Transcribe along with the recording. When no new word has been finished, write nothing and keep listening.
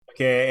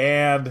Okay,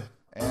 and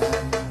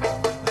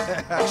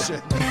action.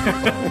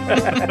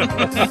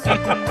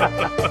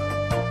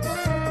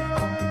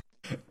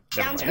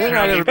 Good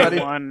night, everybody.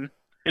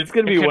 It's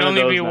going to be one of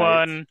those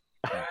nights.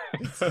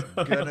 It's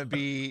gonna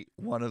be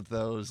one of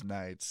those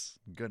nights.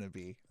 Gonna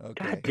be.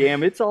 Okay. God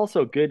damn, it's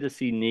also good to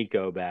see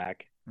Nico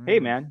back. Hey,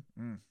 man.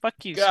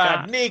 Fuck you, God,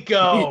 Scott.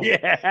 Nico.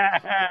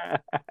 Yeah.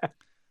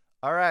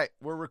 All right,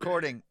 we're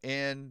recording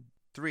in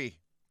 3,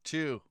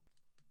 2.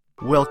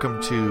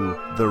 Welcome to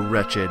the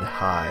Wretched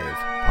Hive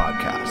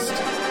podcast.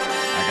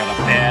 I got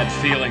a bad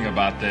feeling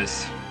about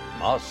this.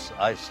 Moss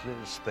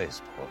Eisley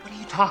Spaceport. What are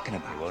you talking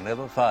about? You will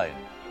never find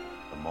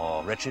a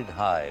more wretched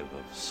hive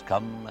of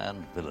scum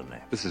and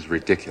villainy. This is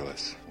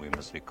ridiculous. We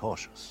must be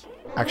cautious.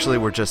 Actually,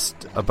 we're just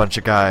a bunch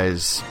of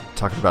guys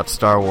talking about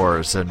Star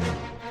Wars and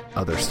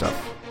other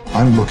stuff.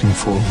 I'm looking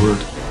forward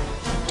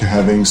to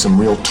having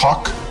some real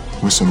talk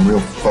with some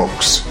real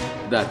folks.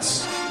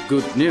 That's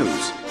good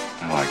news.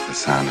 I like the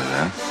sound of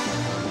that.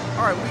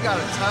 All right, we got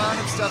a ton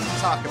of stuff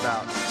to talk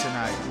about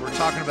tonight. We're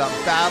talking about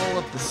Battle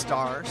of the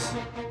Stars.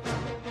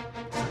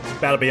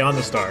 Battle Beyond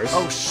the Stars.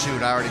 Oh,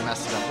 shoot, I already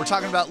messed it up. We're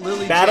talking about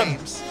Lily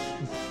James.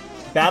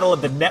 Battle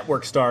of the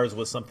Network Stars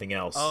was something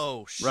else.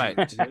 Oh, shoot.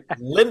 Right.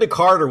 Linda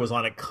Carter was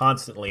on it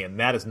constantly, and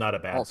that is not a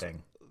bad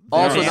thing.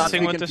 Also, Yeah. not to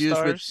Dancing be with the confused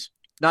with Stars.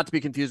 not to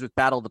be confused with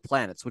Battle of the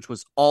Planets, which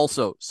was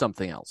also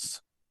something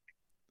else.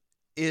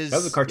 Is That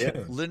was a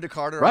cartoon. Linda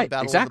Carter on Right,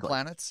 Battle of exactly. the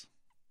Planets?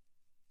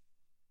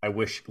 I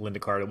wish Linda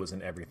Carter was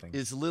in everything.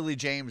 Is Lily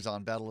James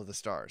on Battle of the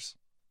Stars?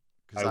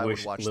 'Cause I would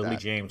wish watch Lily that.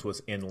 James was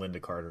in Linda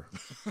Carter.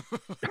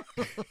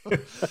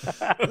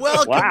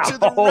 Welcome to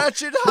the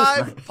Wretched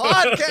Hive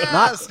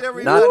podcast,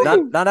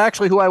 everybody. Not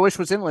actually who I wish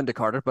was in Linda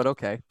Carter, but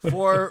okay.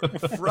 For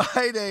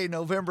Friday,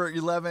 November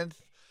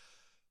 11th,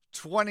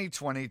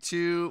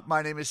 2022.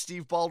 My name is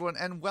Steve Baldwin,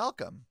 and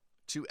welcome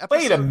to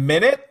episode... Wait a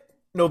minute.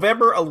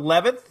 November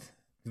 11th,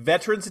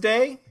 Veterans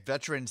Day?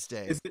 Veterans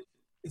Day.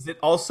 Is it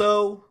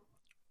also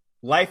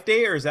Life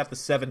Day, or is that the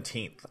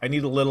 17th? I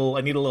need a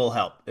little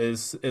help.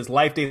 Is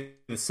Life Day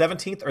the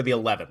 17th or the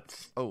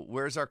 11th? Oh,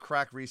 where's our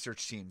crack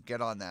research team?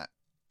 Get on that.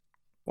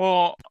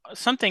 Well,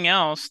 something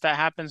else that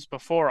happens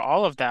before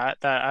all of that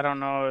I don't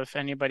know if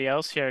anybody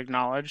else here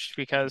acknowledged,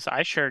 because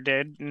I sure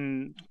did,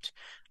 and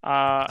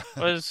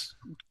was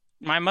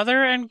my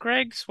mother and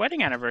Greg's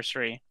wedding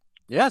anniversary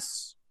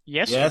Yes.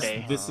 yesterday.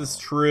 Yes, this is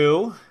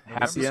true.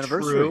 Happy This is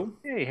anniversary. true.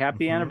 Hey,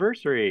 happy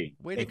anniversary.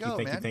 Way Thank to you, go,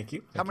 thank you, man. thank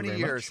you. How Thank you many very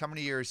years? much. How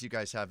many years you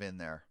guys have in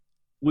there?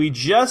 We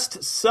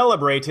just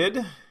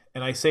celebrated,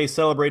 and I say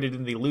celebrated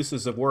in the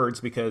loosest of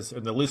words because,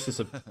 in the loosest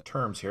of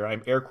terms here,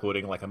 I'm air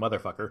quoting like a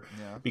motherfucker,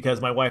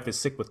 because my wife is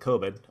sick with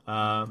COVID.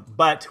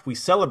 But we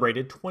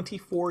celebrated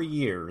 24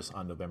 years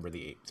on November the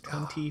 8th.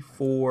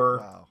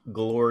 24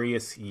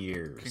 glorious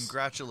years.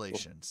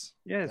 Congratulations.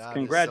 Yes, That is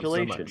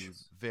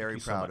congratulations. Very Thank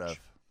you so proud much. of.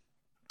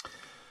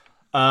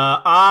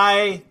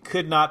 I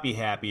could not be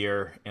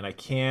happier, and I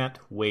can't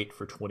wait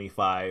for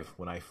 25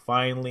 when I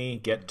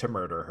finally get to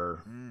murder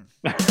her.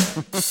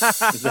 Is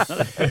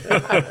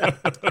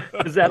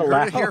that You heard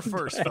allowed? it here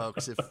first,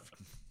 folks. If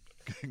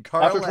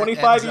Carla After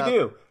 25, ends you up-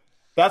 do.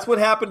 That's what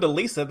happened to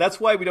Lisa. That's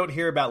why we don't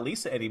hear about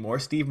Lisa anymore.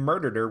 Steve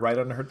murdered her right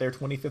on their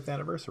 25th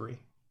anniversary.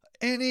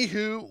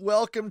 Anywho,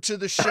 welcome to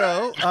the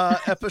show,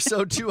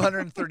 episode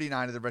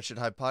 239 of the Wretched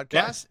Hive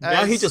podcast.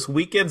 Now he just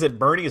weekends at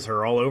Bernie's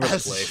her all over the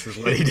place. Is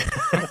what he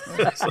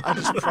does. I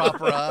just prop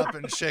her up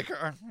and shake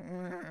her.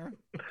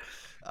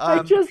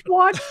 I just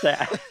watched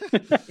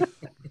that.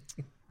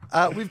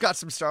 We've got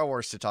some Star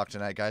Wars to talk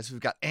tonight, guys.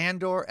 We've got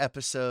Andor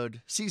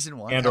season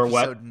 1, Andor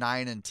what? episode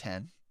 9 and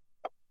 10.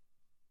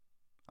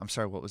 I'm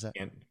sorry, what was that?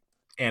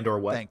 And/or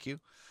what? Thank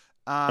you.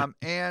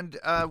 And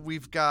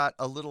we've got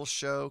a little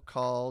show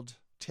called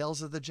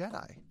Tales of the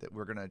Jedi that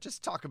we're going to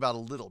just talk about a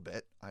little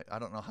bit. I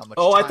don't know how much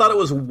Oh, I time thought it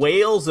was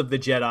Whales of the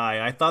Jedi.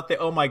 I thought that,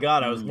 oh my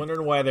God, I was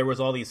wondering why there was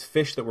all these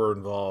fish that were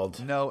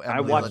involved. No, I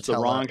Emily watched the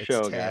Latella, wrong it's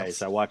show, Tales.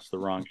 guys. I watched the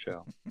wrong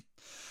show.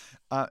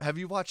 Have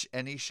you watched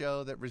any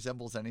show that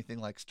resembles anything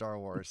like Star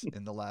Wars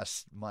in the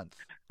last month?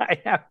 I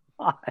have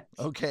not.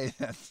 Okay,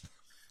 then.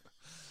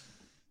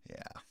 Yeah,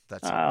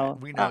 that's all Oh,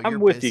 right. We know I'm you're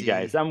with busy. you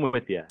guys. I'm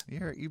with you.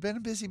 You've been a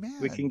busy man.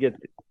 We can get.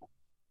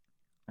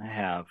 I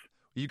have.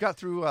 You got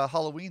through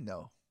Halloween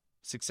though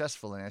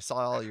successfully. I saw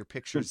all your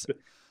pictures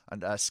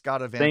on Scott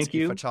Thank Avansky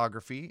you.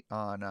 Photography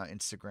on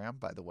Instagram.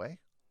 By the way,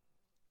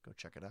 go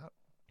check it out.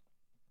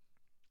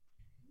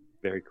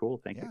 Very cool.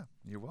 Thank Yeah, you.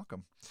 you're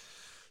welcome.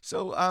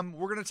 So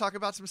we're going to talk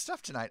about some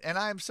stuff tonight, and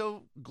I'm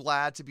so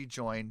glad to be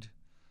joined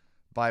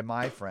by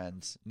my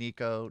friends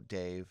Nico,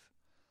 Dave,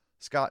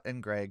 Scott,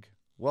 and Greg.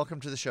 Welcome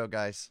to the show,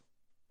 guys.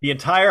 The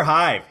entire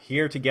hive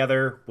here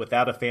together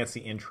without a fancy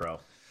intro.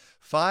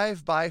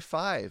 5 by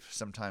 5,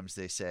 sometimes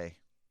they say.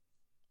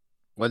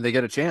 When they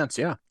get a chance,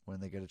 yeah. When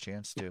they get a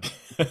chance to.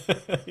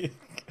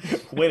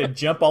 Way to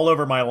jump all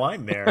over my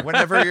line there.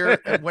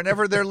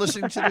 Whenever they're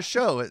listening to the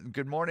show.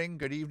 Good morning,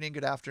 good evening,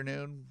 good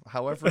afternoon,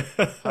 however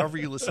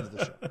you listen to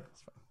the show.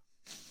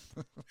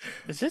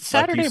 Is it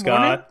Saturday Like you,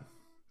 morning? Scott.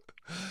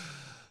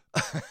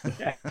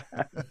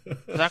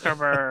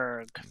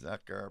 Zuckerberg.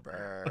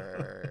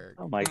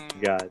 Oh my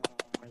God.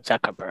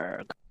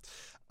 Zuckerberg.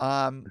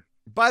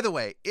 By the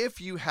way, if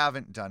you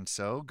haven't done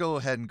so, go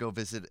ahead and go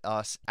visit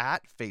us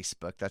at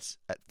Facebook. That's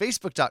at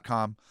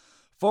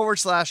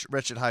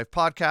facebook.com/Wretched Hive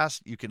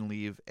Podcast. You can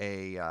leave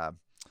a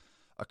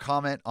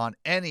comment on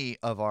any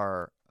of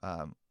our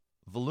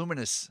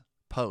voluminous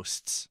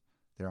posts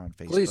there on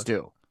Facebook. Please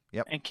do.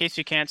 Yep. In case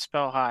you can't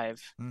spell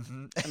hive.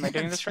 Mm-hmm. Am I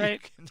doing this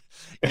right?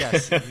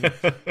 Yes.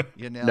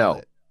 You nailed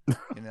it.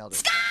 You nailed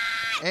it.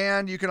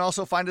 And you can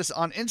also find us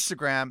on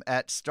Instagram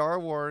at Star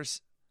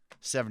Wars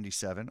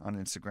 77 on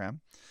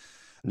Instagram.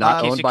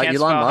 Not owned by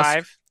Elon Musk.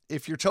 Hive.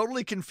 If you're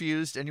totally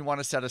confused and you want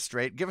to set us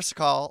straight, give us a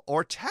call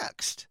or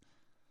text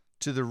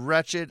to the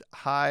Wretched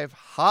Hive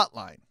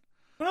hotline.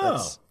 Oh,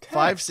 that's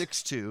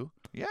 562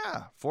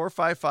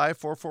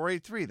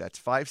 455-4483. That's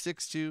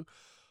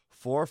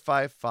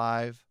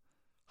 562-455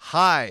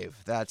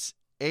 Hive. That's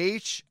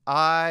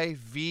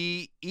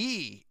HIVE.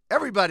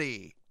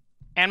 Everybody.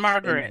 And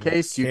Margaret. In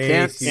case you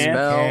can't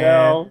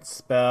spell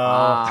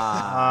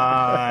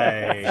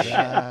hive.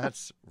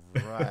 That's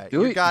right.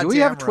 Do we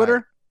have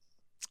Twitter?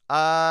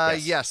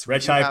 Yes, we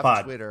Wretch do Hive have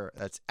Pod. Twitter.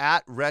 That's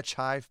at Wretch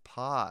Hive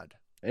Pod.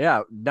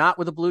 Yeah, not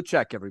with a blue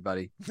check,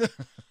 everybody.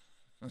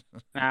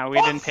 Nah, we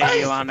didn't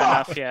pay Elon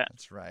enough yet.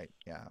 That's right.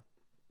 Yeah.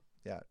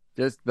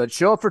 But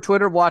show up for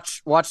Twitter.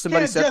 Watch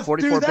somebody set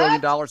 $44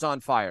 billion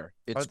on fire.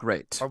 It's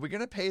great. Are we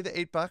going to pay the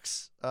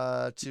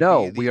 $8 to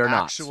No, be the we are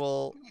not.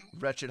 actual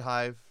Wretched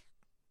Hive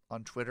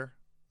on Twitter?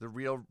 The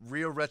real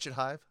Wretched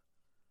Hive?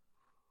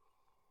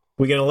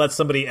 We gonna let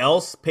somebody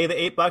else pay the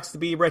 $8 to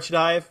be Wretched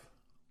Hive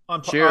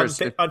on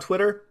Cheers. on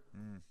Twitter?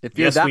 If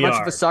you're that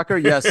much of a sucker,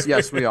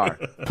 yes, we are.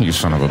 You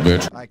son of a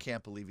bitch. I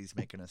can't believe he's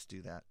making us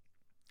do that.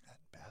 That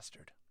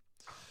bastard.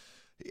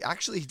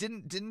 Actually, he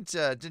didn't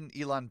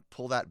Elon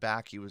pull that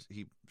back?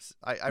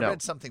 I No.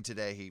 read something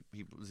today.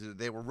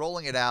 They were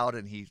rolling it out,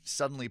 and he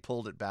suddenly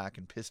pulled it back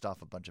and pissed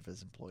off a bunch of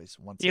his employees.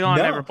 Elon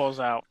never pulls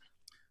out.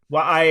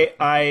 Well,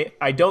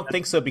 I don't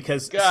think so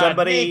because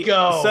somebody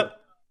has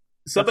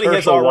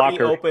Herschel already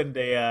Walker. opened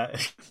a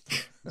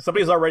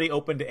somebody has already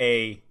opened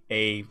a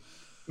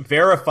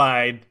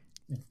verified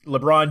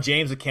LeBron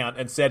James account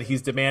and said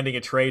he's demanding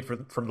a trade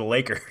from the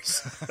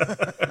Lakers.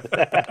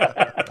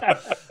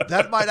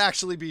 That might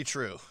actually be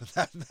true.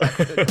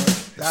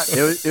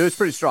 It was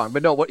pretty strong.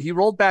 But no, what he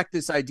rolled back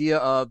this idea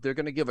of they're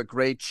going to give a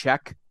gray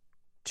check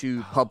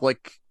to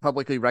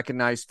publicly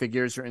recognized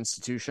figures or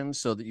institutions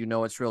so that you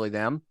know it's really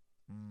them.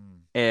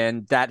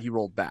 And that he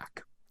rolled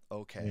back.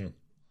 Okay.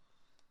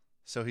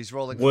 So he's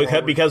rolling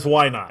forward. Because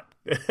why not?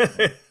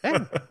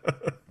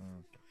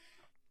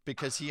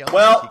 Because he owns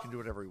it, he can do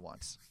whatever he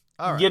wants.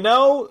 All right. You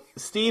know,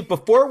 Steve,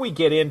 before we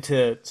get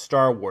into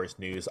Star Wars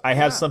news, I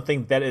have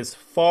something that is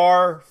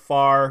far,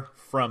 far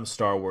from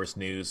Star Wars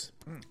news,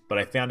 but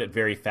I found it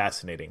very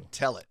fascinating.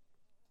 Tell it.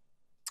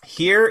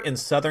 Here in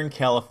Southern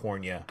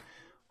California,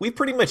 we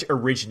pretty much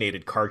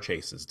originated car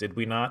chases, did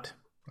we not?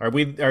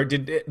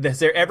 Has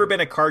there ever been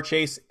a car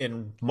chase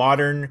in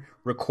modern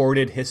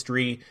recorded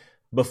history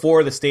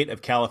before the state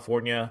of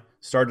California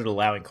started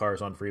allowing cars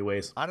on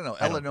freeways? I don't know.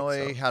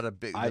 Illinois had a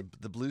big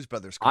the Blues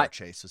Brothers car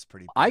chase was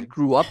pretty big. I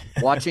grew up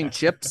watching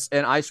Chips,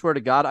 and I swear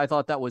to God, I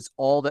thought that was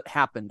all that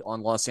happened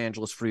on Los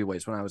Angeles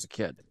freeways when I was a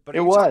kid. But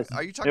It was.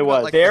 Are you talking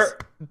about like There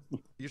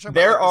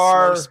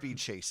are the slow speed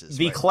chases?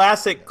 the right?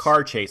 classic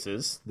car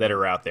chases that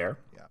are out there.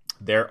 Yeah.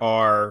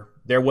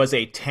 There was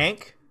a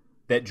tank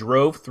that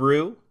drove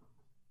through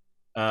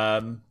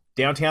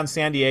downtown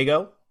San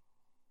Diego.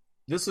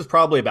 This was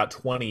probably about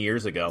 20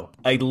 years ago.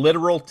 A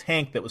literal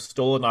tank that was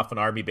stolen off an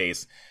army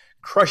base,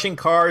 crushing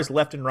cars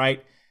left and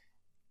right.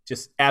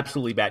 Just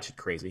absolutely batshit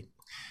crazy.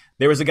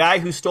 There was a guy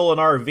who stole an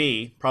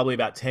RV probably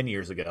about 10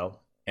 years ago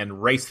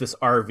and raced this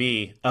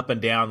RV up and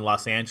down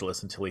Los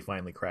Angeles until he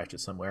finally crashed it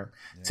somewhere.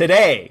 Yeah.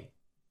 Today,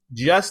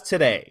 just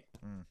today,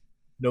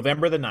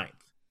 November the 9th,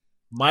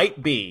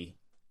 might be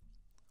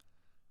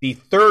the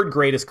third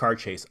greatest car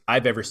chase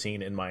I've ever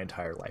seen in my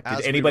entire life.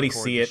 Did anybody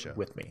see it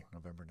with me?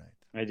 November 9th.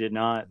 I did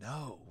not.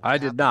 No. I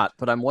did not,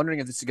 but I'm wondering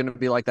if this is going to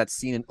be like that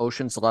scene in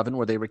Ocean's 11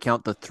 where they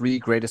recount the 3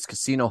 greatest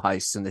casino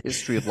heists in the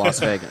history of Las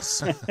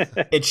Vegas.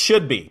 It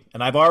should be,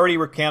 and I've already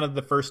recounted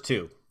the first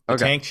 2. The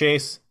tank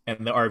chase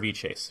and the RV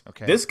chase.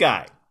 Okay. This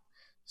guy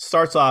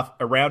starts off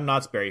around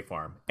Knott's Berry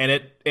Farm, and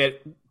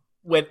it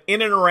went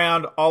in and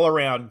around, all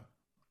around,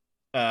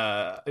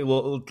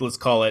 let's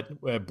call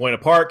it Buena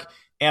Park,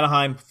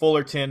 Anaheim,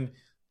 Fullerton,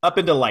 up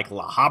into like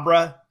La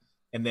Habra,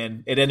 and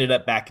then it ended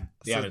up back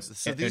down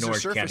in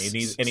Orange County. And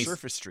he's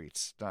surface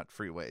streets, not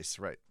freeways,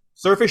 right?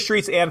 Surface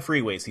streets and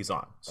freeways he's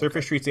on.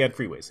 Surface streets and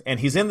freeways. And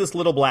he's in this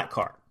little black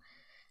car.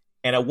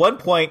 And at one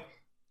point,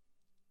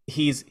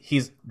 he's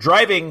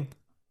driving.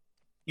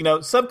 You know,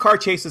 some car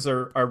chases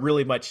are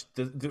very much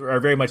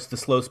the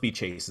slow speed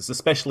chases,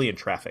 especially in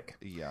traffic.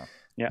 Yeah.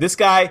 This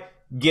guy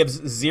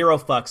gives zero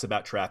fucks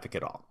about traffic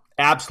at all.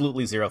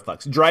 Absolutely zero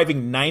fucks.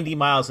 Driving 90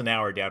 miles an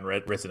hour down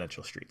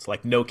residential streets.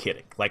 Like, no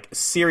kidding. Like,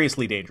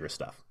 seriously dangerous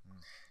stuff.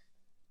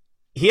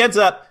 He ends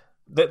up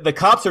the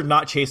cops are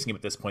not chasing him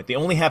at this point. They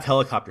only have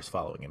helicopters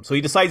following him. So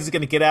he decides he's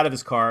going to get out of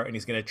his car and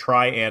he's going to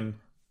try and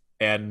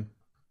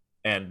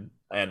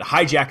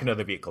hijack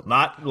another vehicle,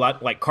 not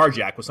like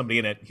carjack with somebody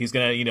in it. He's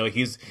going to,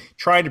 he's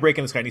trying to break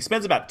in this car, and he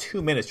spends about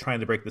 2 minutes trying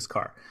to break this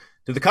car.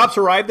 Do the cops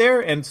arrive there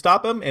and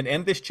stop him and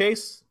end this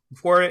chase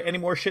before any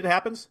more shit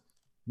happens?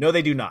 No,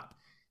 they do not.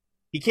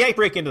 He can't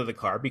break into the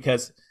car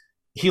because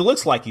he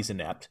looks like he's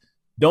inept.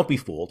 Don't be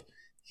fooled.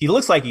 He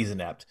looks like he's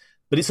inept.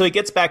 So he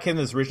gets back in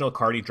his original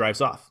car and he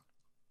drives off.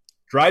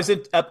 Drives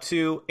it up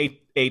to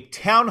a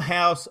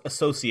townhouse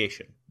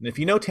association. And if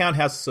you know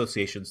townhouse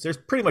associations, there's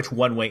pretty much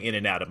one way in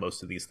and out of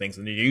most of these things,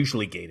 and they're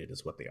usually gated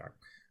is what they are.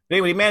 But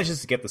anyway, he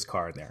manages to get this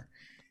car in there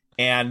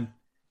and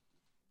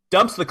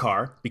dumps the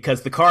car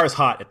because the car is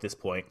hot at this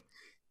point,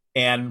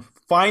 and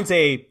finds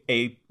a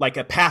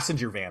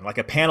passenger van, like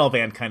a panel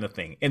van kind of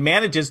thing, and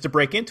manages to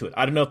break into it.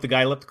 I don't know if the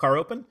guy left the car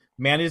open,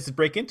 manages to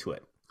break into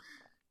it.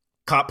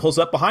 Cop pulls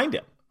up behind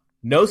him,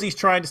 knows he's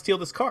trying to steal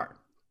this car.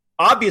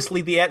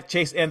 Obviously, the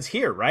chase ends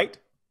here, right?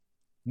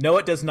 No,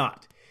 it does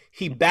not.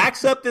 He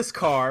backs up this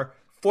car,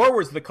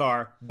 forwards the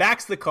car,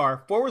 backs the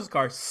car, forwards the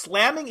car,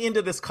 slamming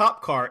into this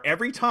cop car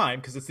every time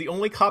because it's the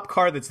only cop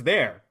car that's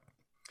there,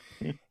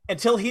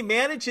 until he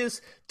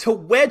manages to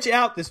wedge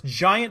out this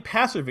giant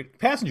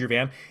passenger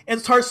van and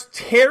starts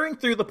tearing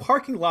through the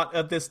parking lot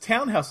of this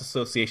townhouse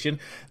association,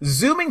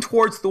 zooming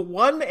towards the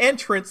one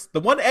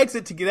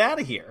exit to get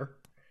out of here,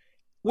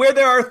 where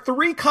there are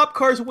 3 cop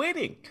cars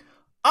waiting.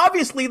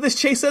 Obviously, this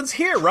chase ends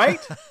here,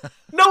 right?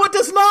 No, it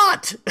does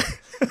not.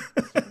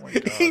 Oh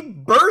he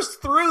bursts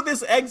through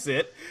this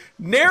exit,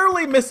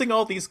 narrowly missing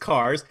all these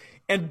cars,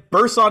 and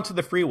bursts onto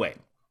the freeway.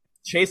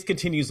 Chase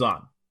continues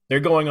on. They're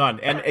going on.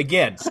 And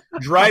again,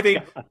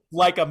 driving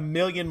like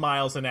 1,000,000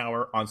 miles an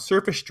hour on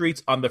surface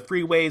streets, on the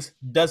freeways,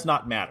 does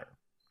not matter.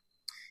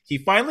 He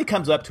finally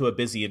comes up to a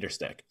busy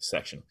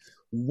intersection,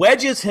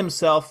 wedges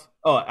himself.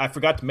 Oh, I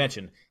forgot to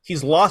mention,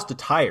 he's lost a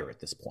tire at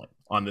this point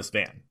on this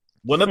van.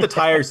 One of the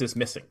tires is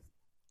missing.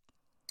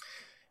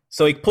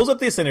 So he pulls up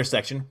this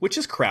intersection, which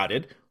is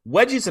crowded,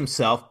 wedges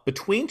himself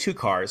between 2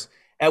 cars,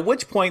 at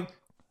which point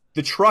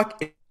the truck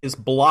is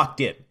blocked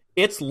in.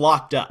 It's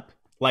locked up.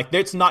 Like,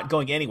 it's not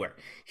going anywhere.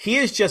 He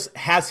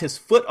has his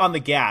foot on the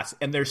gas,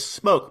 and there's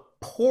smoke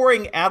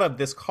pouring out of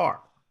this car.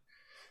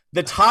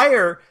 The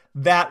tire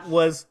that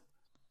was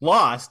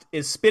lost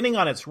is spinning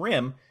on its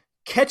rim,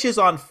 catches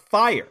on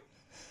fire.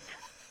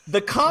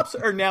 The cops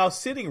are now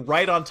sitting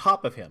right on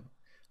top of him.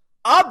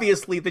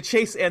 Obviously, the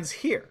chase ends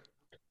here.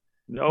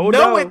 No,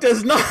 it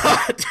does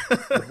not.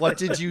 What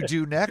did you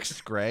do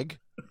next, Greg?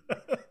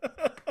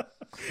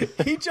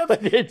 He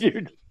jumps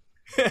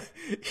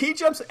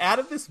out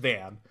of this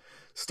van,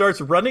 starts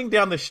running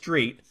down the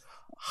street,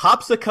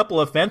 hops a couple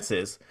of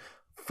fences,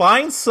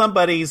 finds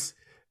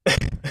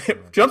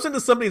jumps into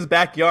somebody's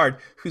backyard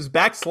whose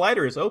back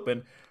slider is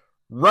open,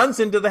 runs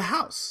into the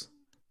house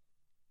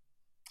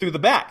through the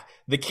back.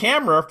 The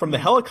camera from the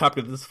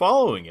helicopter that's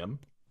following him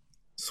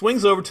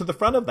swings over to the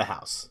front of the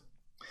house,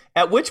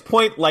 at which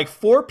point, like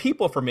 4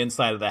 people from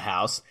inside of the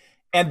house,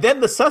 and then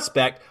the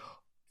suspect,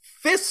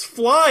 fists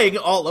flying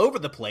all over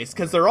the place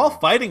because they're all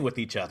fighting with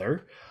each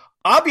other.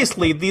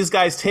 Obviously, these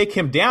guys take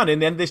him down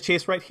and end this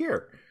chase right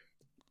here.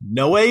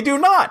 No, they do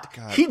not.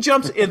 God. He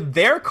jumps in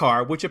their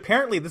car, which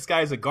apparently this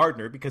guy is a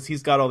gardener because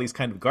he's got all these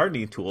kind of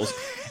gardening tools.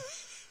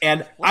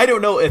 And I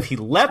don't know if he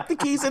left the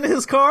keys in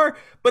his car,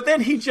 but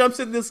then he jumps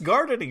in this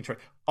gardening truck.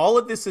 All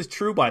of this is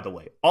true, by the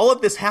way. All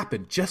of this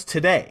happened just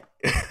today.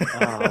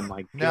 Oh,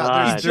 my God.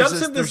 Now,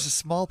 there's a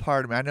small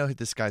part of me. I know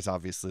this guy's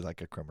obviously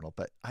like a criminal,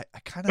 but I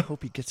kind of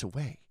hope he gets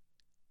away.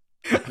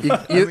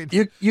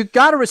 You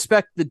got to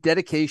respect the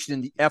dedication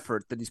and the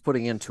effort that he's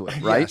putting into it,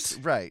 right? Yes,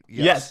 right.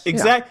 Yes,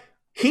 exactly. Yeah.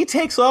 He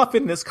takes off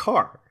in this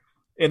car,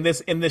 in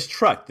this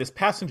truck, this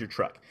passenger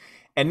truck.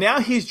 And now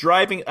he's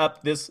driving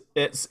up this.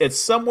 It's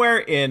somewhere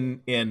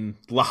in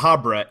La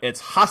Habra. It's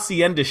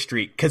Hacienda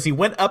Street because he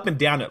went up and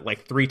down it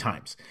like 3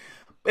 times.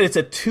 But it's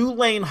a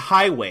 2-lane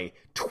highway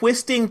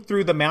twisting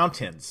through the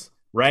mountains,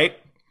 right?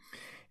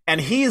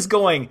 And he is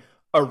going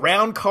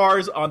around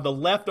cars on the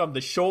left, on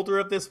the shoulder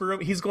of this room.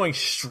 He's going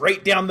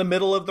straight down the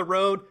middle of the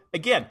road.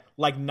 Again,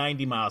 like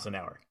 90 miles an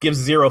hour. Gives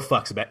 0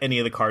 fucks about any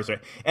of the cars.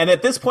 And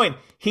at this point,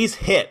 he's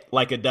hit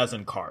like a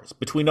dozen cars.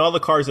 Between all the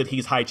cars that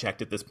he's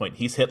hijacked at this point,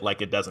 he's hit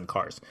like a dozen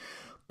cars.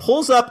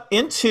 Pulls up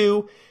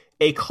into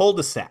a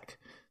cul-de-sac.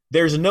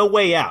 There's no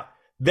way out.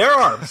 There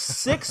are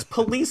 6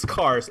 police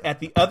cars at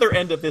the other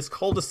end of this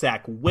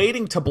cul-de-sac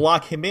waiting to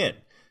block him in.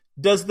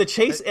 Does the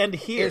chase end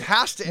here? It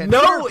has to end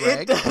here,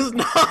 Greg. It does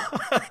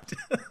not.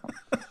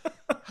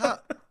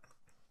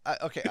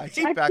 Okay, I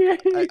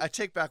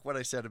take back what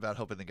I said about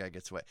hoping the guy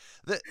gets away.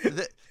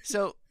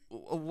 So,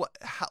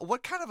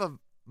 what kind of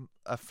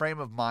a frame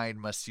of mind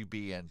must you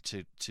be in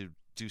to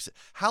do so?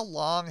 How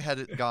long had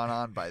it gone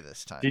on by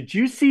this time? Did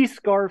you see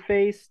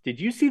Scarface? Did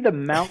you see the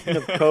mountain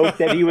of coke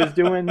that he was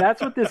doing?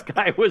 That's what this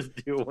guy was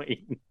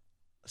doing.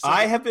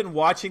 I have been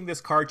watching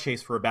this car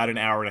chase for about an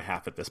hour and a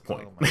half at this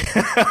point.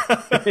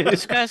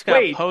 This guy's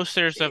got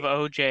posters of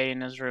OJ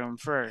in his room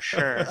for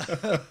sure.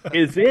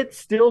 Is it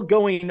still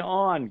going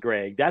on,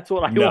 Greg? That's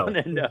what I want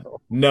to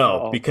know.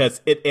 No,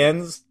 because it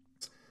ends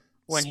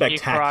when he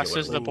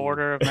crosses the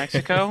border of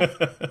Mexico.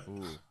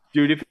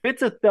 Dude, if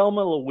it's a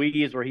Thelma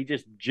Louise where he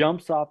just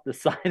jumps off the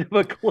side of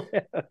a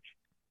cliff.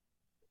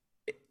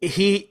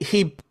 He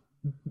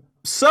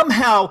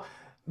somehow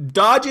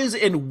dodges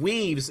and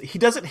weaves. He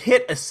doesn't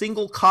hit a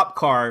single cop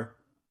car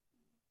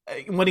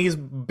when he's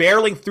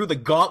barreling through the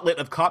gauntlet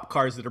of cop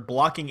cars that are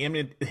blocking him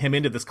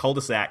into this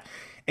cul-de-sac,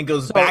 and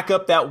goes back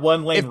up that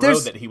one-lane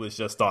road that he was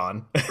just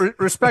on.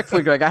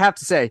 Respectfully, Greg, I have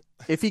to say,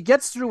 if he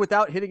gets through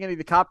without hitting any of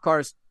the cop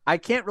cars, I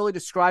can't really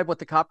describe what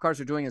the cop cars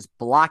are doing as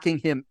blocking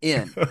him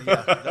in.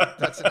 Yeah,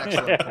 that's an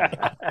excellent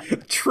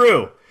point.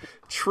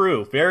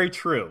 True, very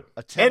true.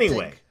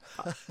 Anyway,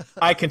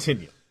 I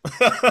continue.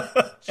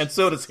 And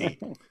so does he.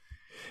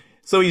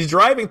 So he's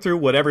driving through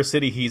whatever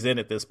city he's in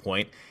at this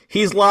point.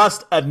 He's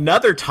lost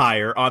another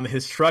tire on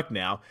his truck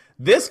now.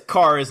 This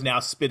car is now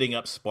spitting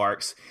up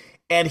sparks,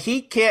 and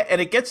he can't.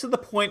 And it gets to the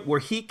point where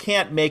he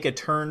can't make a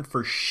turn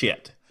for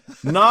shit,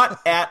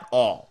 not at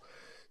all.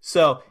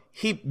 So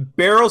he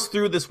barrels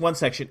through this one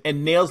section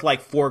and nails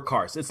like 4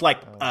 cars. It's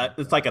like a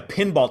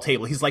pinball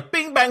table. He's like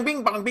bing bang,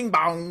 bing bong, bing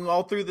bong,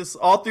 all through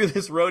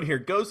this road here.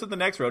 Goes to the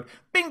next road,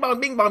 bing bong,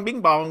 bing bong,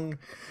 bing bong.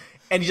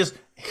 And he's just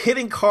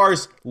hitting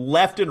cars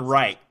left and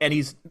right. And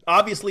he's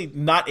obviously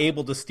not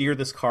able to steer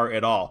this car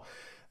at all.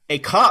 A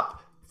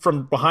cop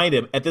from behind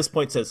him at this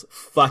point says,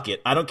 fuck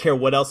it. I don't care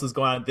what else is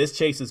going on. This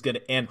chase is going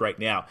to end right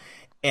now.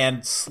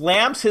 And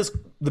slams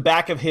the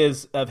back of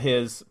his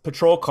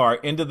patrol car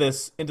into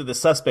the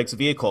suspect's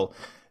vehicle,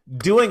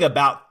 doing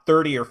about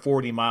 30 or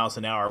 40 miles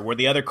an hour, where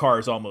the other car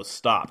is almost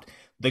stopped.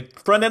 The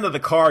front end of the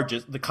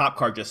cop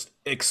car just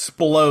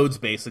explodes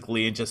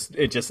basically, and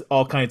just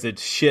all kinds of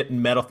shit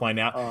and metal flying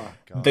out. Oh,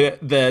 God.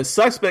 The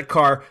suspect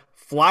car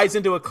flies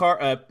into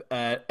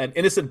an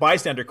innocent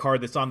bystander car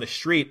that's on the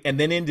street, and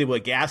then into a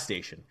gas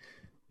station.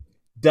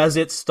 Does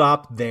it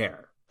stop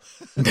there?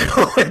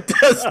 No, it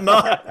does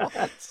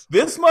not.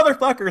 This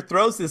motherfucker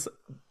throws this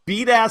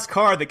beat-ass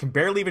car that can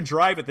barely even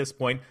drive at this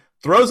point,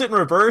 throws it in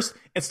reverse,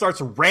 and starts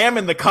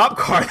ramming the cop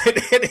car that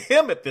hit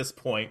him at this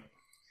point.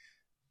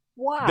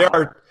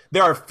 Wow.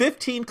 There are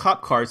 15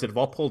 cop cars that have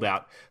all pulled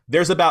out.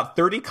 There's about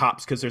 30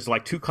 cops, because there's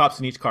like 2 cops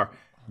in each car.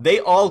 They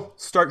all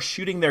start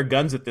shooting their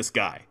guns at this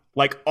guy.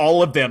 Like,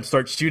 all of them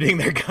start shooting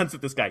their guns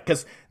at this guy,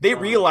 because they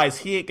realize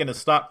he ain't going to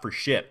stop for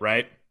shit,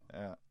 right?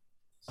 Yeah.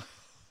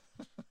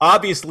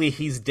 Obviously,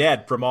 he's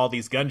dead from all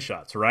these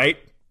gunshots, right?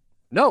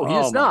 No, he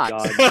is not.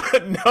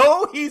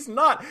 No, he's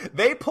not.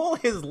 They pull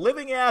his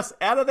living ass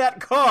out of that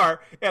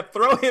car and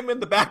throw him in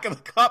the back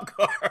of the cop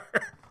car.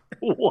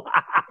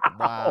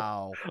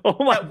 Wow.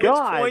 Oh, my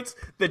God. At which point,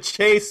 the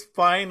chase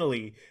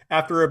finally,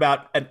 after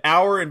about an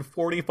hour and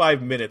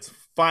 45 minutes,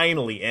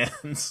 finally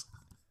ends.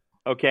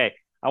 Okay.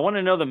 I want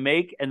to know the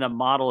make and the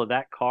model of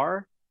that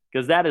car,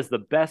 because that is the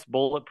best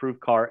bulletproof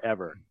car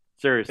ever.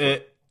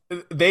 Seriously.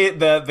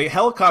 The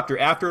helicopter,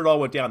 after it all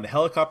went down, the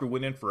helicopter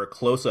went in for a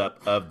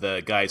close-up of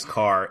the guy's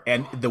car,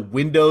 and the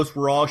windows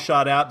were all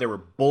shot out. There were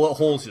bullet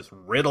holes just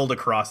riddled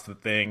across the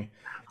thing.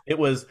 It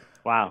was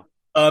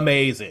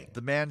amazing.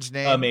 The man's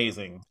name?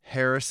 Amazing.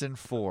 Harrison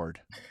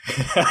Ford.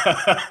 Because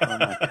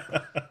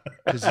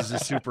he's a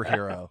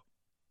superhero.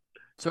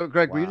 So,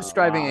 Greg, were you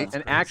describing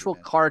an actual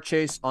car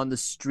chase on the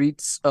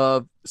streets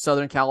of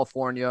Southern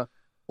California,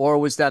 or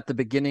was that the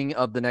beginning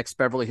of the next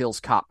Beverly Hills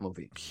Cop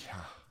movie?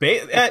 Yeah.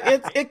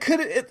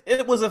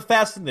 It was a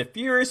Fast and the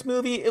Furious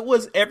movie. It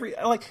was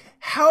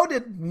how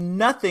did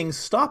nothing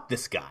stop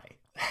this guy?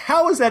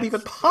 How is that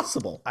even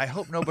possible? I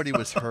hope nobody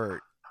was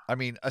hurt. I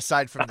mean,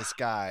 aside from this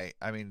guy,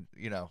 I mean,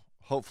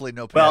 hopefully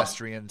no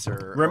pedestrians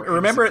or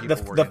remember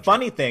the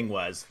funny thing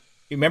was,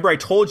 remember I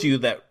told you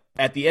that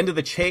at the end of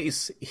the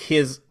chase,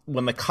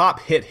 when the cop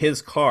hit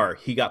his car,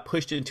 he got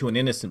pushed into an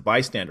innocent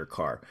bystander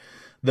car.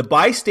 The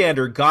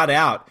bystander got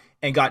out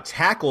and got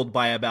tackled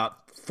by about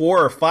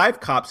 4 or 5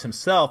 cops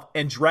himself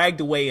and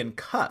dragged away in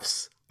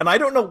cuffs. And I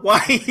don't know why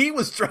he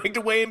was dragged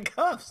away in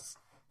cuffs.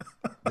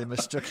 They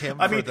mistook him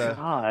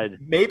God.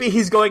 Maybe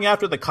he's going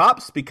after the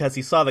cops because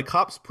he saw the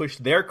cops push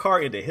their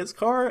car into his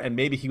car, and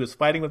maybe he was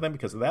fighting with them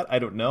because of that. I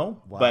don't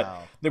know. Wow.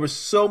 But there was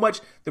so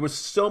much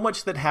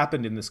that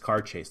happened in this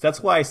car chase.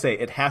 That's why I say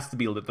it has to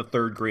be the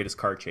 3rd greatest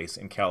car chase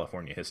in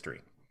California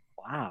history.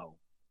 Wow.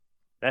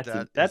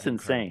 That's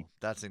insane.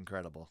 That's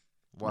incredible.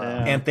 Wow.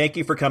 Yeah. And thank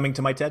you for coming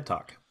to my TED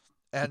Talk.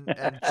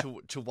 And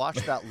to watch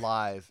that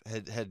live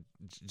had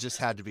just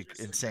had to be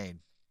insane.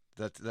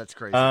 That's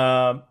crazy.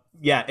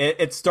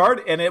 It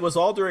started, and it was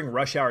all during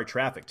rush hour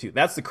traffic too.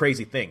 That's the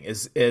crazy thing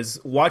is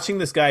watching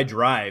this guy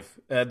drive.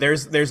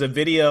 There's a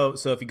video.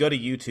 So if you go to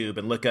YouTube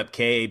and look up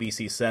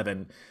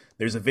KABC7,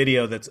 there's a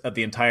video that's of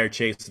the entire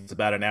chase. It's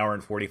about an hour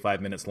and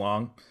 45 minutes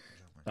long,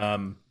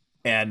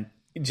 and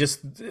just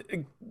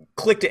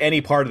click to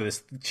any part of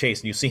this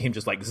chase, and you see him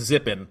just like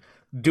zipping,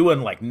 doing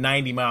like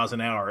 90 miles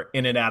an hour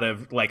in and out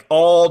of like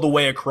all the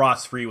way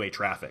across freeway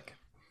traffic.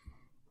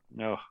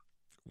 No.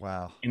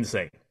 Wow.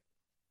 Insane.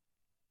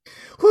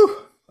 Whew.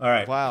 All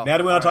right. Wow. Now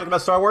do we want to talk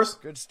about Star Wars?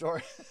 Good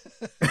story.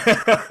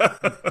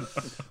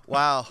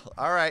 Wow.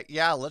 All right.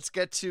 Yeah. Let's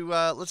get to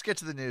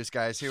the news,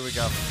 guys. Here we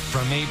go.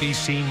 From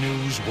ABC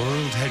News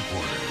World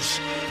Headquarters,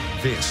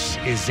 this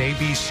is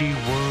ABC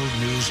World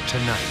News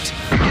Tonight.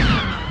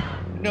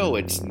 No,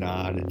 it's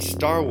not. It's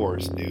Star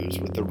Wars news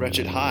with the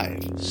Wretched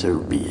Hive. So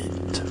be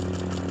it.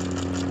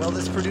 Well,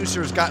 this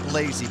producer has gotten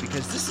lazy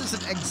because this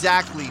isn't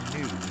exactly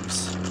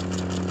news,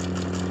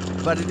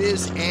 but it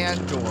is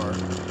Andor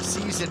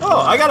season. Oh,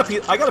 1. I got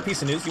a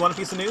piece of news. You want a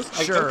piece of news?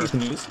 Sure. I got a piece of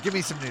news. Give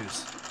me some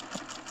news.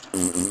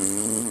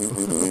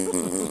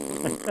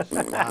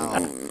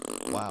 Wow.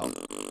 Wow.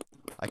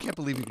 I can't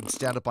believe you can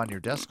stand up on your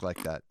desk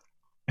like that.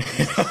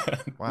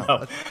 Wow. No.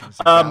 That's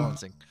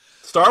balancing.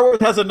 Star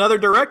Wars has another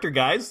director,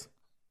 guys.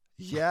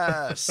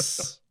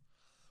 Yes.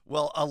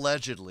 Well,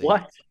 allegedly.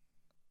 What?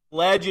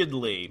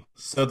 Allegedly.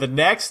 So the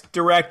next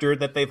director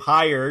that they've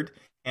hired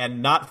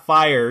and not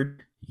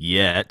fired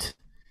yet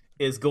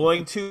is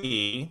going to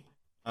be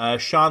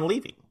Sean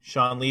Levy.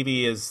 Sean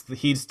Levy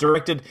he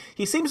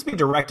seems to be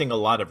directing a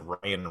lot of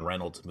Ryan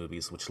Reynolds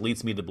movies, which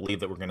leads me to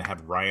believe that we're going to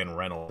have Ryan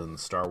Reynolds in the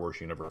Star Wars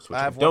universe, which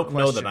I don't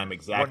know that I'm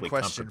exactly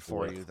comfortable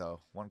with. One question for you, though.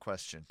 One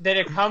question. Did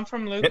it come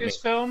from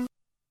Lucasfilm?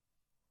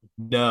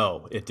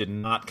 No, it did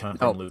not come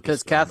from Lucasfilm.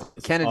 Because Kath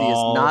Kennedy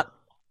is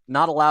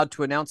not allowed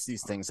to announce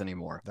these things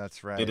anymore.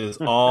 That's right. It is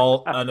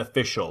all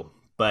unofficial.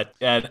 But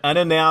an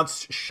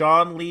unannounced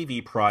Sean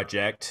Levy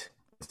project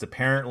is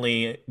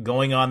apparently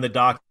going on the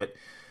docket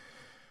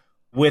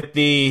with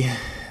the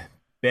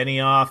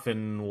Benioff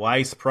and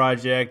Weiss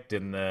project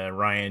and the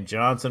Rian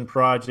Johnson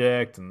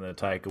project and the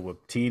Taika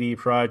Waititi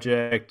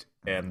project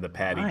and the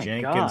Patty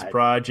Jenkins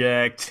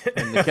project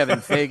and the Kevin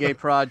Feige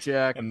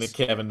project and the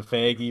Kevin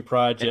Feige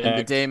project and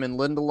the Damon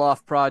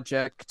Lindelof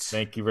project.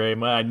 Thank you very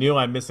much. I knew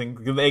I'm missing.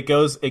 It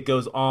goes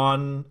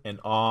on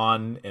and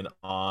on and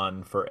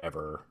on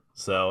forever.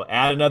 So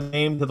add another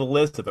name to the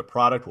list of a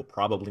product we'll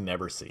probably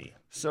never see.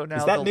 So now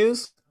is that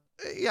news?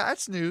 Yeah,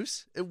 it's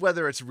news.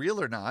 Whether it's real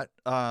or not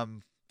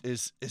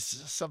is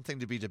something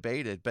to be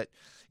debated. But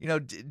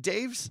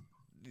Dave's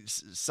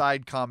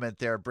side comment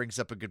there brings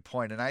up a good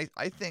point, and I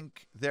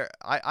think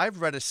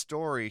I've read a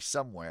story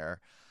somewhere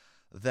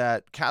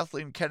that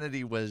Kathleen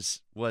Kennedy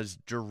was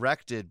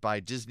directed by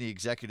Disney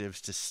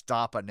executives to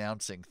stop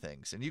announcing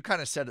things. And you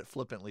kind of said it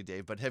flippantly,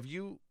 Dave, but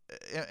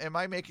am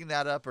I making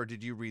that up, or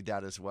did you read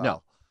that as well?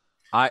 No,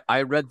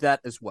 I read that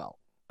as well.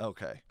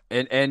 Okay.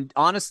 And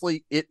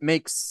honestly, it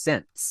makes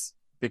sense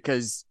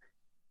because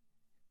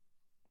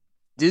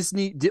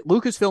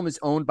Lucasfilm is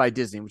owned by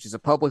Disney, which is a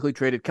publicly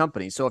traded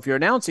company. So if you're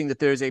announcing that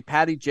there's a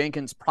Patty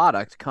Jenkins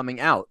product coming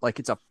out, like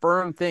it's a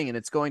firm thing and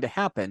it's going to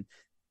happen,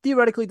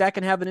 theoretically that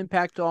can have an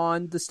impact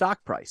on the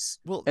stock price.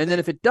 Well, then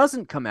if it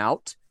doesn't come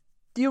out,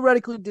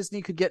 theoretically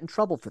Disney could get in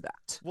trouble for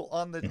that. Well,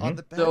 on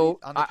the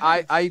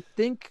I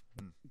think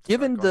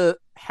given the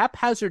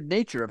haphazard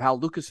nature of how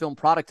Lucasfilm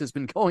product has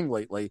been going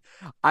lately,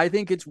 I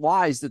think it's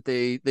wise that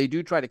they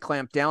do try to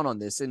clamp down on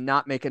this and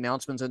not make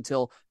announcements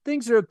until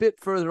things are a bit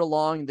further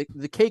along.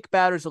 The cake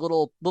batter's a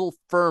little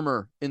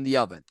firmer in the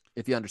oven,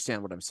 if you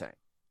understand what I'm saying.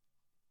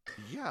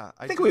 Yeah,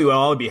 I think we would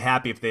all be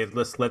happy if they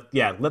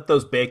let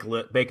those bake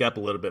up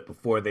a little bit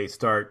before they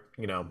start,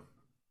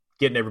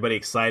 getting everybody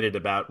excited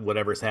about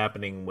whatever's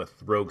happening with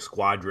Rogue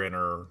Squadron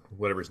or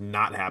whatever's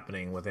not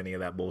happening with any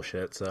of that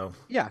bullshit. So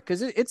yeah,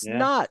 because it's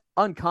not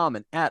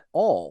uncommon at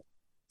all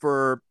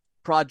for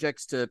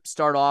projects to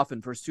start off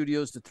and for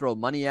studios to throw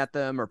money at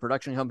them or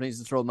production companies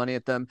to throw money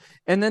at them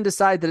and then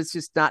decide that it's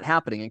just not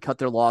happening and cut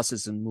their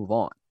losses and move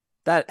on.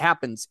 That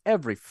happens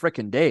every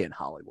frickin' day in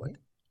Hollywood.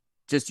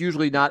 Just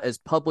usually not as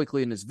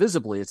publicly and as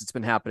visibly as it's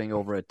been happening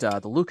over at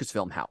the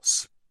Lucasfilm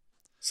house.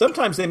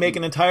 Sometimes they make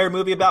an entire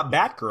movie about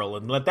Batgirl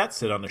and let that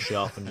sit on the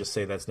shelf and just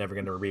say that's never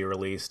going to be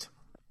released.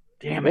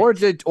 Damn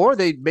it. Or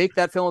they make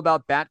that film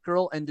about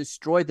Batgirl and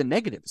destroy the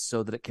negatives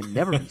so that it can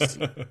never be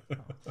seen.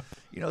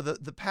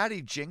 The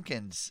Patty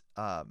Jenkins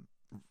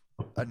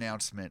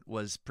announcement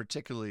was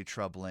particularly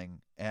troubling,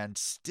 and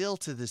still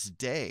to this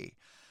day,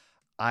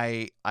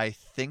 I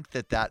think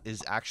that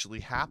is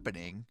actually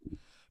happening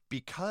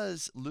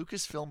because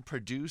Lucasfilm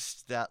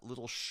produced that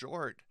little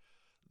short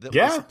that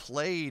was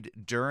played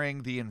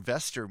during the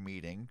investor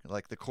meeting,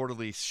 like the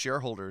quarterly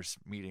shareholders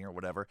meeting or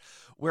whatever,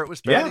 where it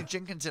was Patty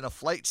Jenkins in a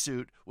flight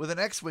suit with an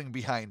X-Wing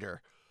behind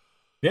her.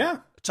 Yeah.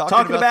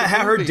 Talking about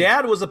how her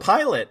dad was a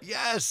pilot.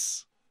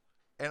 Yes.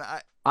 And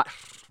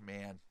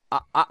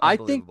I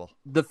think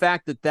the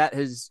fact that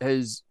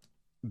has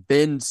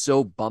been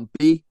so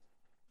bumpy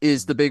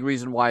is the big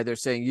reason why they're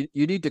saying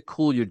you need to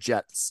cool your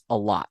jets a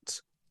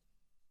lot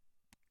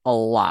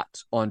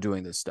on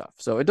doing this stuff.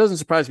 So it doesn't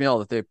surprise me at all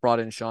that they brought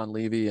in Sean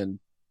Levy and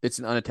it's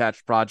an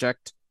unattached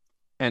project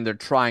and they're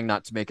trying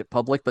not to make it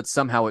public, but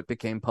somehow it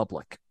became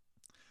public.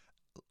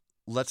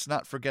 Let's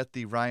not forget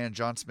the Rian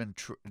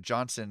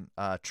Johnson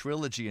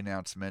trilogy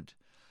announcement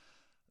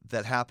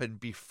that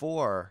happened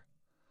before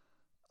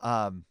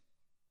not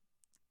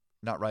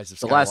Rise of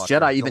Skywalker. The Last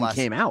Jedi even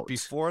came out.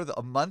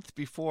 A month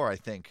before, I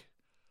think.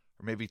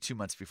 or maybe 2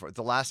 months before.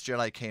 The Last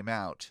Jedi came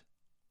out.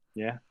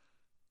 Yeah.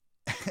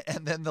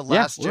 And then The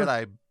Last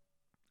Jedi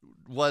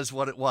was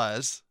what it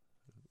was.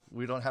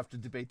 We don't have to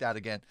debate that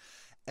again.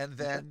 And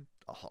then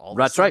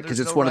that's right, because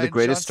it's one of the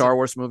greatest Star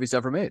Wars movies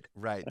ever made.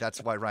 Right.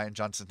 That's why Rian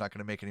Johnson's not going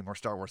to make any more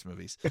Star Wars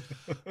movies.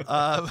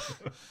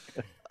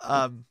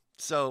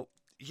 So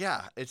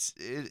yeah, it's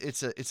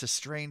a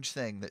strange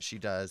thing that she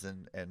does,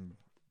 and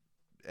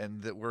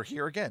that we're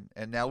here again.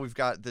 And now we've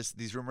got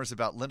these rumors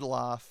about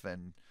Lindelof,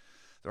 and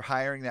they're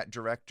hiring that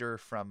director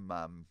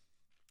from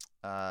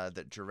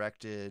that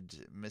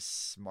directed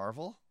Miss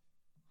Marvel.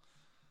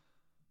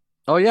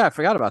 Oh yeah, I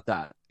forgot about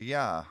that.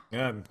 Yeah.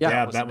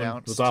 That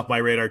one was off my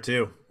radar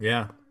too.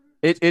 Yeah.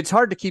 It's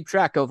hard to keep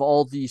track of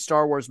all the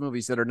Star Wars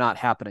movies that are not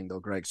happening though,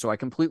 Greg. So I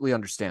completely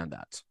understand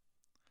that.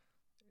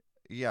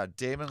 Yeah,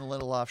 Damon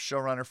Lindelof,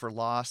 showrunner for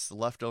Lost, The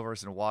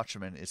Leftovers, and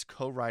Watchmen, is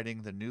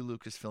co-writing the new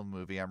Lucasfilm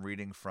movie. I'm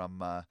reading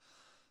from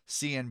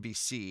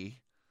CNBC.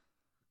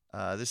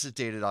 This is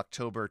dated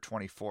October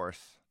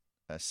 24th,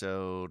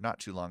 so not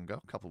too long ago,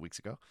 a couple weeks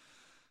ago.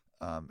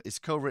 Is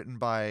co-written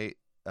by,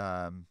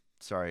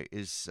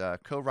 is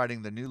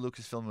co-writing the new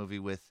Lucasfilm movie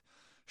with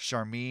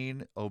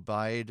Sharmeen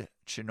Obaid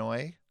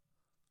Chinoy.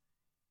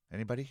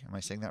 Anybody? Am I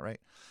saying that right?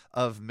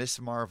 Of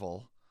Miss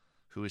Marvel,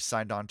 who is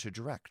signed on to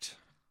direct.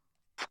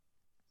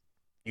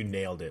 You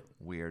nailed it.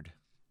 Weird.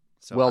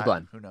 So well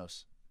done. Who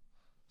knows?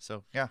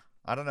 So yeah,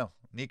 I don't know.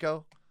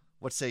 Nico,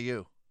 what say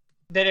you?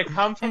 Did it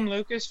come from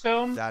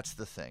Lucasfilm? That's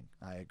the thing.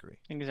 I agree.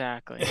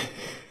 Exactly.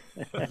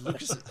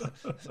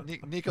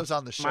 Nico's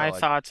on the show. My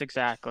thoughts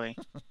exactly.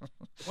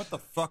 What the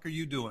fuck are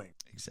you doing?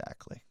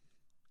 Exactly.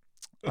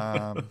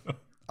 All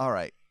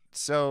right.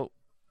 So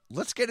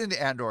let's get into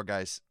Andor,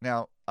 guys.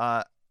 Now,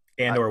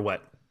 Andor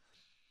what?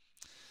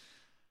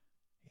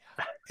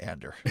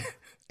 Andor.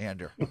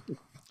 Andor.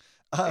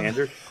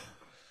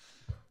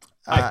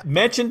 I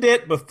mentioned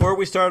it before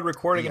we started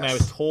recording, yes. and I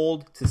was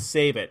told to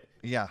save it.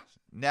 Yeah.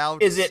 Now,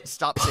 is it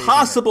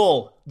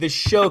possible the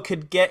show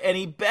could get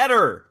any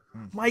better?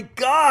 My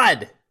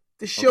God,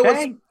 the show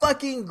is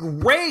fucking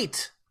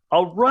great.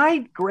 All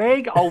right,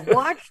 Greg, I'll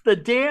watch the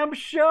damn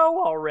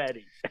show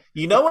already.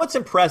 You know what's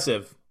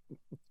impressive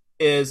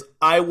is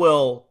I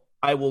will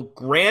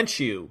grant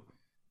you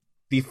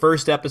the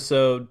first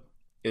episode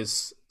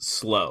is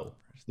slow.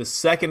 The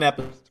second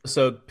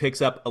episode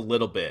picks up a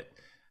little bit.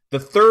 The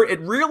third, it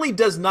really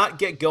does not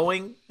get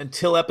going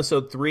until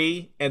episode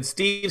 3, and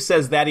Steve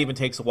says that even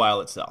takes a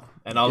while itself,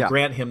 and I'll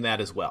grant him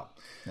that as well.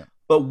 Yeah.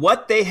 But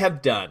what they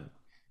have done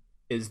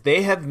is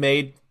they have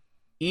made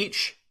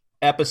each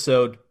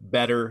episode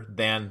better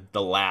than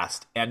the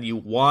last, and you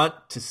want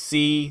to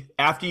see,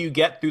 after you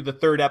get through the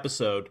third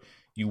episode,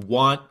 you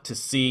want to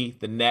see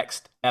the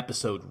next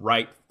episode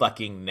right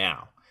fucking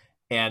now.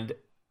 And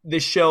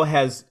this show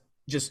has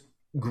just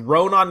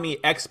grown on me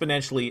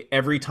exponentially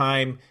every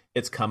time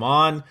it's come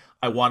on.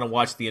 I want to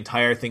watch the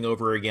entire thing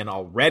over again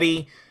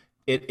already.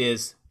 It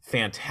is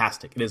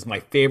fantastic. It is my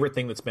favorite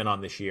thing that's been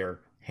on this year,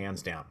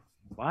 hands down.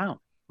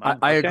 Wow.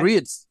 I agree.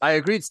 I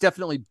agree. It's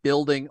definitely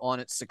building on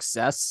its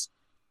success.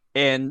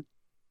 And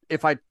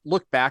if I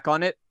look back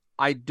on it,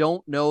 I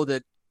don't know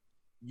that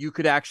you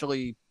could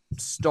actually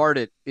start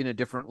it in a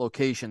different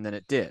location than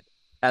it did.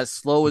 As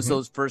slow as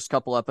those first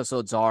couple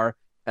episodes are,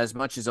 as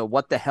much as a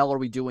what the hell are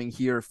we doing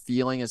here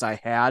feeling as I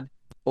had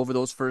over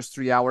those first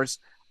 3 hours,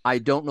 I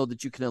don't know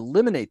that you can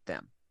eliminate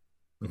them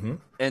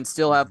and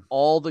still have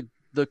all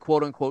the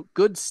quote unquote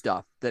good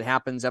stuff that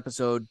happens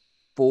episode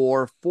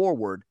 4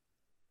 forward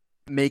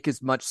make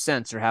as much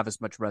sense or have as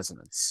much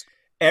resonance.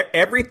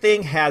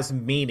 Everything has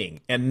meaning,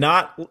 and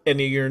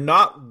you're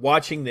not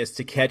watching this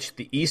to catch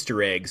the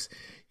Easter eggs.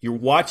 You're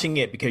watching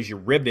it because you're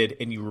riveted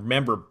and you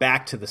remember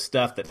back to the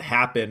stuff that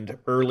happened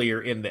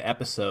earlier in the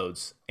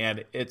episodes.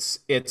 And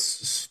it's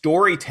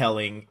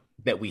storytelling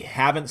that we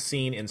haven't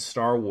seen in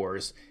Star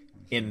Wars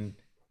in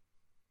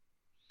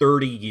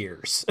 30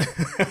 years.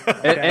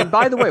 and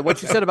by the way,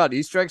 what you said about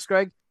Easter eggs,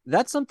 Greg,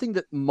 that's something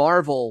that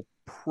Marvel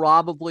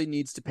probably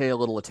needs to pay a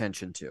little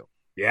attention to.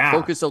 Yeah.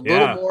 Focus a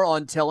little more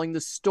on telling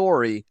the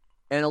story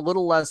and a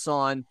little less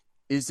on,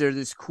 is there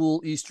this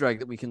cool Easter egg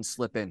that we can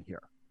slip in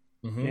here?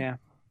 Yeah.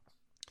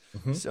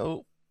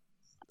 So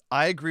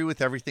I agree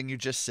with everything you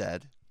just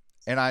said,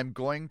 and I'm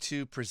going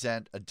to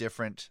present a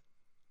different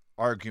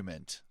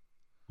argument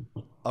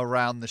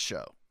around the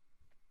show,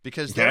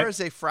 because there is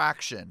a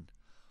fraction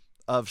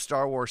of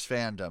Star Wars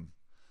fandom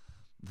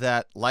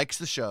that likes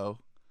the show,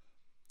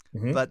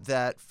 but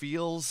that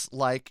feels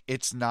like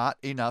it's not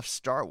enough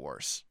Star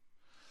Wars,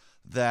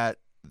 that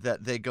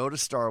they go to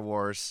Star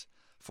Wars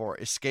for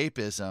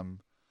escapism,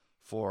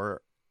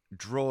 for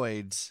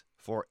droids,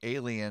 for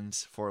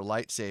aliens, for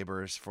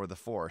lightsabers, for the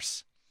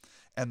Force.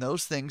 And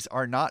those things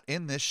are not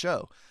in this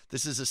show.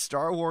 This is a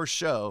Star Wars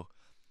show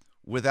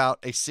without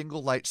a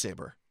single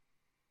lightsaber.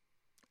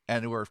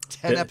 And we're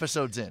 10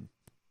 episodes in.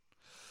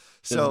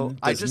 So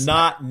I just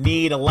not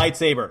need a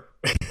lightsaber.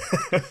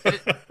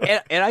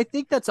 and I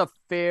think that's a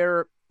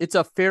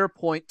fair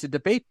point to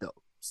debate though,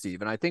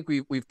 Steve. And I think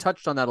we've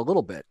touched on that a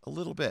little bit. A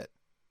little bit.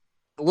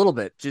 A little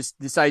bit. Just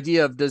this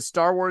idea of, does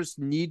Star Wars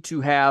need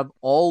to have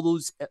all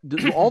those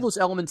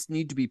elements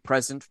need to be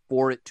present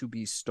for it to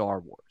be Star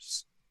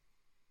Wars?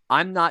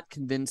 I'm not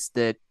convinced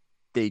that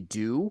they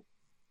do.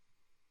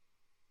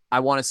 I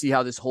want to see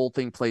how this whole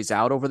thing plays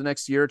out over the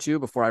next year or two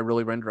before I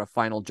really render a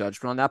final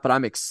judgment on that. But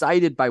I'm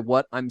excited by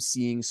what I'm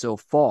seeing so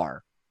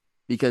far,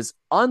 because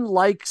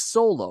unlike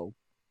Solo,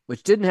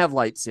 which didn't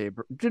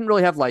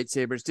really have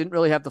lightsabers, didn't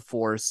really have the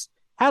Force,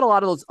 had a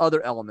lot of those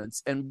other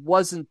elements, and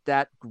wasn't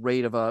that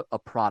great of a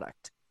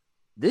product.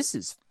 This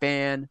is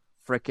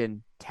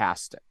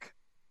fan-frickin-tastic.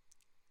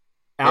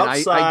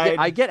 Outside,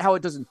 I get how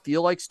it doesn't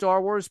feel like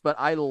Star Wars, but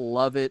I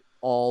love it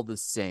all the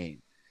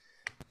same.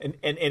 And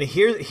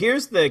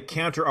here's the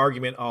counter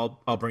argument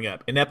I'll bring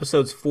up. In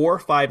episodes 4,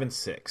 5, and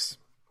 6,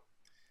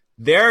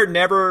 there are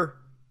never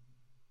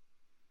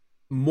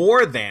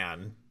more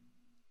than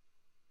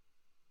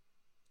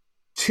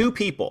 2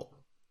 people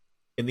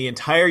in the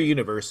entire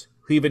universe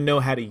who even know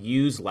how to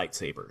use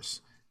lightsabers,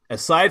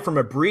 aside from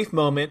a brief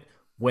moment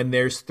when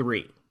there's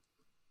 3.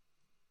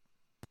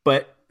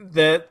 But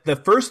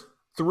the first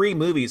 3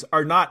 movies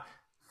are not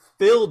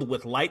filled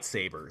with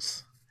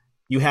lightsabers.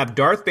 You have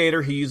Darth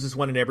Vader, who uses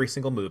one in every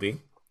single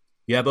movie.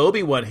 You have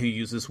Obi-Wan, who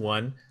uses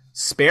one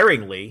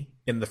sparingly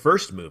in the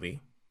first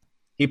movie.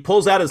 He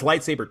pulls out his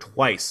lightsaber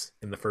twice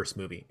in the first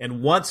movie,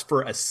 and once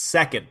for a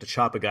second to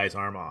chop a guy's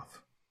arm off.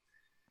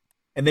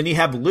 And then you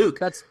have Luke.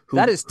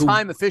 That is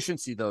time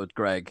efficiency, though,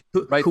 Greg.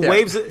 Who there.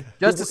 Waves it.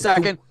 Just a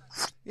second.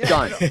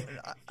 Done.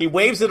 He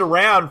waves it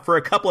around for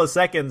a couple of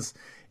seconds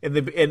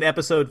in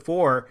episode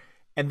 4,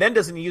 and then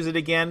doesn't use it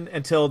again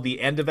until the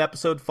end of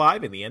episode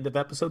 5 and the end of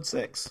episode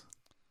 6.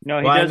 No,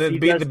 he does.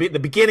 The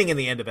beginning and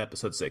the end of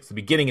episode 6. The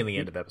beginning and the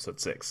end of episode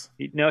 6.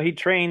 He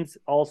trains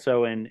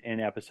also in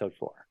episode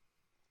 4.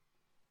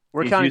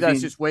 We're counting that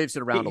just waves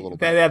it around a little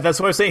bit.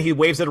 That's what I'm saying. He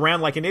waves it around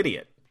like an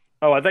idiot.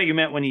 Oh, I thought you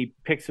meant when he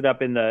picks it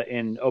up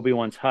in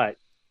Obi-Wan's hut,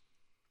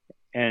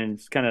 and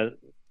it's kind of.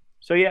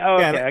 So yeah,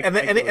 okay.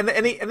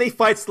 And he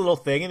fights the little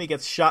thing, and he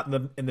gets shot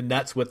in the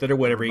nuts with it or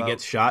whatever. He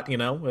gets shot,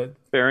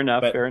 Fair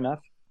enough.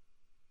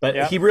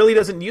 But he really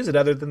doesn't use it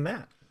other than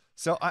that.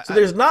 So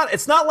there's not.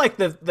 It's not like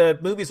the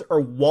movies are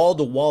wall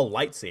to wall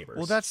lightsabers.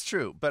 Well, that's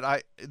true,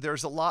 but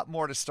there's a lot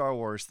more to Star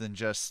Wars than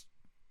just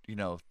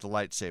the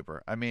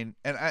lightsaber. I mean,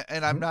 and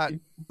I'm not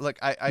like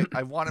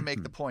I want to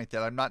make the point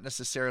that I'm not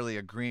necessarily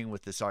agreeing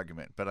with this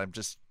argument, but I'm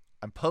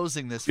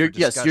posing this for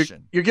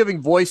discussion. Yes, you're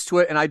giving voice to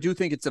it, and I do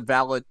think it's a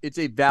valid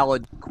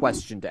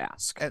question to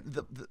ask.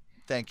 And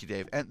thank you,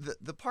 Dave. And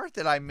the part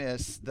that I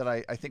miss, that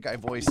I think I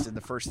voiced in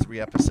the first 3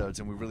 episodes,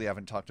 and we really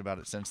haven't talked about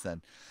it since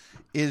then,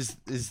 is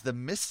the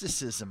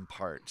mysticism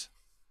part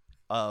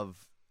of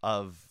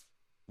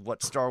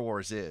what Star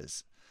Wars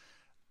is,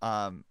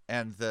 and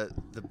the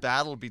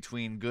battle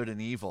between good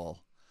and evil,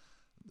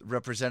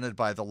 represented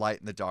by the light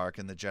and the dark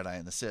and the Jedi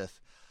and the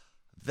Sith.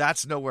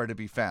 That's nowhere to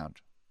be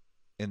found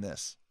in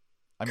this.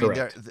 I mean,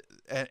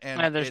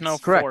 there's no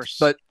correct, Force,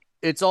 but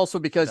it's also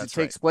because it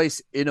takes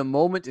place in a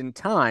moment in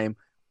time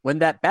when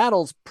that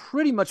battle's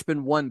pretty much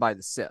been won by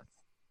the Sith.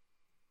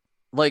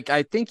 Like,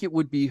 I think it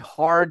would be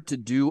hard to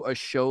do a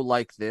show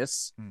like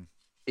this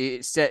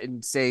set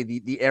in, say,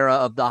 the era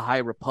of the High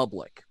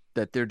Republic,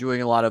 that they're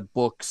doing a lot of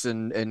books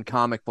and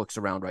comic books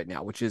around right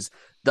now, which is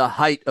the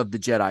height of the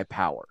Jedi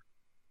power.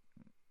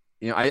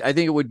 I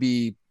think it would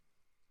be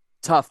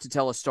tough to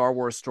tell a Star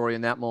Wars story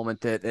in that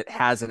moment that it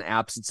has an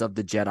absence of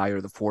the Jedi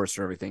or the Force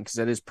or everything, because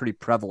that is pretty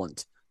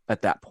prevalent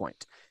at that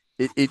point.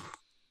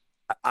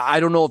 I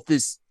don't know if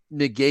this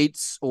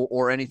negates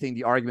or anything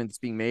the argument that's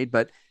being made,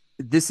 but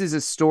this is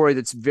a story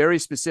that's very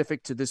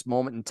specific to this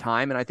moment in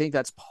time, and I think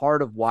that's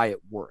part of why it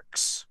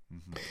works.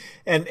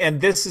 Mm-hmm.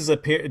 And this is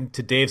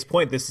to Dave's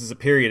point, this is a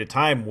period of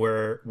time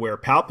where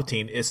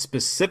Palpatine is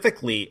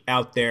specifically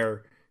out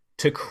there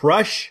to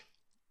crush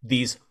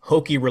these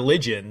hokey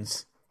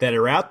religions that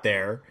are out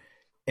there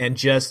and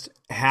just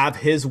have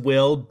his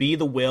will be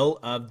the will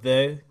of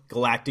the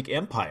Galactic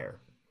Empire.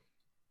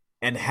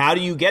 And how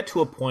do you get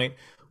to a point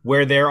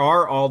where there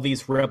are all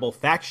these rebel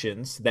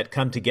factions that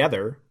come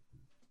together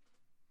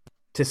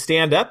to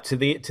stand up to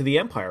the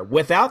Empire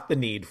without the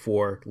need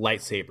for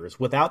lightsabers,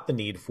 without the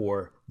need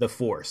for the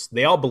Force?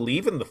 They all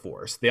believe in the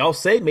Force. They all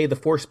say, "May the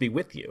Force be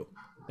with you."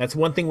 That's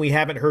one thing we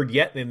haven't heard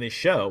yet in this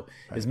show,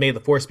 is "May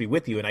the Force be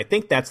with you." And I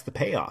think that's the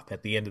payoff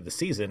at the end of the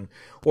season,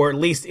 or at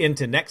least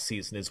into next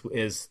season,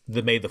 is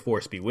the "May the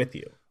Force be with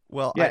you."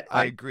 Well, yeah,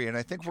 I agree. And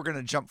I think we're going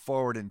to jump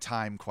forward in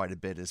time quite a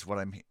bit is what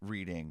I'm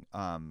reading,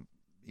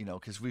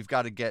 because we've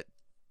got to get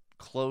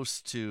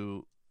close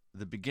to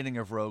the beginning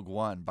of Rogue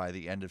One by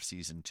the end of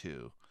season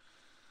 2.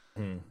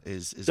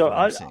 Is so what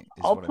I'm saying,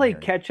 I'll play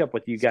catch up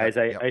with you guys.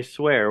 I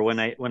swear when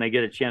I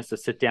get a chance to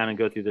sit down and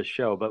go through this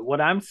show. But what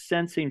I'm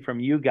sensing from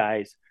you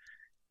guys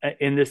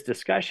in this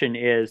discussion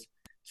is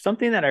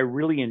something that I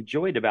really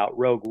enjoyed about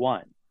Rogue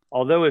One.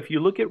 Although if you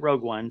look at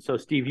Rogue One, so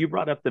Steve, you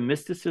brought up the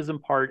mysticism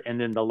part and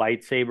then the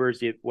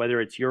lightsabers, whether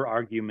it's your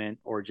argument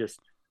or just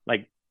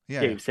like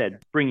Dave said,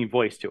 bringing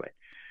voice to it.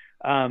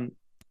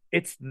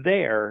 It's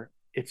there.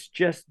 It's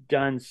just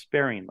done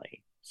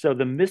sparingly. So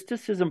the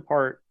mysticism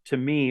part to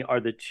me are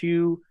the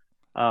two.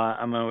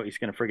 I'm always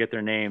going to forget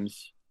their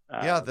names.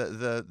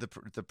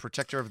 The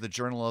protector of the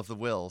Journal of the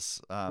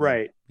Wills.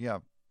 Right. Yeah.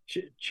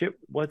 Chip.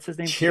 What's his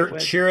name?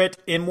 Chirrut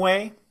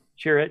Imwe.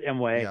 Chirrut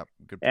Imwe. Yeah.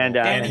 Good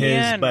and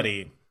his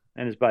buddy.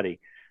 And his buddy.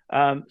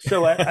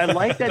 So I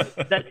like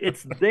that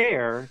it's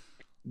there,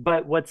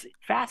 but what's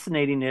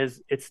fascinating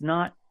is it's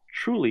not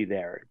truly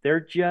there. They're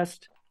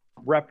just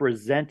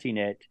representing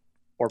it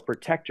or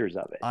protectors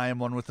of it. I am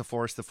one with the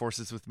Force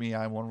is with me.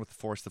 I am one with the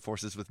Force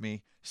is with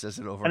me. He says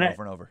it over and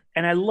over and over.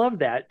 And I love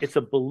that. It's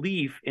a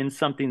belief in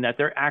something that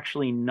they're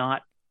actually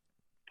not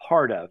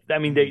part of. I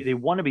mean, they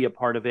want to be a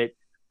part of it.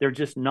 They're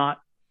just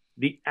not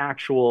the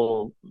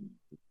actual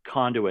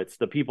conduits,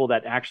 the people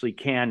that actually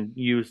can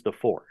use the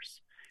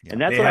Force. Yeah.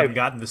 And that's they haven't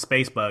gotten the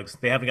space bugs.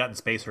 They haven't gotten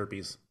space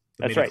herpes.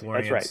 That's right.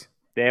 That's right.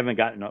 They haven't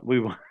gotten.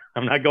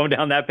 I'm not going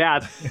down that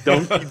path.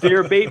 Don't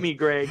dare bait me,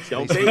 Greg.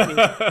 Don't bait me.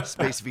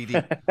 Space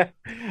VD.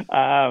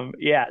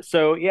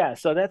 So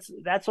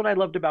that's what I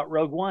loved about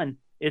Rogue One.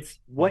 It's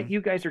what you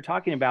guys are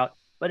talking about,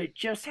 but it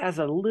just has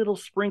a little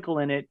sprinkle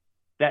in it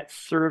that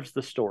serves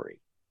the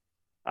story.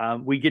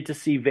 We get to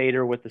see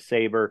Vader with the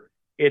saber.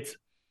 It's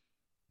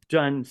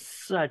done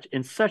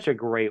in such a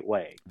great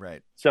way.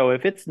 Right. So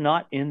if it's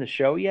not in the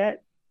show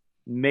yet,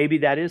 maybe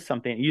that is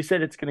something. You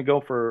said it's going to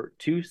go for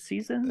 2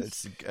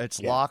 seasons?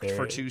 It's locked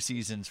for 2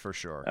 seasons for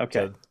sure.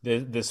 Okay. So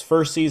this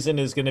first season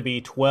is going to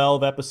be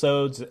 12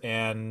 episodes,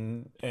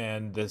 and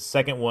the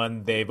second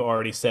one they've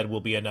already said will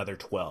be another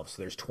 12.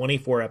 So there's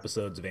 24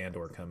 episodes of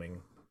Andor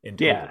coming in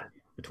total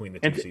between the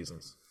 2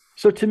 seasons.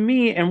 So to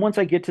me, and once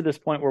I get to this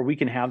point where we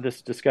can have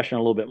this discussion a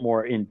little bit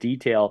more in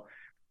detail,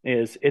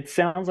 it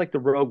sounds like the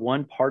Rogue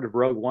One part of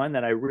Rogue One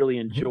that I really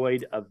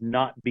enjoyed of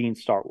not being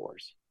Star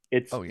Wars.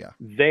 It's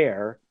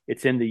there.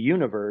 It's in the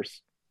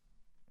universe,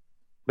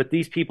 but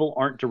these people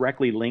aren't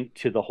directly linked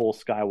to the whole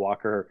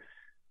Skywalker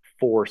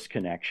Force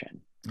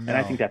connection, and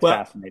I think that's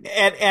fascinating.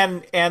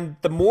 And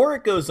the more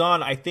it goes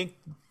on, I think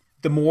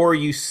the more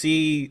you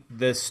see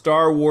the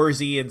Star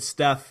Warsy and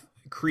stuff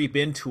creep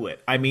into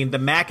it. I mean, the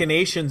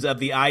machinations of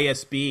the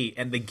ISB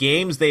and the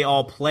games they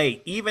all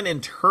play, even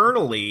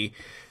internally,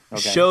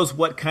 shows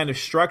what kind of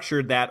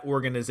structure that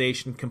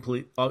organization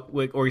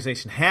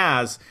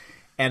has.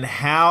 And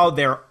how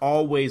they're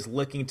always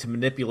looking to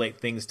manipulate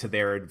things to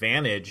their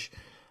advantage.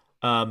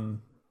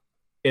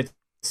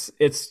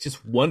 It's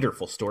just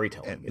wonderful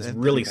storytelling. It's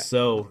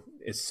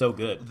so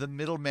good. The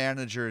middle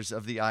managers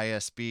of the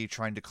ISB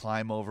trying to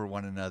climb over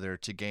one another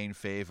to gain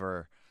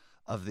favor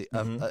of the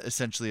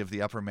essentially of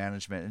the upper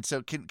management. And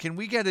so can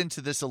we get into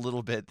this a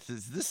little bit?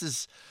 This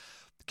is,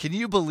 can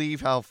you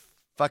believe how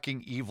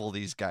fucking evil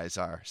these guys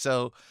are?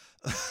 So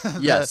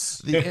yes,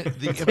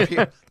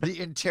 the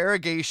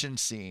interrogation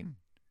scene.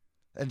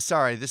 And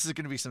sorry, this is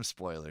going to be some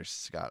spoilers,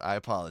 Scott. I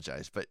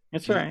apologize, but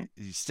it's all right.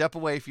 You step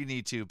away if you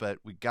need to, but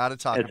we got to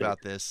talk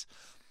about this.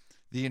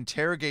 The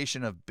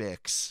interrogation of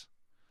Bix.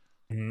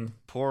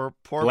 Poor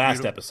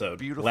last episode.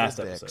 Beautiful last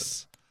Bix.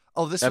 Episode.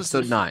 Oh, this episode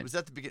was 9. Was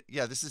that the beginning?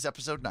 Yeah, this is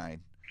episode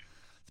 9.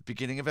 The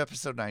beginning of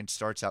episode 9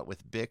 starts out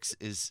with Bix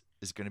is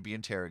going to be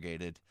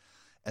interrogated,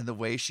 and the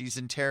way she's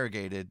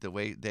interrogated, the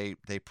way they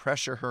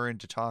pressure her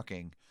into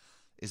talking,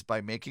 is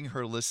by making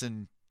her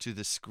listen to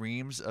the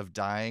screams of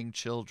dying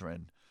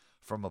children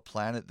from a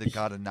planet that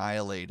got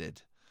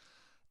annihilated.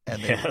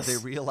 And they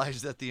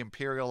realized that the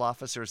Imperial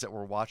officers that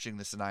were watching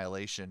this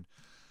annihilation,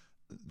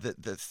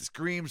 the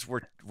screams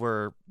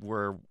were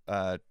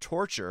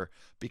torture,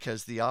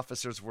 because the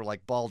officers were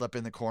like balled up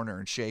in the corner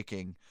and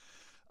shaking.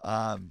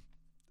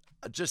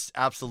 Just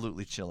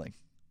absolutely chilling.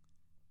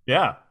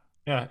 Yeah.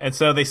 And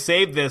so they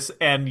save this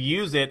and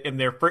use it in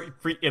their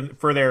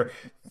for their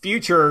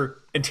future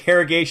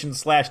interrogation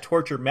 /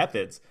 torture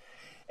methods.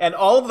 And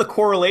all of the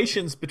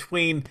correlations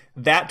between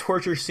that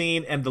torture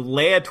scene and the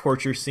Leia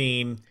torture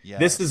scene,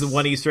 this is the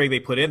one Easter egg they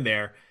put in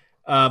there,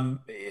 tying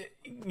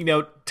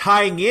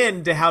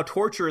in to how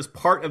torture is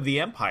part of the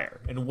Empire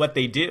and what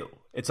they do.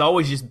 It's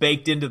always just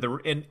baked into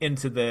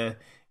the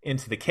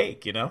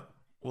cake,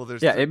 Well,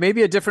 it may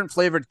be a different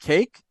flavored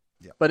cake,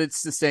 but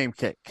it's the same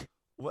cake.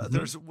 Well,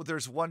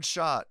 there's one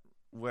shot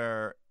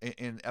where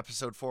in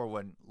episode 4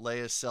 when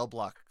Leia's cell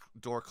block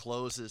door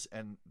closes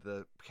and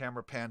the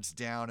camera pans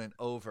down and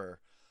over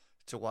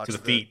to watch to the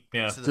feet,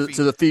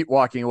 to the feet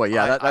walking away.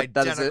 Yeah,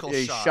 that is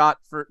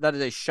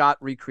a shot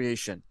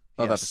recreation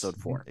of episode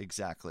 4.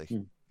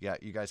 Exactly. Yeah,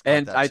 you guys got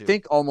and that I too.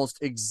 think almost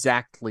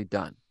exactly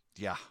done.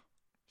 Yeah,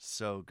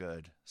 so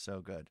good.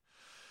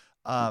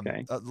 A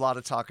lot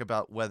of talk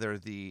about whether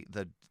the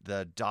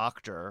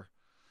doctor,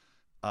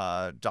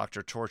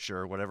 Dr.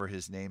 Torture, whatever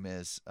his name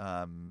is,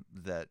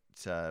 that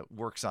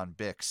works on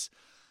Bix,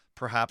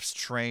 perhaps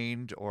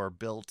trained or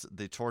built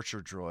the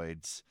torture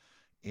droids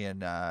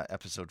in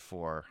episode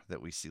 4 that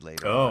we see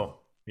later. Oh,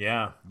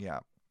 yeah.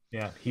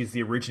 He's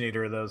the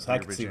originator of those. I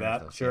can see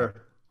that. Sure.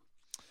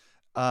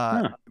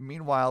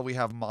 Meanwhile, we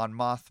have Mon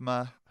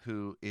Mothma,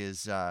 who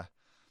is,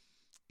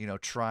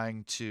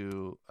 trying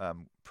to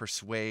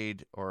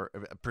persuade or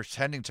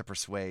pretending to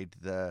persuade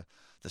the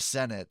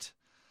Senate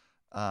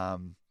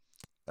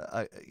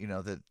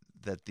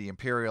that the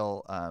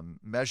Imperial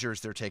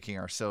measures they're taking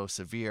are so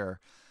severe,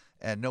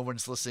 and no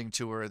one's listening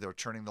to her. They're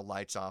turning the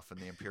lights off in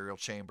the Imperial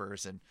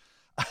chambers, and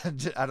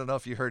I don't know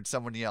if you heard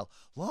someone yell,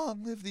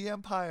 "Long live the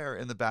Empire"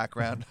 in the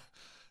background.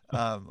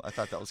 I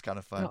thought that was kind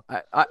of fun.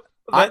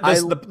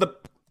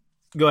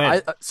 Go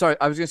ahead. Sorry,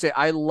 I was going to say,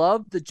 I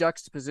love the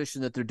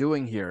juxtaposition that they're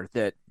doing here,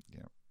 that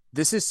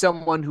this is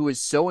someone who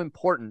is so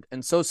important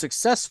and so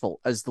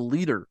successful as the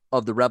leader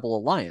of the Rebel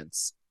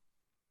Alliance.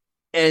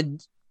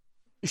 And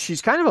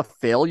she's kind of a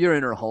failure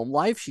in her home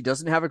life. She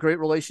doesn't have a great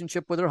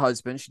relationship with her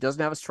husband. She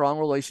doesn't have a strong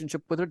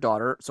relationship with her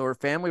daughter. So her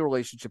family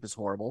relationship is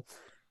horrible.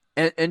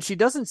 And she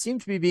doesn't seem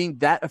to be being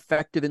that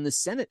effective in the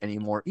Senate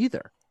anymore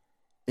either.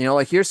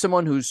 Like, here's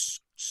someone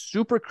who's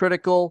super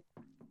critical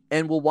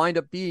and will wind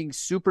up being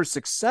super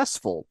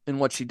successful in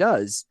what she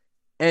does.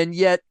 And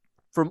yet,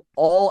 from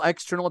all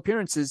external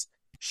appearances,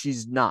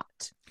 she's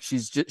not.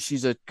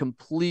 She's a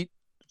complete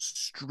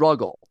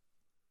struggle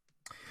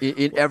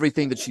in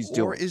everything that she's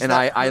doing. And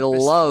I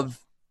love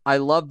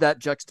that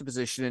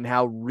juxtaposition and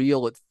how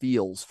real it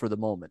feels for the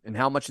moment, and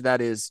how much of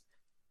that is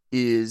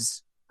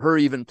her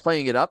even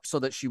playing it up so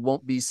that she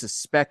won't be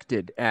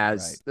suspected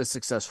as a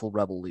successful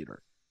rebel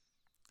leader.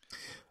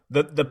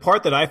 The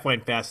part that I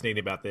find fascinating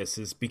about this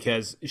is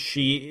because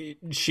she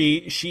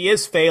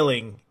is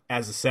failing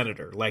as a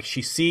senator. Like,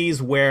 she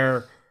sees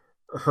where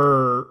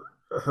her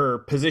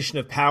position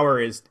of power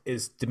is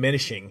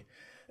diminishing,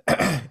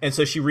 and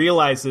so she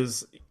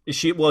realizes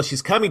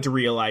she's coming to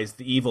realize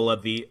the evil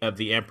of the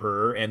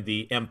Emperor and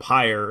the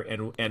Empire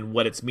and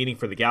what it's meaning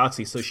for the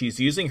galaxy. So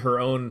she's using her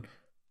own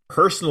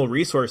personal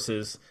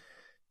resources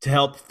to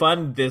help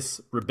fund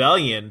this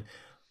rebellion,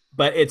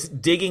 but it's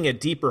digging a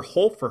deeper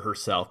hole for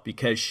herself,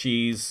 because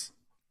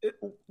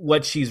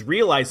what she's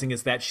realizing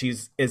is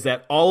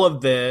that all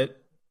of the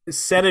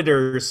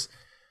senators'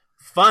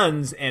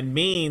 funds and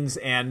means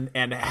and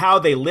how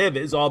they live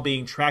is all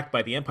being tracked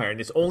by the Empire, and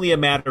it's only a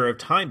matter of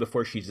time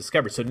before she's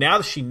discovered. So now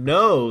that she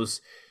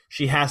knows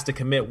she has to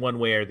commit one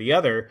way or the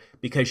other,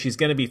 because she's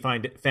going to be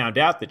found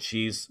out that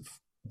she's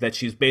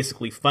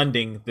basically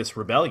funding this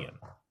rebellion.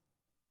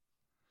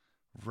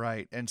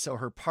 Right. And so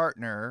her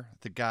partner,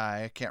 the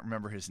guy, I can't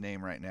remember his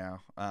name right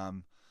now.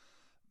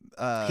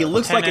 He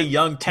looks like a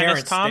young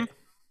Terrence Tom.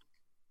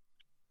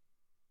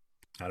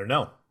 I don't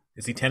know.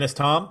 Is he Tennis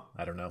Tom?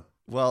 I don't know.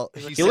 Well,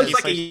 he looks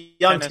like a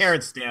young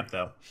Terrence Stamp,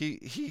 though. He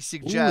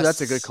suggests. Ooh,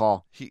 that's a good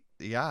call. He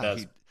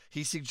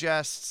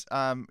suggests.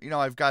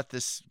 I've got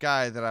this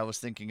guy that I was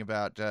thinking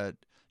about, Davo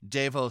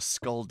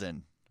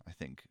Skolden, I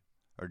think,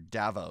 or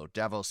Davo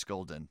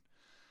Skolden.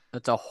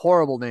 That's a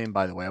horrible name,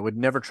 by the way. I would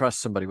never trust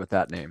somebody with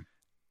that name.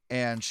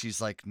 And she's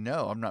like,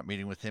 "No, I'm not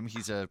meeting with him.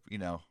 He's a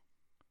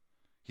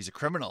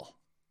criminal.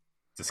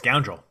 He's a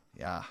scoundrel."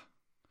 Yeah.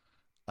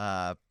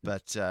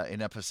 But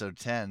in episode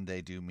 10,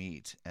 they do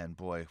meet, and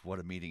boy, what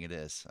a meeting it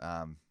is.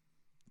 Well,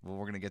 we're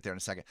going to get there in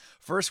a second.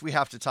 First, we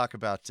have to talk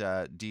about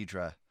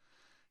Deidre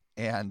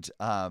and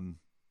not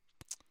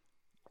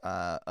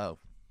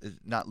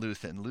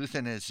Luthen.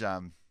 Luthen is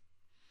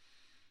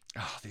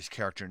these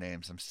character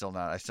names. I still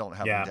don't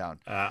have them down.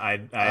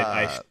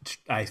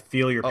 I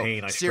feel your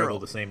pain. I struggle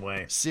the same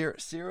way.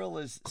 Cyril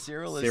is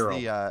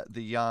the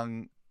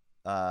young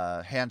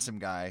handsome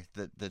guy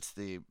that's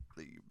the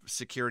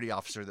security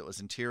officer that was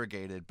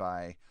interrogated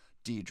by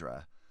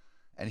Deidre,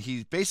 and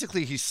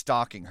he's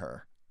stalking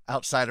her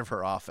outside of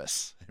her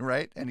office,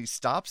 right? And he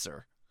stops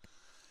her.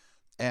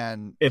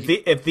 And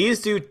if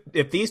these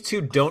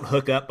two don't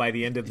hook up by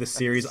the end of this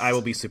series, I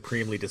will be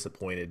supremely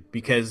disappointed,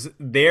 because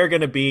they're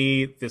going to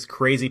be this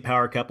crazy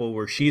power couple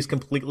where she's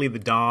completely the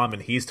dom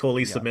and he's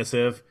totally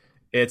submissive.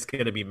 It's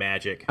going to be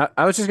magic.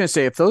 I was just going to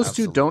say, if those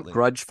two don't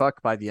grudge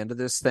fuck by the end of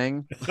this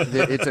thing,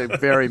 it's a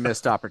very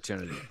missed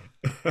opportunity.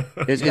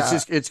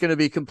 It's going to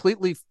be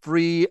completely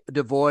free,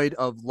 devoid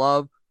of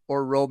love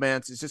or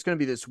romance. It's just going to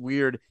be this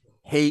weird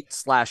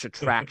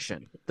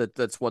hate/attraction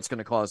that's what's going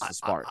to cause the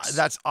sparks.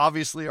 That's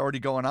obviously already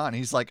going on.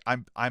 He's like,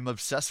 I'm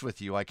obsessed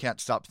with you. I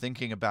can't stop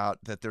thinking about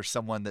that there's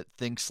someone that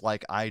thinks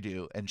like I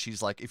do. And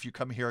she's like, if you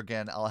come here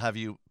again, I'll have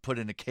you put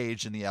in a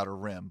cage in the Outer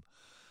Rim.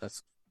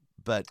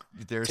 But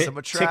there's some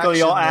attraction. Tickle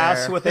your there.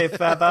 ass with a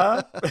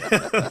feather.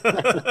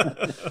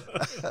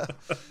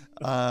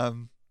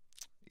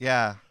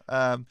 Yeah.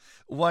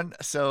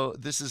 So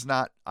this is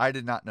not, I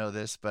did not know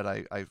this, but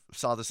I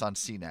saw this on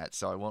CNET,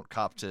 so I won't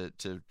cop to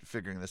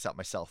figuring this out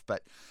myself.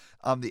 But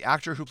the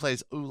actor who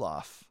plays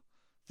Olaf,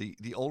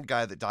 the old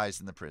guy that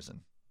dies in the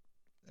prison,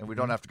 and we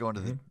don't have to go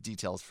into the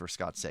details for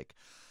Scott's sake.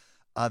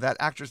 That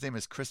actor's name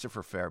is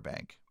Christopher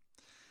Fairbank.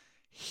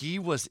 He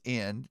was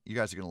in, you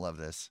guys are going to love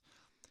this,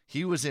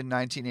 he was in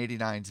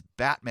 1989's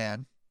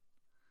Batman,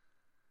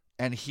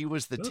 and he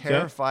was the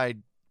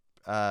terrified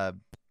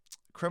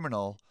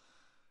criminal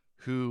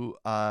who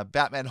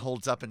Batman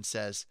holds up and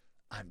says,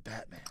 "I'm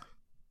Batman."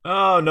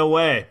 Oh, no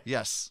way.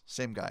 Yes,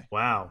 same guy.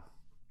 Wow.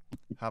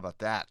 How about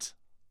that?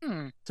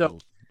 So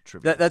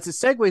that's a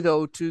segue,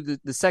 though, to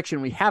the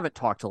section we haven't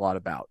talked a lot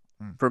about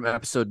from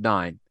episode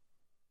 9,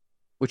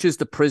 which is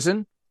the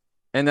prison.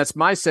 And that's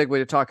my segue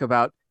to talk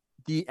about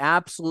the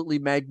absolutely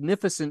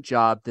magnificent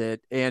job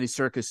that Andy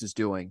Serkis is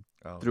doing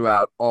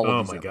throughout all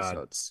of these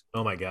episodes.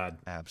 Oh my God.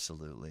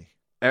 Absolutely.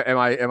 Am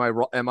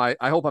I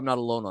I hope I'm not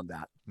alone on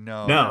that.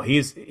 No. He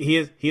is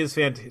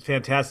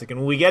fantastic. And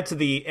when we get to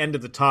the end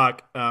of the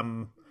talk,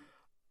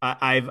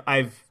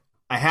 I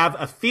have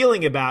a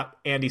feeling about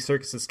Andy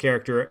Serkis's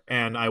character,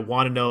 and I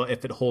want to know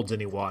if it holds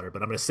any water.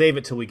 But I'm going to save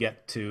it till we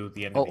get to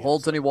the end.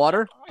 Holds any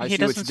water? I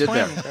see what you did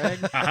there.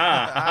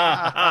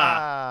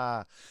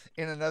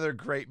 In another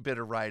great bit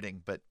of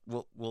writing, but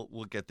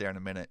we'll get there in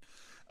a minute.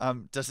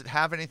 Does it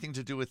have anything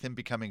to do with him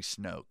becoming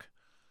Snoke?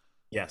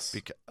 Yes.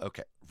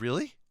 Okay.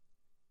 Really?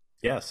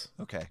 Yes.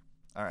 Okay.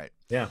 All right.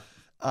 Yeah.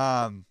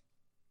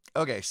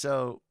 Okay.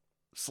 So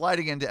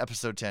sliding into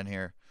episode 10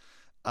 here,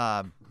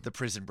 the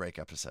prison break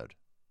episode.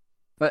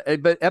 But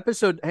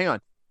hang on.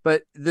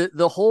 But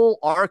the whole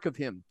arc of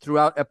him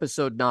throughout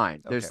episode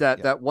 9, there's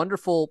that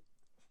wonderful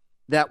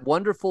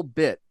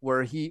bit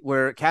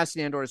where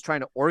Cassian Andor is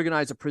trying to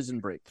organize a prison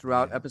break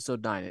throughout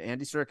episode 9, and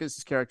Andy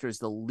Serkis' character is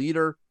the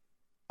leader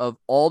of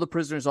all the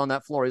prisoners on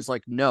that floor. He's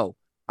like, no,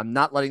 I'm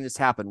not letting this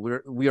happen.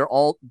 We are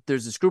all,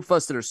 there's this group of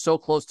us that are so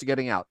close to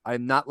getting out.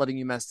 I'm not letting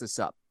you mess this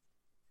up.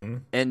 Mm-hmm.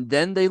 And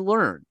then they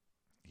learn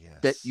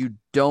that you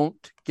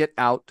don't get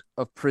out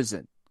of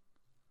prison.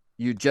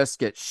 You just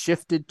get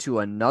shifted to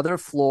another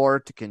floor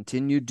to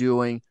continue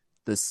doing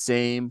the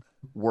same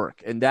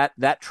work. And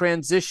that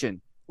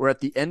transition, where at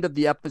the end of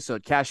the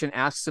episode, Cassian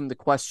asks him the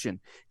question,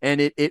 and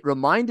it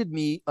reminded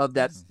me of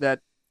that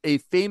a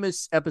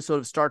famous episode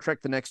of Star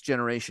Trek: The Next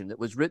Generation that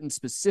was written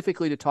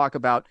specifically to talk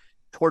about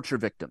torture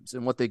victims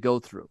and what they go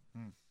through.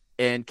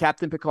 And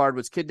Captain Picard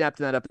was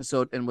kidnapped in that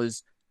episode and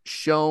was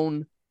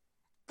shown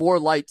 4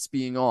 lights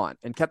being on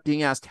and kept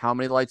being asked, how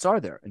many lights are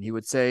there? And he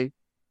would say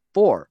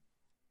 4.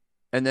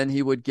 And then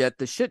he would get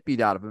the shit beat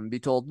out of him and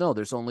be told, no,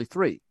 there's only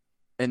 3.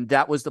 And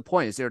that was the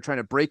point, is they were trying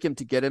to break him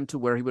to get him to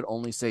where he would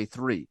only say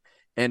 3.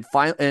 And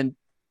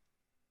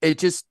it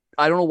just,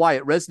 I don't know why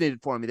it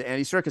resonated for me that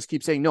Andy Serkis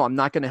keeps saying, no, I'm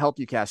not going to help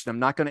you, Cassian. I'm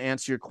not going to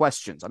answer your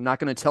questions. I'm not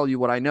going to tell you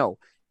what I know.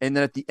 And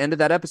then at the end of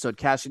that episode,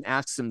 Cassian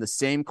asks him the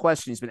same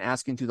question he's been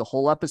asking through the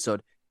whole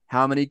episode.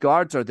 How many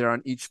guards are there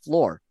on each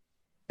floor?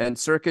 And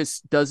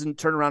Serkis doesn't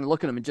turn around and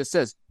look at him and just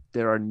says,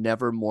 there are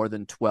never more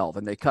than 12.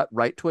 And they cut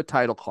right to a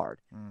title card.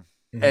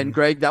 Mm-hmm. And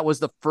Greg, that was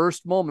the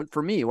first moment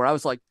for me where I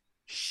was like,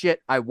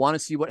 shit, I want to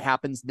see what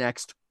happens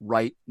next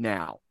right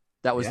now.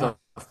 That was the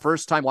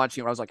first time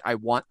watching it where I was like, I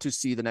want to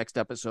see the next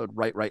episode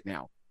right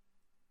now.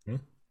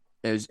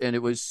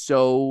 It was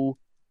so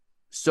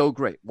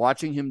great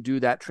watching him do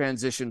that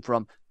transition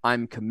from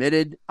I'm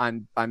committed,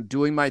 I'm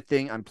doing my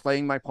thing, I'm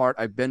playing my part,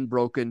 I've been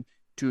broken,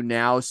 to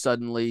now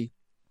suddenly,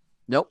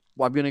 nope,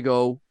 I'm going to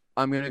go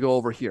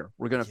over here.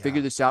 We're going to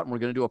figure this out, and we're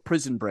going to do a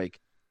prison break,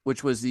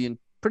 which was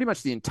pretty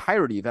much the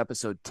entirety of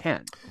episode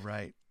 10.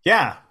 Right.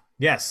 Yeah.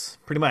 Yes,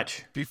 pretty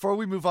much. Before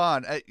we move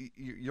on,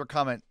 your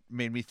comment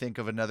made me think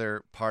of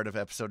another part of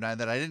episode 9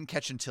 that I didn't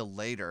catch until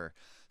later.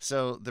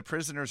 So the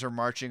prisoners are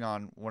marching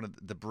on one of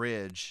the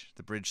bridge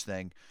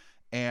thing,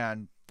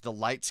 and the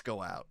lights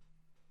go out.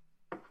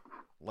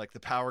 Like the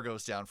power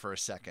goes down for a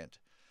second.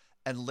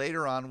 And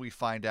later on, we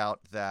find out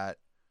that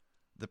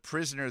the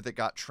prisoner that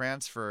got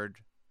transferred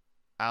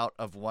out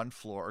of one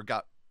floor, or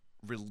got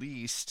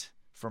released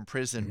from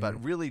prison,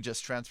 but really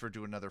just transferred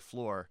to another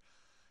floor,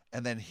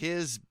 and then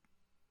his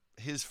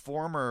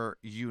former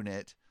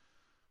unit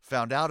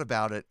found out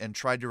about it and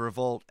tried to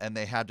revolt, and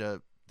the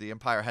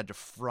Empire had to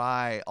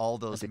fry all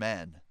those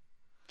men.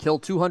 Kill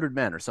 200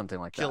 men or something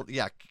like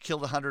that.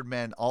 Killed 100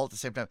 men all at the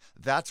same time.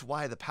 That's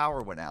why the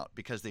power went out,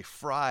 because they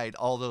fried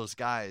all those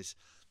guys.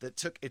 It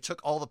took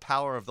all the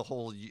power of the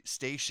whole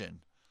station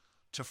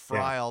to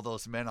fry all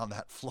those men on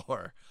that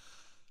floor.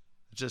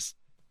 Just,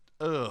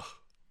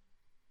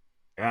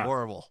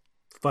 horrible.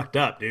 Fucked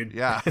up, dude.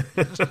 Yeah.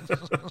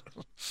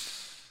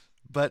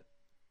 But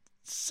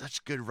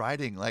such good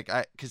writing,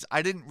 because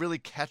I didn't really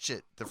catch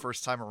it the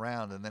first time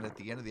around, and then at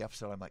the end of the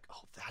episode, I'm like,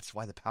 oh, that's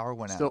why the power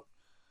went out.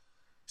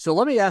 So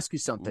let me ask you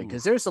something,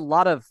 because there's a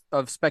lot of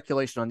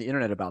speculation on the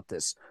internet about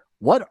this.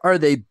 What are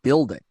they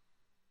building?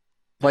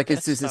 Like,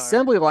 it's this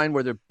assembly line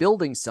where they're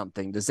building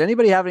something. Does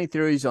anybody have any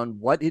theories on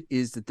what it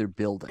is that they're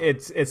building?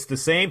 It's the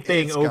same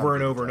thing over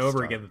and over and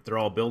over again that they're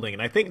all building,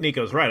 and I think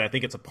Nico's right. I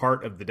think it's a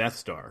part of the Death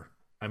Star.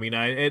 I mean,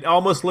 it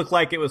almost looked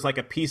like it was like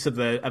a piece of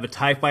a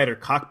TIE fighter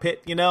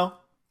cockpit,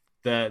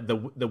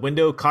 the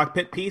window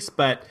cockpit piece,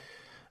 but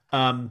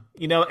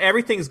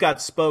everything's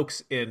got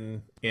spokes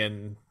in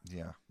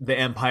the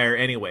Empire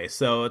anyway.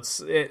 So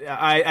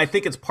I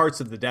think it's parts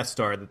of the Death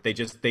Star that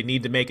they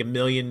need to make a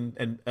million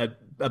and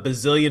a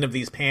bazillion of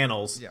these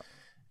panels. Yeah.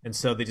 And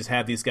so they just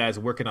have these guys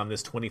working on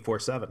this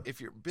 24/7.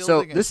 If you're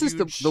building this is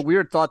the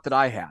weird thought that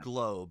I had.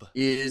 Globe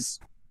is,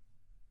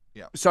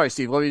 sorry,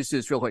 Steve, let me just do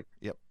this real quick.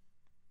 Yep.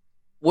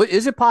 What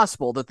is it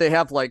possible that they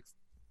have like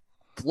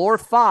floor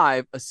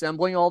 5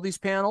 assembling all these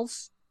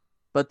panels,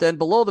 but then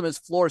below them is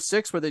floor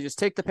 6 where they just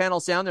take the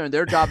panels down there and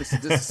their job is to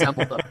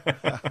disassemble them?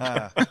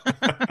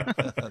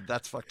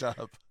 That's fucked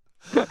up.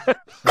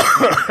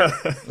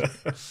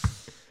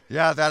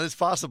 Yeah, that is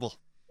possible.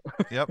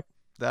 Yep.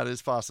 That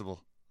is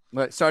possible.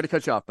 Right, sorry to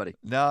cut you off, buddy.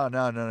 No,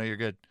 you're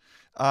good.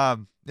 I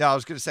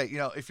was going to say,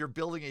 if you're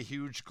building a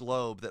huge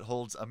globe that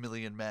holds 1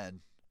 million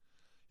men,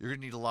 you're going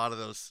to need a lot of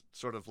those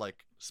sort of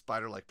like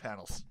spider-like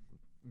panels.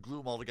 Glue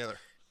them all together.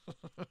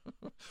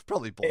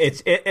 Probably both.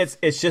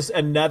 It's just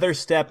another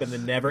step in the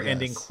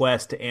never-ending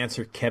quest to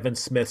answer Kevin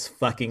Smith's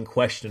fucking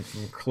question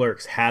from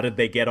Clerks. How did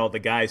they get all the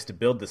guys to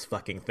build this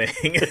fucking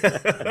thing?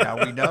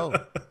 Now we know.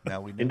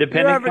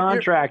 Independent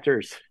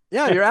contractors.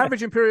 Yeah, your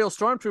average Imperial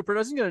Stormtrooper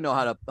doesn't going to know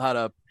how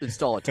to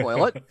install a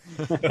toilet.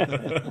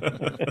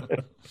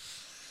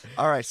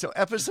 All right, so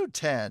episode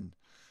 10,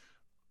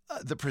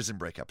 the prison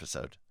break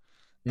episode.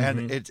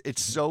 And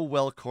it's so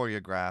well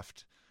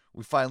choreographed.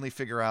 We finally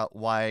figure out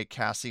why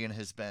Cassian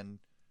has been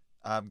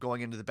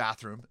going into the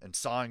bathroom and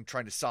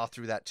trying to saw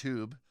through that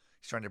tube.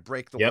 He's trying to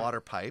break the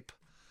water pipe,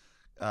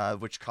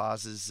 which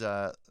causes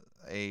a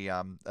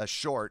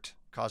short,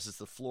 causes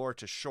the floor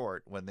to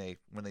short when they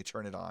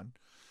turn it on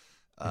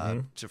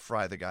to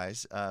fry the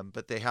guys.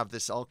 But they have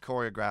this all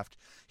choreographed.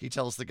 He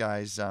tells the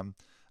guys,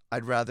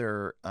 "I'd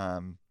rather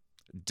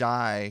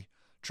die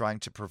trying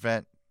to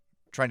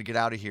get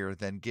out of here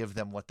than give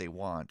them what they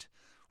want,"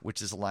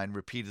 which is a line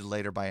repeated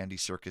later by Andy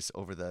Serkis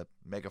over the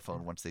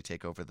megaphone once they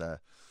take over the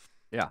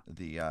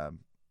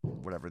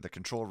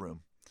control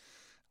room.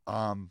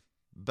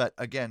 But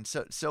again,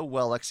 so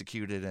well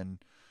executed,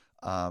 and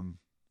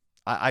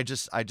I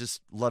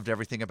just loved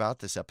everything about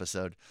this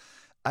episode.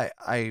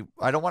 I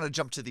don't want to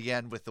jump to the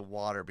end with the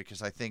water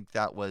because I think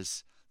that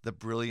was the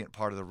brilliant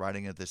part of the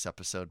writing of this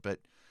episode. But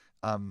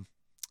I'm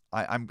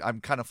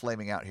kind of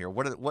flaming out here.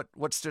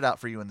 What stood out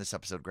for you in this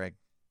episode, Greg?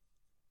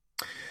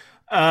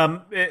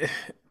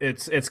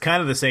 It's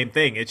kind of the same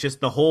thing. It's just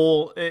the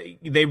whole.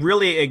 They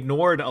really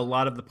ignored a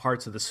lot of the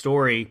parts of the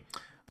story.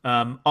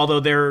 Although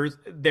there's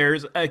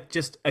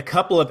just a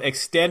couple of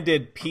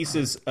extended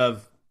pieces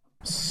of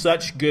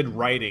such good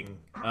writing.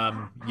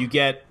 You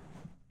get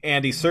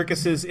Andy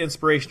Serkis's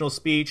inspirational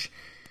speech.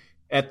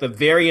 At the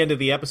very end of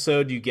the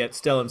episode, you get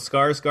Stellan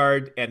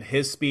Skarsgård and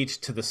his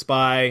speech to the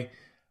spy.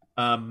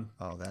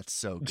 That's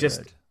so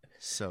good.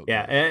 So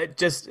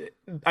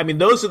I mean,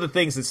 those are the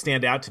things that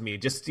stand out to me.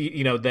 Just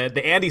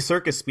the Andy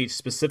Serkis speech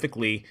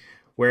specifically,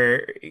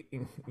 where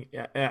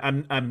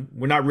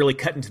we're not really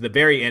cutting to the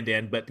very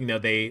end, but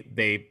they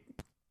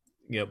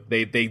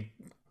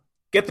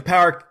get the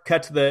power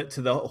cut to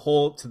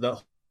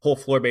the whole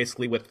floor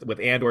basically with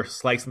Andor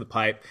slicing the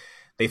pipe.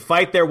 They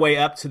fight their way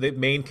up to the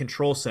main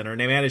control center,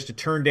 and they manage to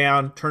turn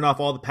off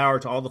all the power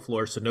to all the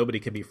floors so nobody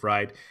can be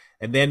fried.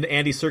 And then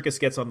Andy Serkis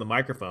gets on the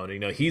microphone.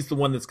 He's the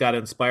one that's got to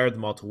inspire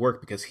them all to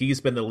work because he's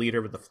been the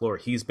leader of the floor.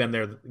 He's been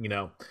there,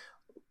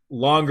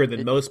 longer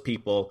than most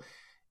people.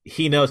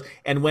 He knows.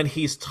 And when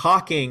he's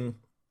talking,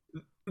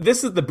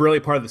 this is the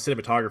brilliant part of the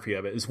cinematography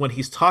of it, is when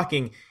he's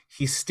talking,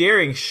 he's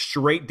staring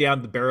straight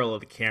down the barrel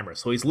of the camera.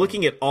 So he's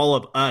looking at all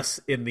of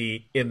us in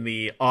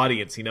the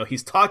audience.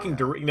 He's talking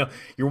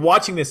you're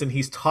watching this and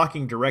he's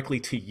talking directly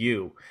to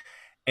you.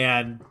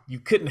 And you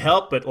couldn't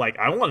help but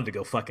I wanted to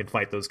go fucking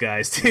fight those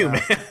guys too,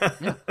 man.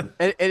 Yeah.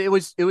 And it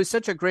was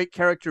such a great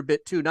character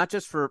bit too, not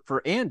just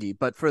for Andy,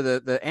 but for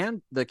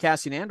the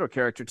Cassian Andor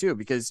character too,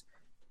 because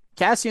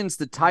Cassian's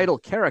the title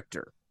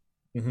character.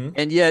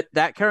 And yet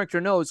that character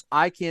knows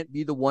I can't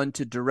be the one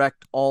to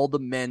direct all the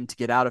men to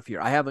get out of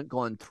here. I haven't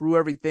gone through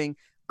everything.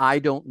 I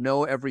don't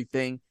know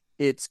everything.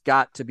 It's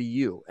got to be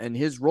you. And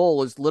his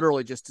role is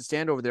literally just to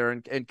stand over there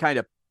and kind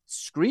of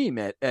scream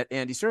at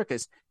Andy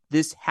Serkis,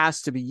 this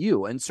has to be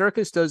you. And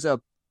Serkis does a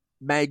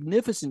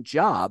magnificent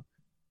job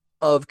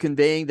of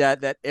conveying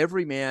that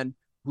every man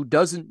who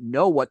doesn't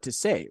know what to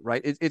say,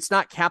 right? It's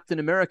not Captain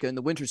America and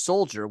the Winter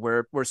Soldier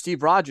where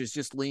Steve Rogers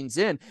just leans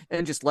in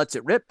and just lets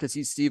it rip because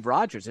he's Steve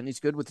Rogers and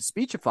he's good with the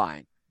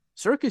speechifying.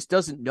 Serkis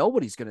doesn't know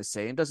what he's going to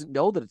say and doesn't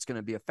know that it's going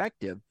to be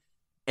effective.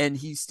 And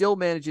he still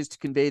manages to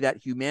convey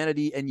that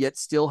humanity and yet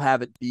still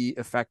have it be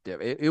effective.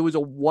 It was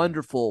a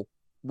wonderful,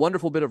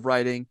 wonderful bit of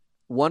writing.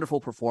 Wonderful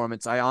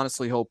performance. I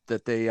honestly hope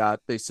that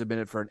they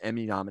submitted for an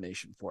Emmy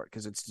nomination for it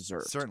because it's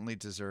deserved. Certainly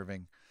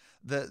deserving.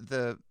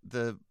 The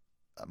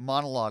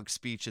monologue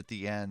speech at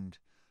the end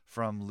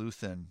from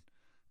Luthen,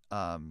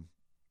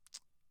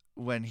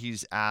 when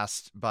he's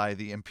asked by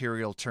the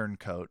Imperial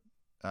turncoat.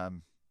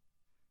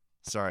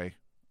 Sorry,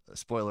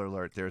 spoiler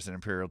alert. There's an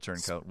Imperial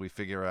turncoat. We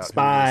figure out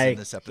spy. Who it is in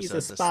this episode.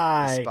 He's a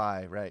spy. The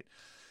spy, right?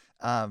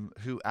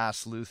 Who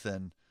asks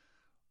Luthen,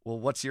 "Well,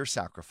 what's your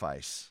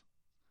sacrifice?"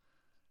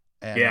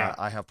 And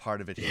I have part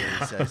of it here.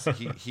 He says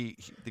he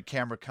the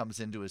camera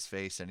comes into his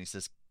face and he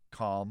says,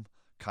 "Calm,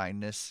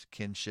 kindness,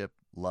 kinship,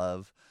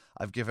 love.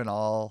 I've given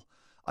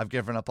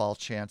up all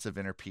chance of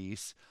inner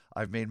peace.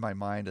 I've made my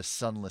mind a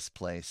sunless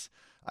place.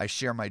 I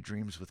share my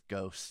dreams with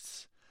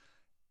ghosts."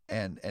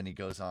 And he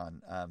goes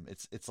on.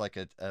 It's like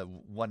a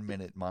 1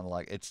 minute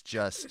monologue. It's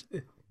just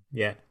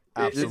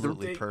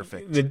absolutely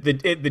perfect.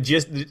 The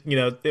gist,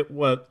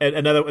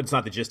 another. It's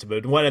not the gist of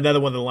it.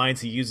 Another one of the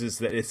lines he uses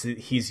that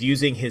he's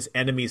using his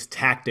enemy's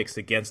tactics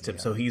against him.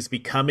 So he's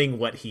becoming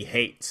what he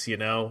hates,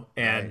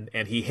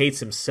 and he hates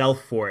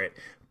himself for it,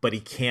 but he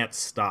can't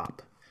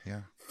stop.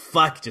 Yeah.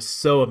 fuck, just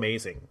so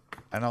amazing.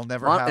 And I'll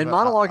never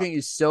monologuing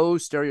is so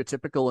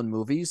stereotypical in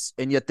movies,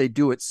 and yet they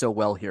do it so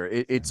well here.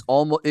 It's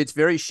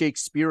very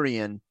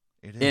Shakespearean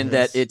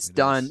that it's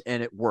done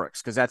and it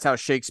works, because that's how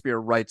Shakespeare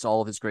writes all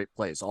of his great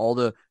plays. All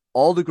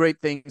the great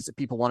things that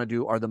people want to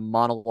do are the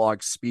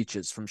monologue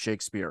speeches from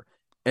Shakespeare,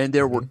 and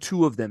there were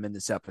 2 of them in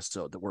this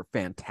episode that were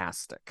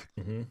fantastic.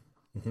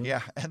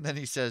 Yeah, and then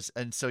he says,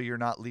 "And so you're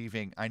not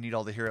leaving. I need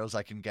all the heroes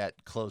I can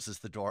get." Closes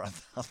the door on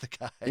the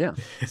guy. Yeah,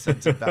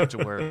 sends him back to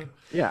work.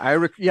 I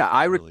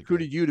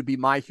recruited you to be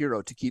my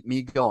hero to keep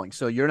me going.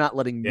 So you're not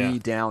letting me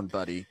down,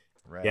 buddy.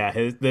 Right. Yeah,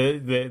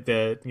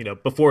 the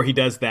before he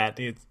does that,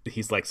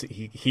 he's like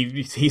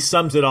he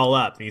sums it all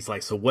up. And he's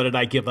like, so what did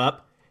I give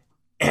up?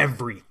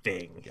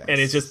 Everything. Yes,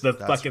 and it's just the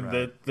fucking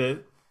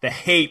the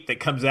hate that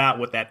comes out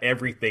with that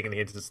everything, and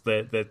it's just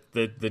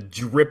the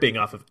dripping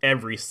off of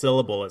every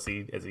syllable as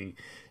he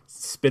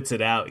spits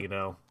it out.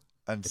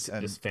 And it's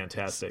just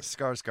fantastic.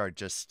 Skarsgård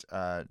just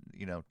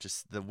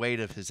just the weight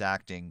of his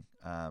acting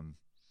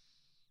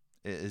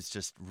is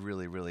just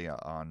really, really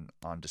on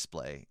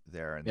display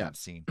there in that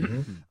scene.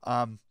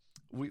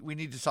 We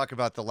need to talk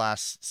about the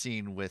last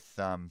scene with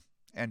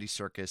Andy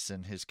Serkis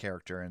and his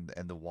character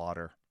and the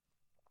water,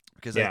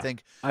 because I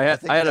think I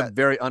had a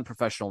very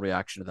unprofessional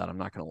reaction to that. I'm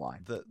not going to lie.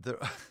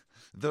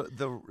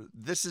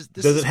 This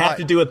does it have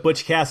to do with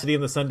Butch Cassidy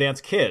and the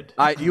Sundance Kid?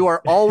 You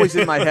are always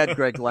in my head,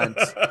 Greg Lent.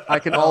 I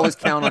can always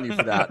count on you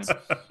for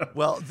that.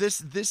 Well,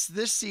 this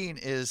scene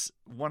is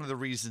one of the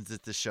reasons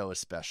that the show is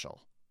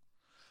special,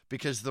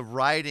 because the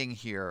writing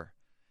here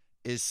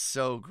is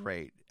so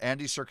great.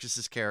 Andy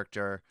Serkis's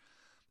character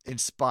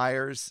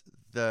inspires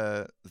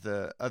the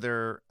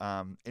other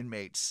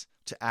inmates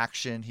to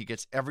action. He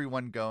gets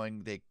everyone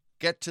going. They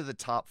get to the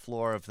top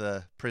floor of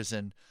the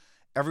prison.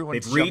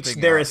 They've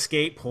reached their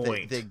escape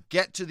point. They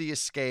get to the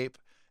escape.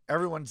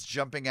 Everyone's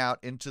jumping out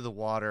into the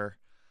water,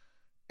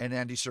 and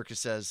Andy Serkis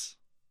says,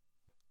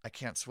 "I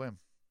can't swim."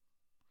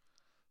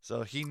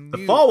 So he knew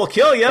the fall will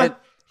kill you.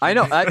 I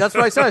know. That's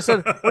what I said. I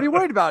said, "What are you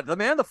worried about?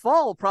 The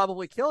fall will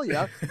probably kill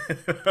you."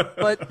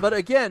 But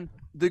again,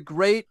 the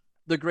great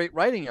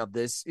writing of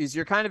this is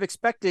you're kind of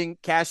expecting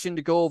Cassian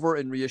to go over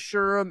and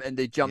reassure him, and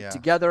they jump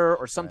together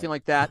or something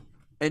like that.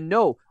 And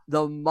no,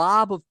 the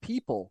mob of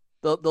people,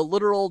 the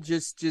literal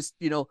just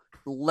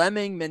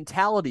lemming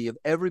mentality of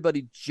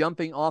everybody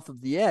jumping off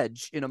of the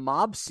edge in a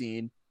mob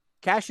scene.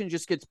 Cassian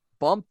just gets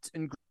bumped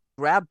and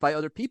grabbed by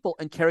other people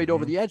and carried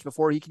over the edge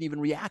before he can even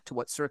react to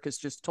what Serkis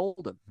just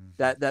told him,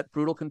 that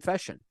brutal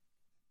confession.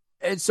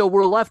 And so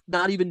we're left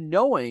not even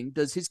knowing,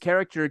 does his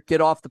character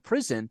get off the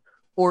prison,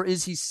 or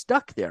is he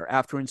stuck there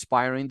after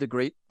inspiring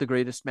the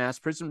greatest mass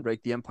prison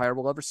break the Empire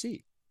will ever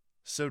see?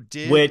 So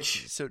did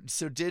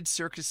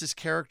Serkis's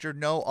character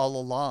know all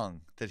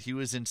along that he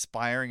was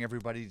inspiring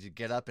everybody to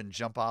get up and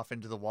jump off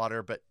into the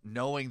water, but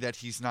knowing that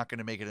he's not going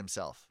to make it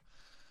himself?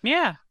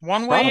 Yeah,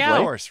 one way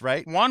out. Of course,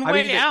 right? One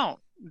way out.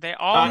 They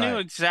all knew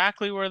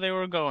exactly where they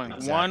were going.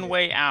 Exactly. One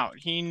way out.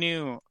 He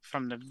knew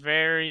from the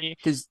very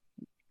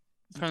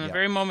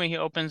moment he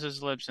opens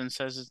his lips and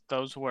says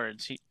those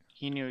words.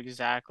 He knew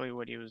exactly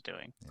what he was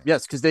doing.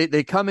 Yes, because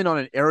they come in on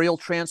an aerial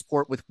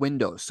transport with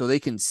windows, so they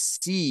can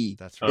see.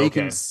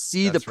 Can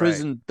see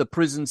the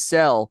prison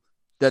cell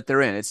that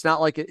they're in. It's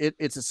not like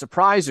it's a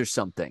surprise or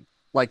something.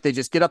 Like they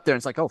just get up there and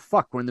it's like, oh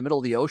fuck, we're in the middle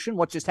of the ocean.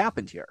 What just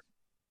happened here?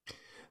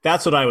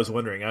 That's what I was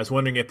wondering. I was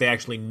wondering if they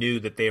actually knew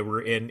that they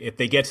were in. If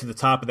they get to the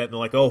top of that and they're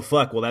like, oh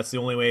fuck, well that's the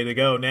only way to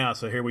go now.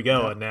 So here we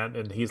go,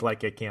 and he's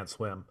like, I can't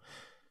swim.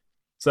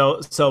 So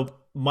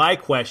my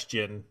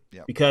question,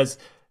 because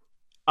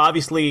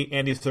obviously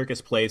Andy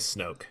Serkis plays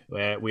Snoke.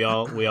 We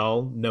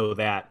all know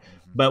that.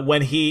 But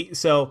when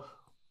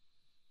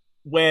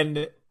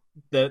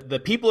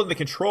the people in the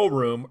control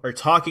room are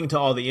talking to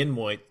all the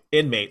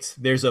inmates,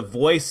 there's a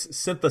voice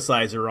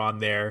synthesizer on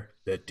there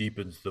that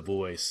deepens the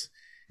voice.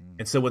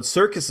 And so when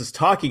Serkis is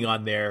talking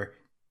on there,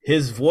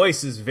 his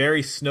voice is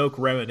very Snoke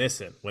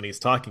reminiscent when he's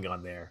talking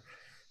on there.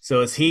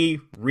 So is he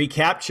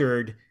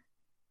recaptured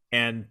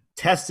and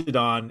tested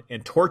on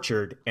and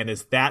tortured, and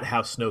is that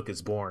how Snoke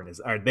is born?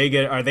 Are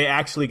they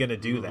actually going to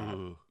do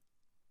that?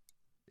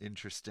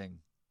 Interesting.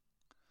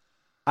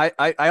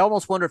 I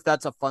almost wonder if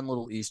that's a fun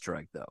little Easter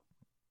egg, though.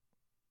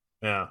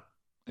 Yeah.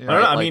 I don't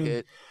know. I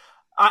mean,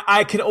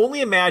 I can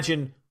only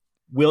imagine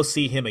we'll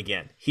see him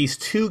again. He's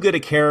too good a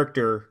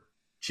character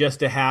just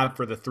to have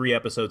for the 3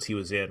 episodes he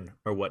was in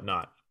or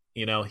whatnot.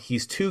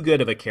 He's too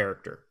good of a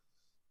character.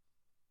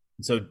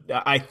 So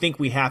I think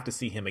we have to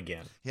see him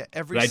again. Yeah,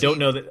 I don't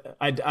know that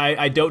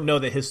I don't know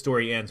that his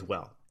story ends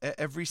well.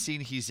 Every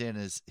scene he's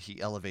in he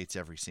elevates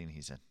every scene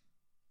he's in.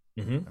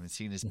 Mm-hmm. I mean,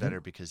 scene is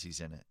better because he's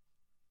in it.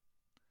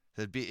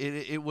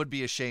 It would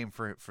be a shame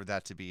for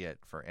that to be it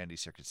for Andy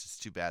Serkis. It's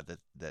too bad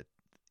that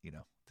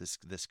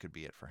this could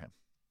be it for him.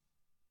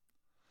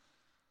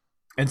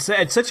 And so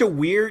it's such a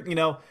weird,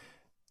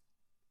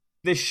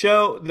 this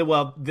show,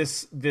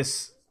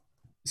 this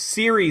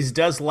series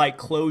does like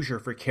closure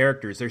for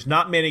characters. There's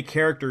not many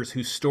characters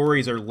whose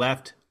stories are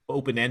left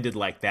open-ended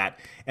like that.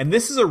 And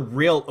this is a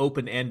real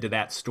open end to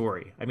that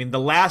story. I mean, the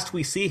last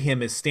we see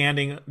him is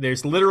standing,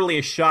 there's literally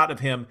a shot of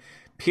him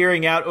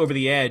peering out over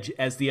the edge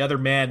as the other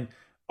men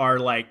are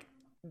like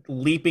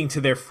leaping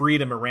to their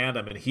freedom around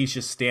him, and he's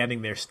just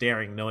standing there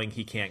staring, knowing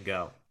he can't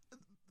go.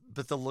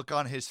 But the look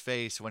on his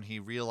face when he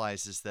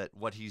realizes that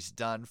what he's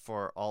done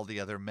for all the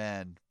other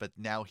men, but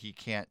now he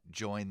can't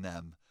join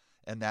them,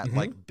 and that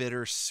like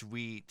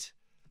bittersweet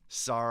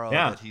sorrow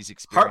that he's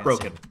experiencing.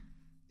 Heartbroken.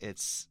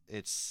 It's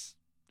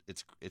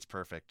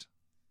perfect.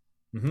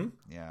 Mm-hmm.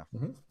 Yeah.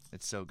 Mm-hmm.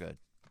 It's so good.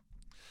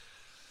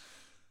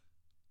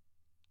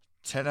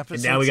 10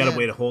 episodes. And now we got to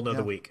wait a whole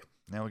nother week.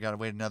 Now we got to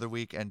wait another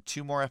week and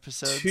 2 more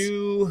episodes.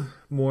 2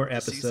 more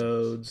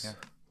episodes. Yeah.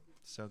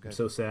 So good. I'm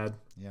so sad.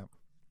 Yeah.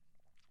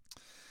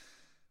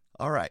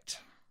 All right.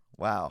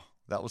 Wow.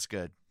 That was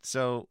good.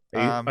 So,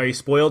 are you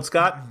spoiled,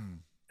 Scott?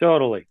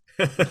 Totally.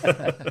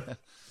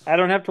 I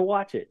don't have to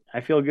watch it.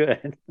 I feel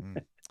good.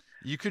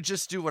 You could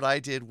just do what I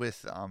did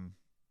with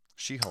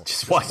She-Hulk.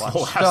 Just watch the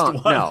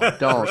last one. No,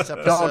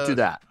 don't do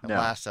that. No.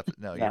 Last episode.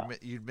 No,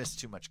 you'd miss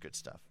too much good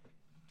stuff.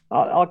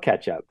 I'll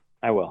catch up.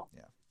 I will.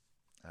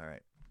 Yeah. All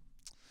right.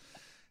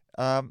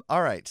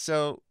 All right.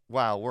 So,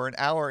 wow, we're an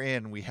hour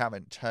in. We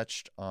haven't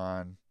touched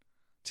on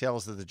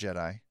Tales of the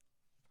Jedi.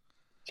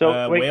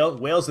 So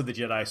Whales of the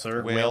Jedi,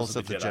 sir. Whales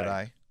of the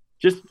Jedi.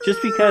 Just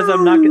because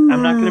I'm not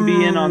going to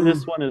be in on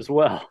this one as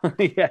well.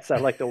 Yes, I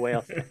like the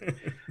whales.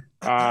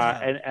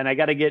 And I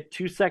got to get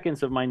 2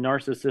 seconds of my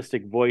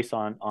narcissistic voice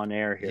on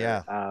air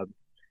here.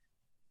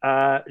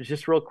 Yeah.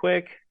 Just real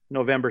quick,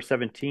 November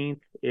 17th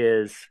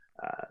is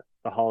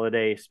the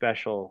holiday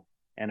special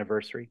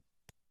anniversary.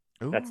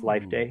 Ooh. That's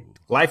Life Day.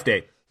 Life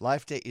Day.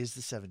 Life Day is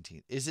the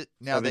 17th. Is it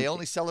now? 17th. They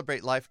only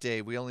celebrate Life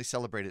Day. We only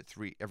celebrate it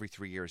every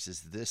 3 years.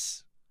 Is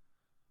this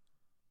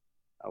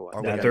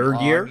the third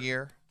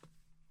year?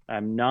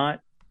 I'm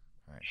not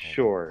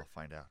sure.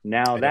 I'll find out.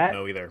 Now I don't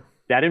know either.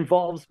 That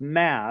involves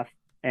math,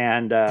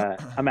 and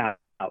I'm out.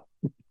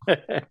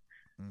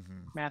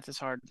 Math is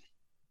hard.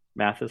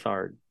 Math is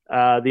hard.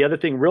 The other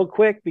thing, real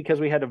quick, because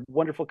we had a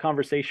wonderful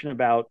conversation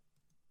about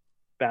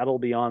Battle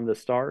Beyond the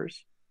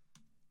Stars.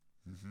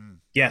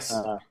 Yes.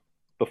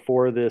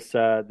 Before this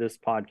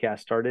podcast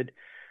started,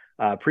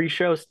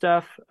 pre-show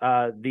stuff.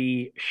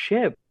 The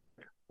ship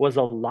was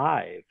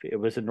alive. It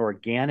was an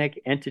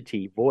organic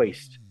entity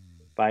voiced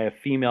by a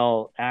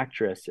female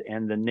actress,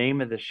 and the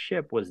name of the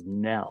ship was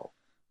Nell.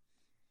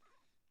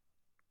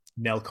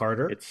 Nell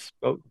Carter.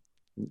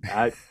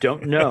 I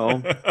don't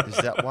know. Is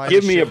that why?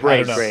 Give me a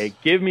break, Greg.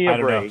 Give me a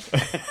break. Is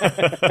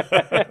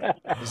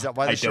that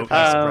why the ship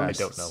has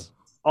breasts? I don't know.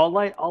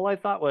 All I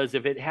thought was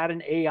if it had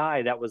an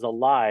AI that was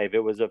alive,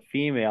 it was a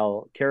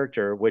female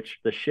character, which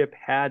the ship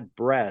had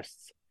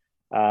breasts.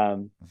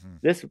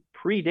 This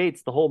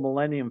predates the whole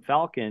Millennium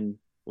Falcon,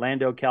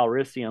 Lando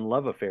Calrissian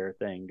love affair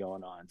thing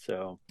going on.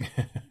 So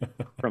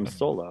from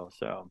Solo.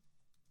 So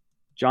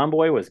John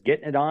Boy was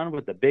getting it on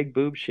with the big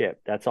boob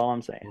ship. That's all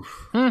I'm saying.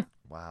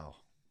 Wow.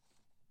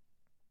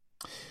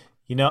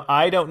 You know,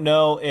 I don't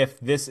know if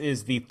this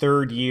is the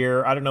third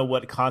year. I don't know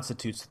what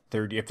constitutes the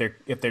third year.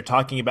 If they're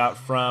talking about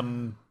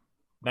from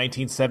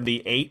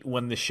 1978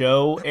 when the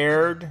show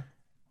aired,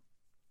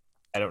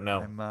 I don't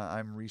know.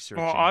 I'm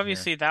researching. Well,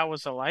 obviously that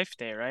was a Life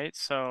Day, right?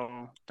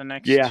 So the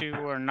next 2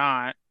 were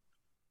not,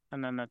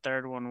 and then the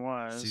third one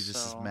was. See,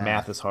 this is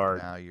math is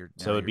hard.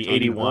 So it'd be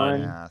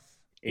 81,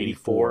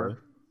 84,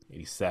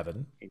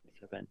 87,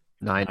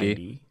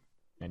 90,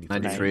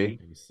 93,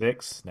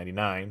 96,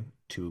 99,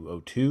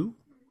 202,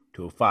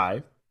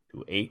 205,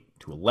 208,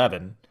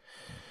 211,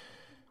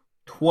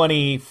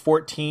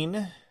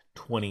 2014,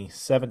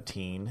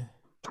 2017,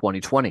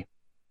 2020,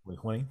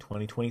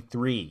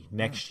 2023,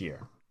 next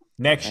year.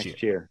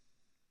 Next year.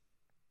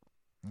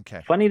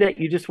 Okay. Funny that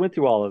you just went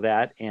through all of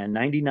that, and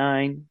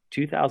 99,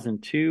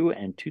 2002,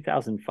 and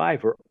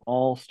 2005 were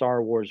all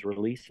Star Wars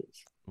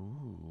releases.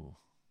 Ooh.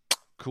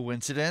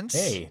 Coincidence?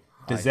 Hey,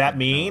 does that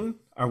mean,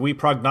 are we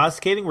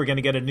prognosticating we're going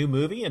to get a new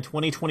movie in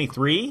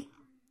 2023?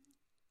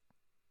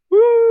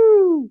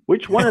 Woo!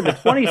 Which one of the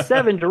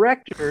 27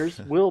 directors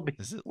will be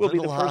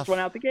the first one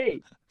out the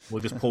gate?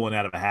 We'll just pull one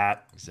out of a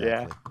hat. Exactly.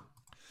 Yeah.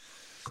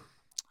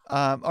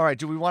 All right.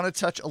 Do we want to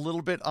touch a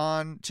little bit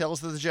on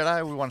Tales of the Jedi,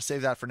 or we want to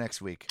save that for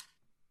next week?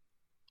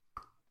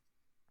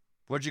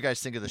 What did you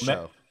guys think of the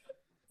show?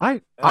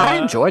 I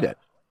enjoyed it.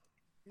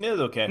 It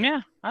was okay.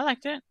 Yeah, I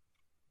liked it.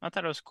 I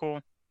thought it was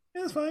cool.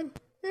 It was fine.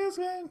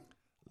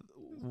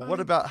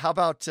 How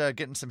about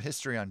getting some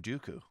history on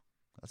Dooku?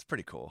 That's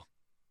pretty cool.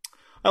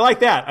 I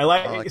like that. I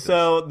like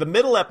so the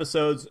middle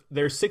episodes,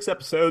 there's 6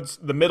 episodes.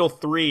 The middle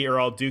 3 are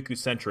all Dooku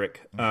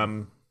centric.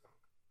 And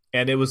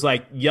it was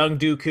like young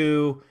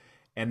Dooku,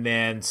 and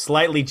then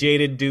slightly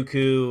jaded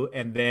Dooku,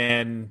 and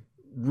then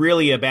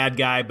really a bad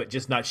guy, but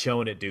just not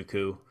showing it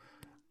Dooku.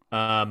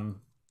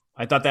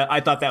 I thought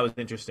that was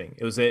interesting.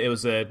 It was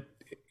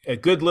a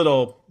good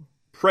little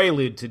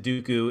prelude to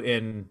Dooku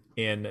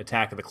in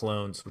Attack of the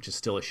Clones, which is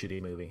still a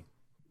shitty movie,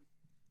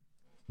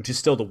 which is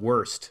still the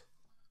worst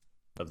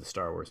of the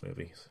Star Wars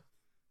movies.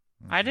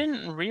 I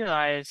didn't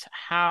realize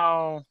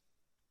how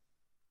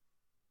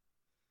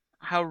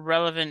how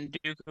relevant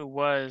Dooku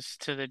was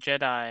to the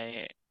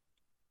Jedi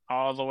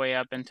all the way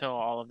up until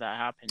all of that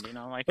happened.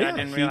 Like I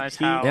didn't realize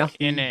how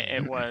in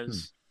it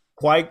was.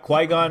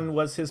 Qui-Gon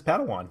was his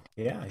Padawan.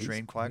 Yeah,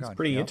 trained Qui-Gon. He's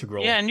pretty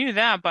integral. Yeah, I knew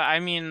that, but I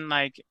mean,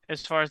 like,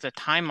 as far as the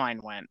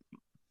timeline went,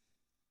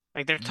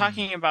 like they're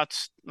talking about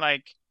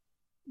like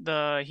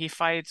he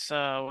fights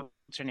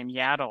what's her name,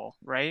 Yaddle,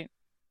 right?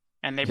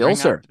 And they bring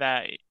up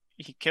that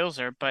he kills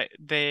her, but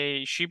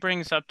she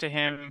brings up to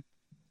him.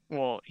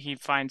 Well, he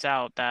finds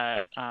out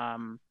that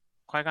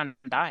Qui-Gon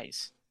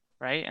dies,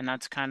 right? And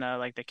that's kind of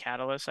like the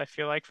catalyst, I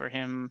feel like, for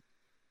him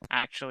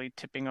actually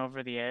tipping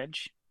over the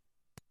edge.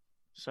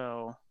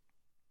 So,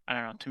 I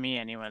don't know. To me,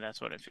 anyway,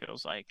 that's what it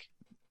feels like.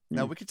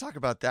 Now, we could talk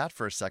about that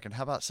for a second.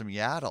 How about some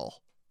Yaddle?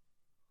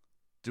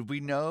 Did we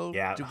know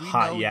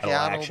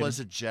Yaddle was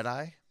a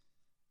Jedi?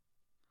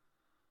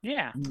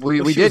 Yeah.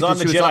 We did. She was on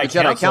the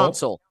Jedi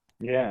Council.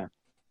 Yeah.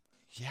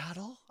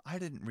 Yaddle? I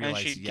didn't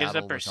realize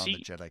Yaddle was on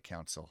the Jedi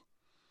Council.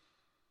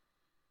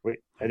 Wait,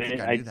 I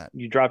knew that.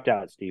 You dropped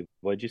out, Steve.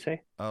 What did you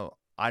say? Oh,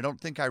 I don't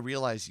think I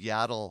realized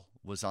Yaddle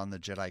was on the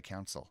Jedi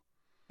Council.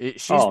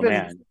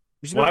 Man.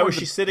 Why was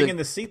she sitting in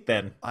the seat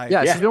then?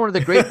 She's been one of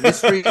the great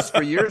mysteries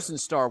for years in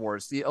Star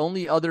Wars. The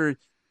only other,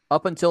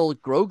 up until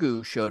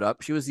Grogu showed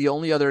up, she was the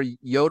only other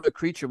Yoda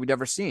creature we'd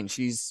ever seen.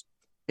 She's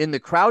in the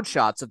crowd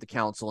shots of the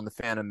Council in The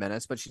Phantom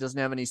Menace, but she doesn't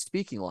have any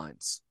speaking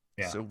lines.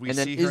 Yeah. So and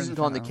then isn't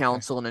on the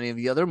Council in any of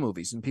the other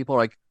movies. And people are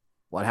like,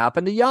 what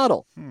happened to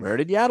Yaddle? Where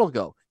did Yaddle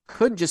go?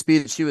 Couldn't just be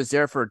that she was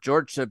there for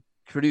George to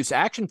produce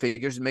action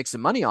figures and make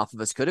some money off of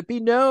us. Could it be?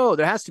 No,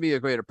 there has to be a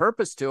greater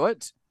purpose to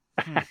it.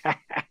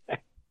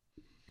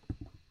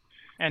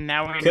 And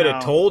now we could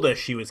have told us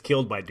she was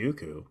killed by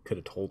Dooku. Could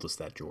have told us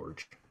that,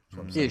 George.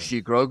 Is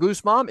she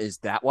Grogu's mom? Is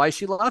that why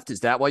she left?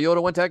 Is that why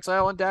Yoda went to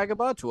exile on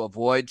Dagobah? To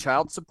avoid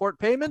child support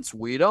payments?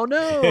 We don't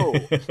know.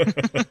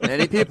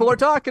 Many people are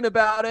talking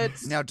about it.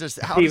 Now,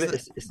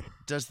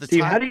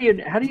 Steve, how do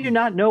you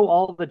not know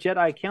all the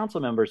Jedi Council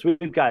members?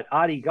 We've got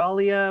Adi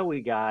Gallia, we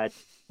got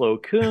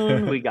Plo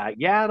Koon, we got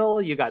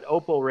Yaddle, you got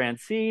Opal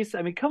Rancis.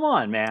 I mean, come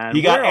on, man.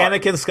 You got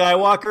Anakin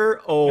Skywalker?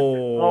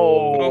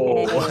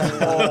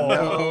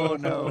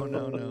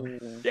 No.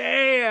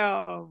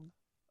 Damn.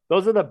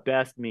 Those are the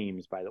best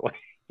memes, by the way.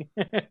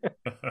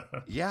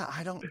 Yeah,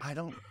 I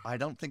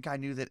don't think I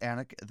knew that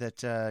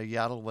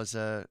Yaddle was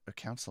a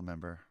council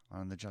member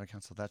on the Jedi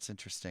Council. That's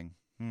interesting.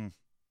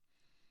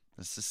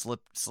 This just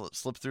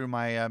slip through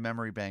my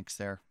memory banks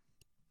there.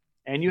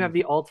 And you have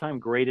the all-time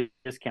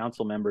greatest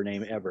council member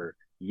name ever,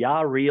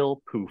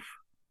 Yarael Poof.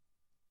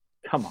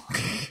 Come on.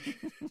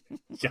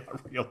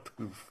 Yarael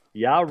Poof.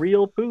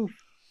 Yarael Poof.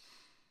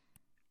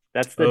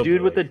 That's the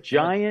dude with the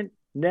giant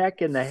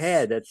neck and the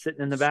head that's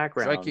sitting in the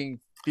background. Striking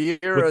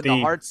fear in the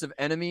hearts of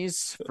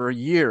enemies for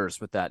years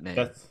with that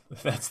name.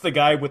 That's the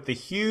guy with the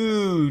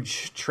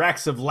huge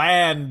tracts of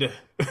land.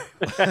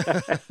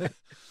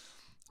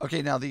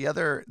 Okay, now the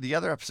other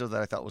episode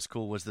that I thought was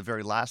cool was the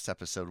very last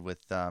episode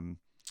with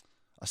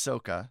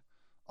Ahsoka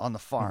on the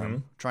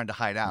farm trying to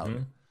hide out,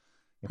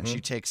 and she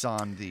takes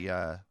on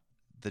the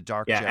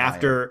Dark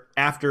Jedi.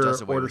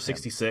 After Order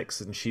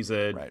 66, and she's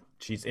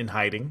in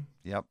hiding.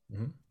 Yep.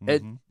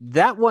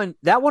 That one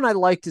I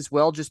liked as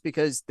well, just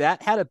because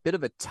that had a bit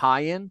of a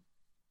tie-in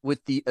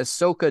with the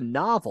Ahsoka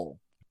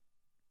novel,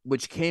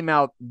 which came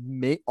out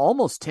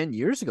almost 10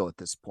 years ago at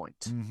this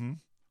point.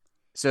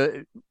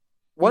 So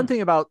one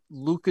thing about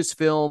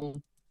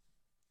Lucasfilm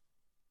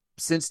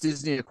since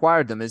Disney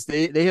acquired them is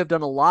they have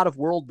done a lot of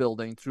world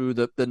building through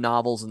the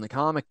novels and the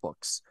comic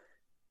books.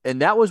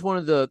 And that was one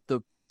of the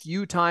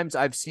few times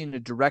I've seen a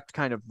direct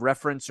kind of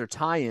reference or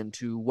tie-in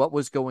to what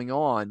was going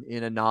on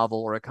in a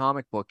novel or a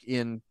comic book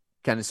in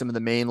kind of some of the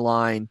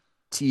mainline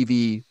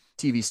TV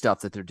stuff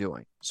that they're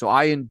doing. So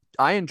I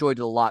enjoyed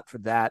it a lot for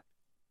that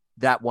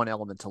one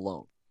element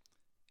alone.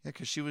 Yeah,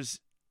 because she was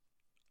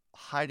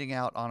hiding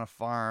out on a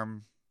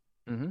farm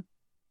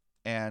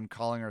and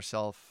calling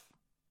herself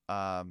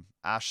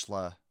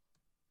Ashla,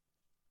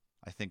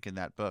 I think, in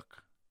that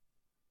book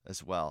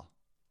as well.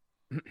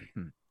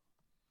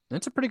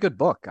 It's a pretty good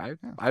book.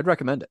 I'd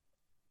recommend it.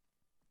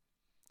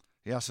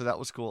 Yeah, so that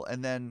was cool.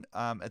 And then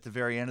at the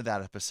very end of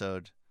that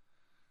episode,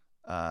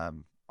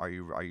 are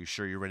you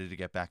sure you're ready to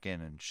get back in?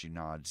 And she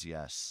nods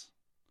yes.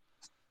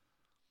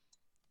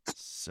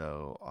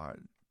 So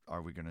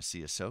are we going to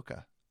see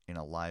Ahsoka in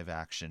a live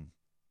action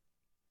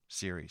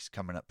series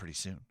coming up pretty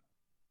soon?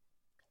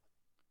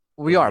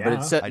 We are, but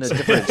it's set in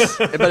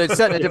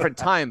a different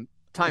time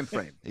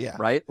frame. Yeah.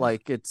 Right?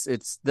 Like it's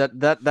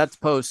that's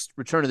post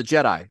Return of the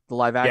Jedi, the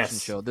live action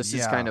show. This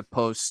is kind of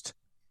post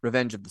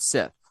Revenge of the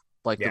Sith,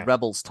 like the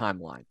Rebels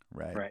timeline.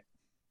 Right.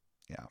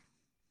 Yeah.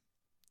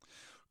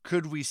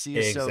 Could we see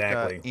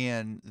Ahsoka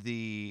in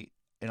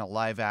a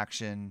live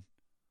action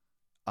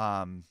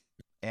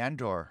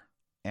Andor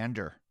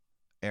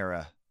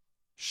era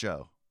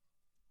show?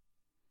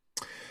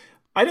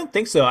 I don't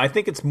think so. I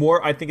think it's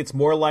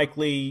more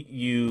likely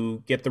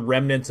you get the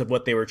remnants of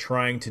what they were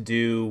trying to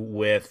do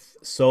with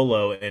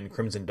Solo and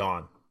Crimson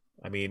Dawn.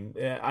 I mean,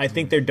 I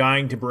think they're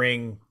dying to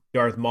bring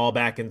Darth Maul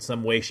back in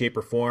some way, shape,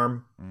 or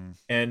form,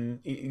 and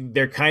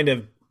they're kind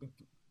of,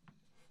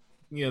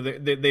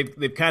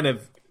 they've kind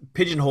of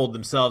pigeonholed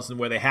themselves in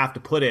where they have to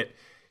put it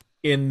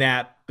in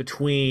that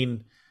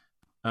between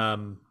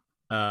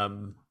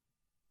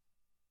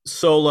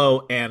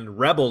Solo and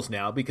Rebels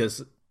now,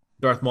 because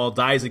Darth Maul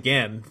dies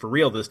again for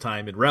real this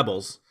time in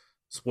Rebels.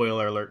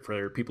 Spoiler alert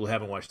for people who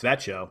haven't watched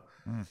that show.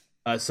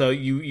 So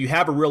you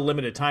have a real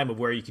limited time of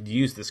where you could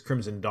use this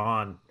Crimson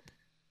Dawn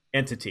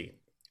entity.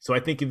 So I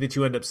think that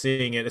you end up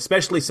seeing it,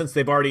 especially since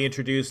they've already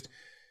introduced,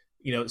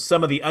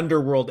 some of the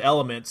underworld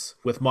elements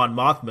with Mon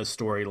Mothma's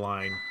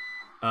storyline.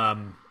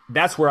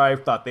 That's where I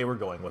thought they were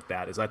going with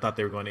that. Is I thought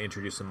they were going to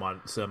introduce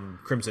some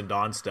Crimson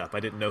Dawn stuff. I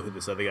didn't know who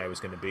this other guy was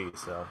going to be.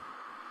 So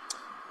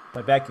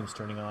my vacuum's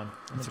turning on.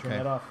 I'm going to turn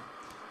that off.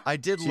 I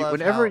did love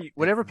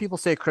whenever people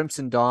say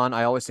Crimson Dawn,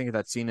 I always think of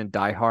that scene in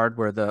Die Hard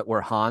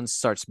where Hans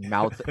starts and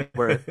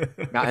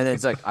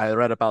it's like, I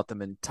read about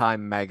them in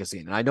Time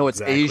magazine, and I know it's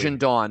Asian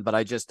Dawn, but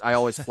I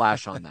always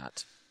flash on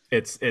that.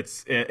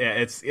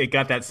 It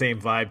got that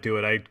same vibe to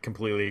it. I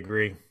completely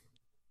agree.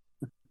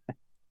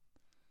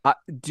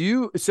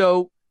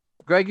 So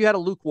Greg, you had a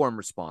lukewarm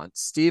response.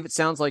 Steve, it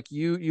sounds like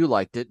you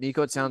liked it.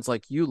 Nico, it sounds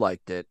like you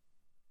liked it.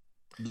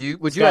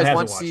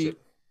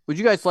 Would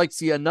you guys like to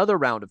see another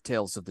round of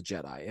Tales of the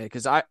Jedi?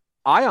 Because I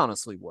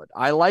honestly would.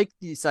 I like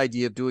this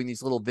idea of doing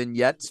these little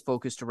vignettes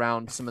focused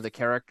around some of the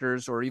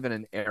characters or even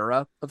an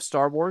era of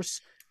Star Wars.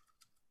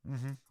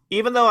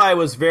 Even though I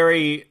was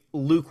very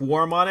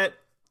lukewarm on it,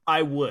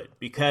 I would,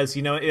 because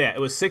it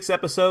was 6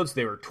 episodes.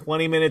 They were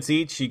 20 minutes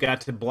each. You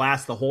got to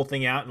blast the whole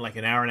thing out in like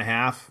an hour and a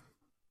half.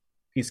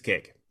 Piece of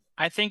cake.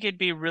 I think it'd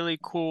be really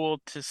cool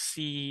to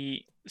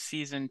see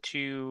season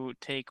 2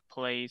 take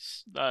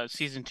place.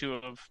 Season 2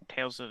 of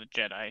Tales of the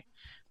Jedi,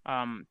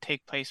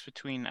 take place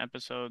between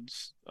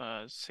episodes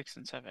 6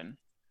 and 7.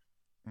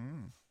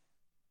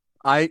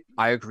 I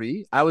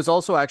agree. I was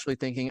also actually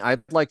thinking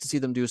I'd like to see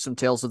them do some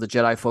Tales of the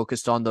Jedi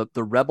focused on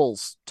the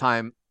Rebels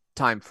time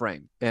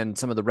frame and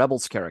some of the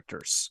Rebels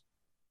characters.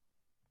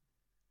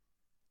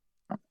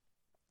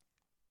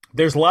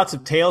 There's lots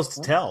of tales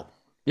to tell.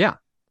 Yeah.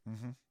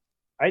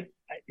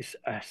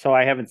 So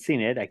I haven't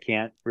seen it. I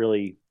can't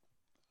really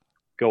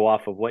go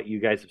off of what you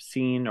guys have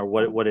seen or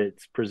what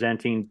it's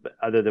presenting,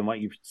 other than what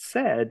you've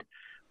said.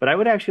 But I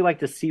would actually like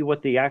to see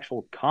what the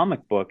actual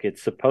comic book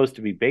it's supposed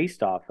to be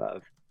based off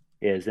of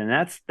is, and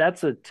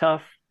that's a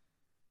tough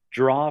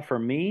draw for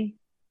me,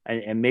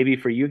 and maybe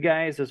for you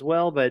guys as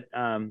well. But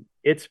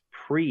it's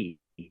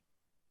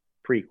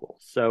prequel,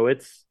 so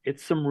it's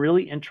some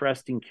really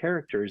interesting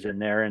characters in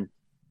there, and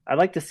I'd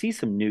like to see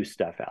some new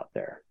stuff out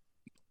there.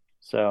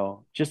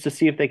 So just to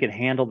see if they can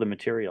handle the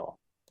material.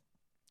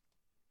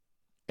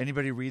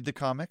 Anybody read the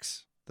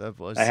comics? That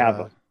was I have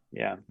them.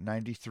 Yeah,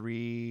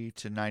 93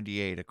 to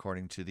 98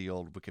 according to the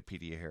old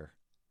Wikipedia here.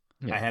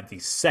 Yeah. I have the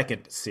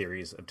second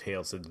series of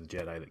Tales of the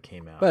Jedi that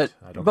came out. But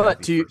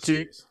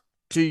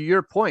to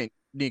your point,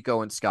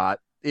 Nico and Scott,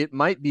 it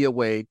might be a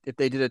way, if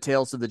they did a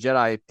Tales of the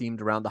Jedi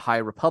themed around the High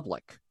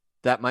Republic,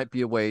 that might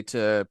be a way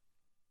to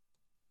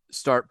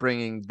start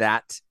bringing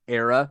that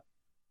era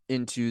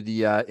into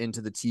the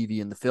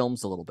TV and the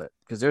films a little bit,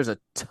 because there's a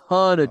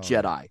ton of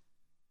Jedi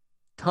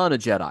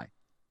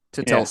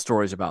to tell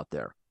stories about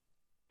there.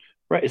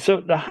 Right.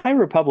 So the High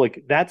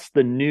Republic, that's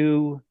the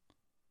new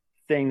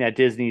thing that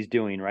Disney's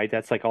doing, right?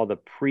 That's like all the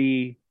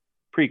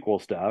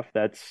prequel stuff.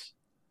 It's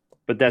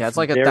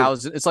like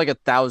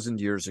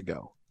 1,000 years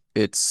ago.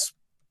 It's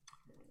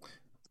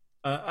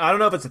I don't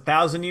know if it's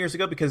 1,000 years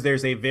ago, because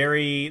there's a young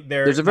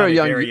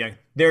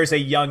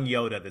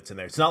Yoda that's in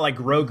there. It's not like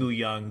Grogu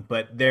young,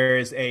 but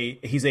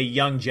he's a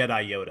young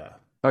Jedi Yoda.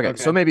 Okay,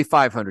 so maybe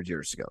 500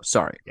 years ago.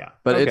 Sorry. Yeah.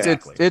 But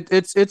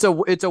it's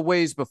a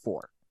ways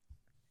before.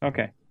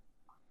 Okay.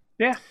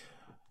 Yeah.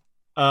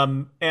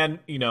 And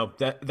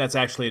that's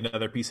actually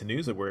another piece of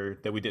news that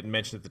we didn't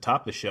mention at the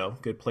top of the show.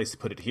 Good place to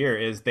put it here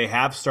is they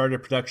have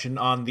started production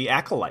on The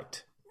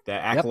Acolyte. The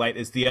Acolyte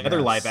is the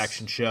other live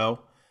action show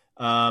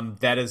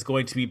that is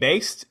going to be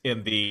based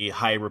in the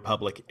High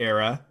Republic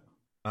era.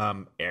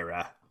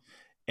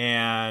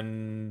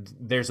 And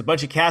there's a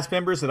bunch of cast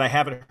members that I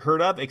haven't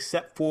heard of,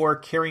 except for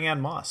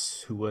Carrie-Anne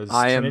Moss, who was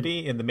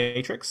Trinity in The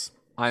Matrix.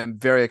 I am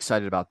very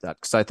excited about that,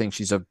 because I think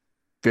she's a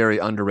very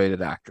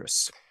underrated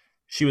actress.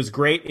 She was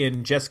great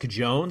in Jessica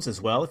Jones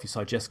as well. If you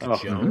saw Jessica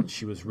Jones,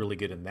 she was really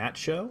good in that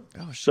show.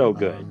 Oh, so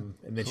good.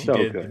 And then she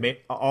did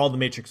all the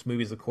Matrix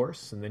movies, of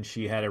course. And then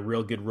she had a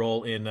real good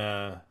role in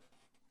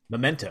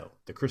Memento,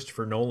 the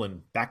Christopher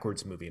Nolan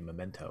backwards movie,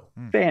 Memento.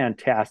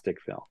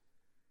 Fantastic film.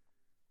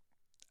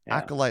 Yeah.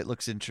 Acolyte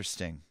looks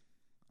interesting.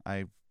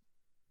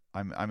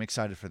 I'm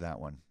excited for that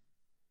one.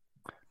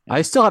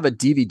 I still have a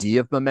DVD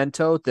of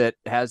Memento that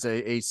has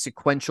a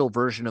sequential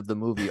version of the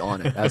movie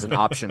on it as an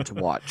option to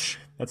watch.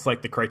 That's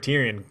like the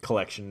Criterion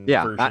Collection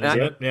version,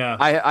 isn't it? Yeah.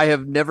 I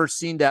have never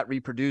seen that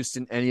reproduced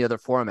in any other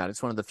format.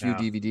 It's one of the few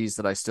DVDs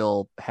that I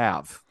still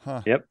have.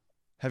 Huh. Yep.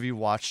 Have you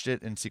watched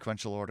it in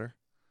sequential order?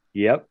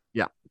 Yep.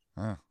 Yeah.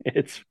 Huh.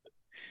 It's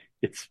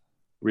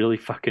really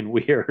fucking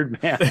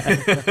weird, man.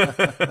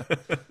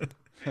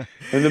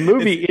 And the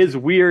movie is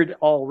weird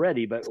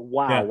already, but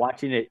wow,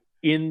 watching it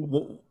in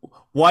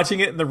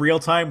the real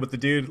time with the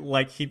dude,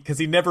 like because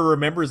he never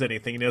remembers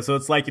anything, so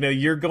it's like,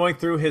 you're going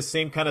through his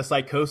same kind of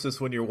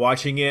psychosis when you're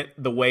watching it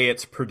the way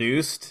it's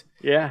produced.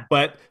 Yeah.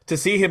 But to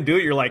see him do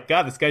it, you're like,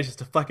 God, this guy's just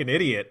a fucking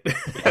idiot.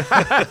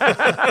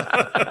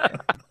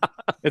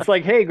 It's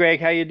like, hey, Greg,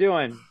 how you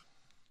doing?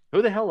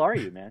 Who the hell are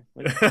you, man?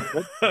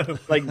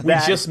 Like we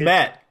just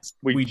met.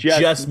 We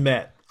just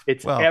met.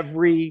 It's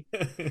every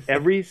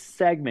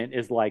segment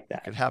is like that.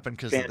 It could happen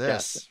because of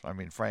this. I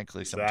mean,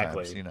 frankly,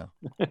 sometimes,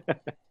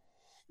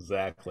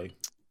 Exactly.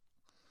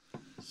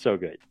 So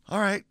good. All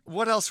right.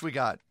 What else we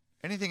got?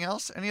 Anything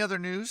else? Any other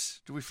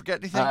news? Do we forget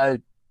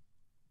anything?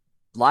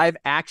 Live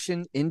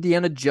action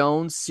Indiana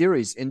Jones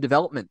series in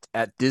development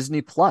at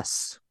Disney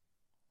Plus.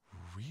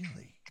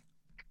 Really?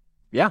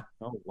 Yeah.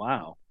 Oh,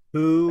 wow.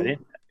 Who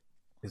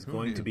is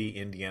going to be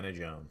Indiana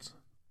Jones?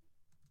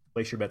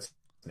 Place your bets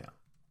now.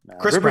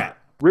 Chris Pratt.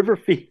 River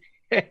Phoenix.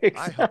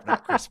 I hope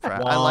not Chris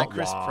Pratt. I like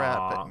Chris Pratt,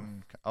 but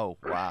oh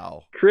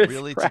wow, Chris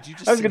really? Pratt. Did you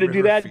just I was going to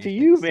do that Phoenix? to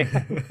you,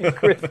 man.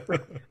 Chris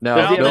Pratt. No,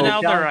 Alden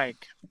Ehrenreich.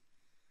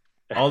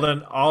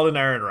 Alden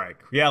Ehrenreich.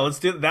 Yeah, let's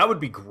do that. Would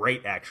be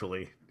great,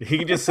 actually. He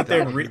can just sit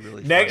there and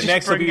really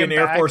next will be in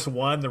Air back. Force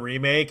One, the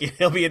remake.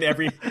 He'll be in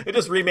every. He'll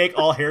just remake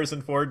all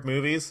Harrison Ford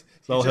movies.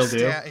 That's all he'll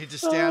do. He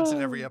just stands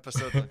in every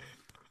episode.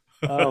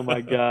 Oh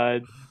my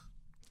god.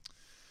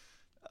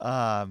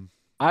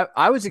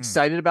 I was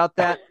excited about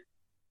that.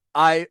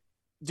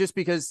 Just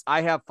because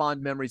I have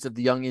fond memories of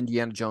the Young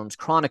Indiana Jones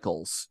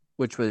Chronicles,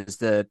 which was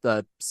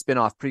the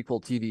spin-off prequel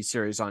TV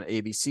series on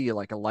ABC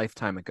like a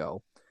lifetime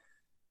ago.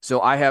 So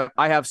I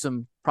have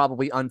some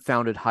probably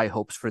unfounded high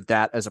hopes for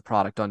that as a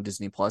product on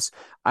Disney Plus.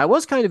 I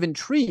was kind of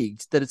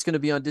intrigued that it's going to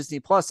be on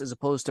Disney Plus as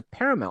opposed to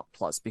Paramount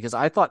Plus, because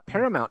I thought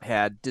Paramount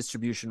had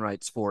distribution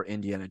rights for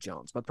Indiana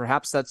Jones, but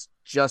perhaps that's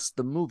just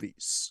the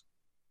movies.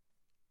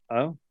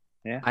 Oh,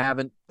 yeah. I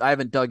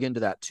haven't dug into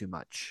that too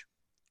much.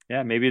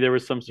 Yeah, maybe there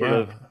was some sort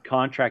of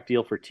contract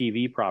deal for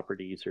TV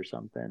properties or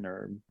something,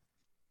 or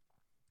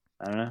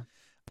I don't know.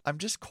 I'm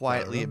just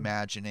quietly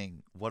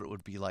imagining what it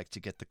would be like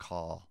to get the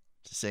call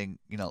to saying,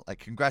 like,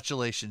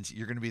 congratulations,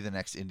 you're going to be the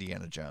next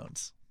Indiana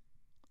Jones.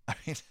 I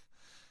mean,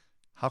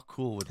 how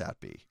cool would that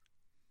be?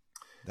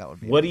 That would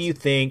be. What do you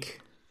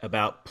think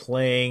about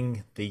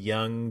playing the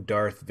young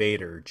Darth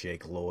Vader,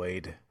 Jake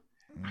Lloyd?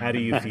 How do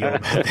you feel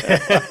about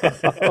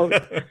that? Oh,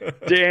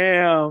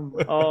 damn.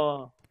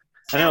 Oh.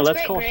 I know.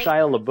 Let's call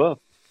Shia LaBeouf.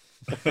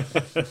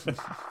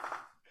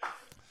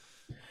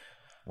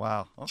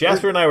 Wow. Okay.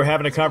 Jasper and I were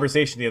having a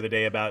conversation the other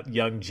day about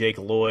young Jake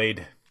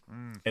Lloyd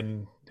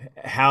and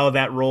how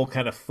that role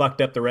kind of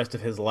fucked up the rest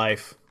of his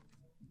life.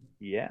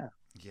 Yeah.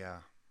 Yeah.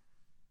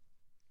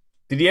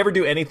 Did he ever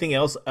do anything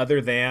else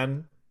other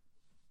than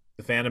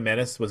The Phantom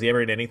Menace? Was he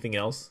ever in anything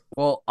else?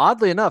 Well,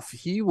 oddly enough,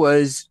 he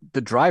was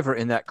the driver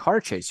in that car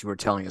chase you were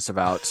telling us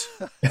about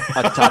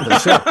at the top of the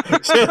show.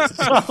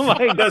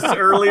 Just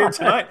earlier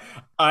tonight.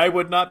 I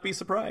would not be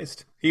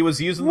surprised. He was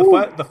using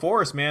the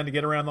Force, man, to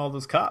get around all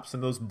those cops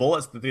and those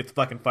bullets that they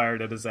fucking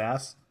fired at his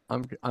ass.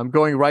 I'm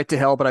going right to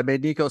hell, but I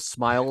made Nico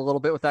smile a little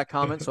bit with that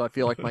comment, so I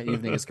feel like my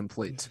evening is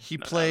complete. He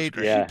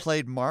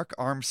played Mark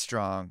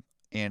Armstrong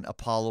in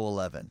Apollo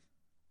 11.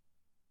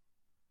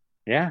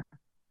 Yeah.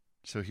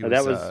 So he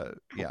was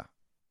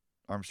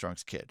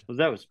Armstrong's kid. Well,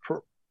 that was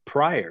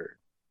prior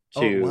to.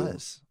 Oh, it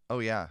was. Oh,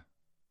 yeah.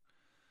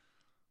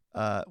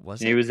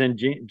 Was it? He was in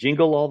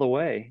Jingle All the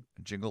Way.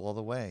 Jingle All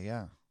the Way,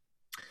 yeah.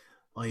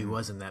 Well, he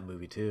was in that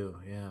movie too.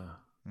 Yeah,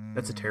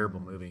 that's a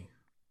terrible movie.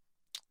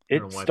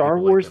 Star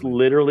Wars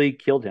literally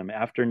killed him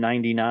after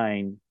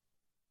 '99.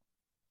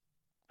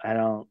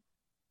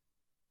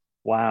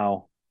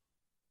 Wow.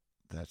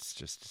 That's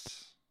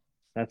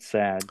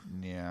sad.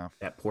 Yeah.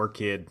 That poor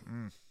kid.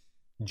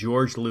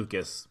 George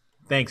Lucas.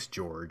 Thanks,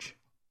 George.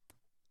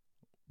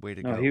 Way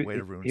to go. Way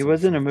to ruin. He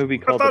was in a movie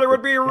called. I thought it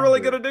would be a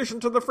really good addition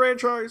to the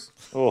franchise.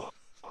 Oh.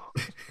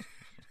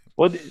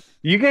 Well,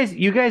 you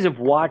guys have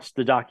watched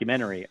the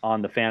documentary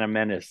on the Phantom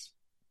Menace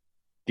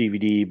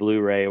DVD,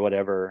 Blu-ray,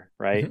 whatever,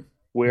 right? Mm-hmm.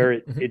 Where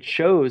it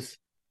shows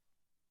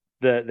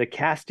the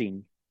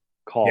casting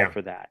call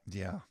for that.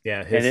 Yeah.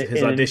 Yeah,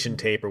 his audition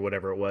tape or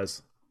whatever it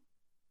was.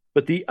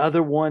 But the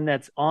other one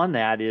that's on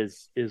that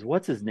is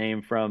what's his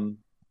name from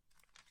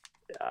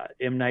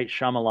M. Night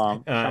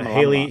Shyamalan.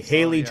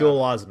 Haley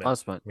Joel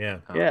Osment. Yeah.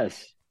 Oh.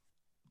 Yes.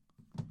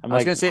 I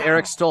was going to say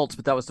Eric Stoltz,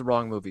 but that was the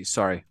wrong movie.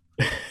 Sorry.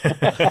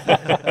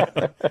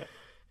 At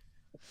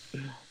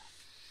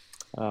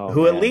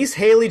least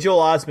Haley Joel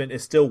Osment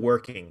is still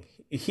working.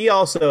 He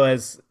also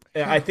has.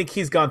 I think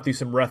he's gone through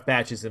some rough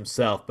patches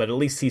himself, but at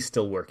least he's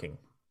still working.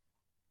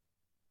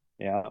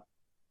 Yeah.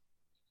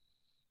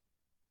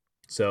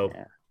 So,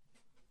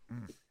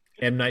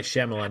 M. Night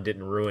Shyamalan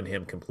didn't ruin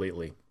him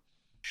completely.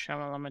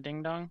 Shamalama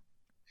ding dong.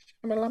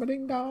 Shamalama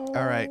ding dong.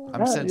 All right,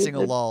 I'm sensing a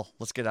lull.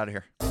 Let's get out of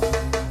here.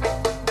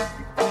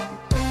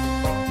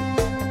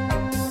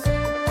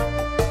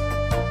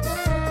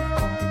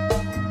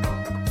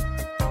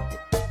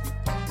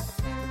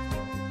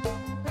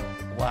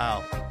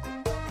 Wow.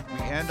 We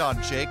end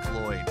on Jake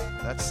Lloyd.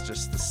 That's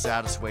just the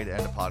saddest way to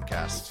end a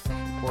podcast.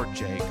 Poor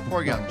Jake.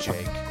 Poor young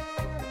Jake.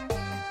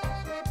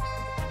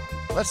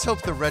 Let's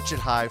hope the Wretched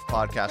Hive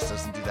podcast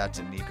doesn't do that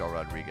to Nico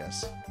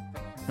Rodriguez.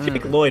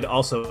 Jake Lloyd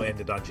also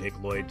ended on Jake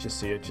Lloyd.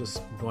 Just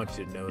want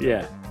you to know that.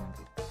 Yeah.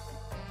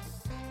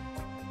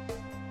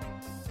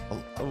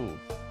 Oh,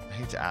 I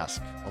hate to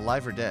ask.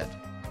 Alive or dead?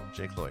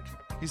 Jake Lloyd.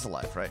 He's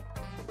alive, right?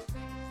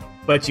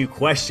 But you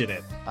question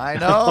it. I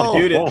know. The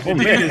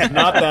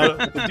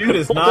dude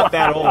is not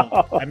that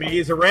old. I mean,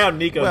 he's around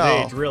Nico's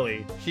age,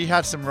 really. He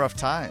had some rough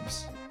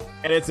times.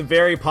 And it's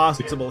very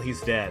possible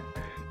he's dead.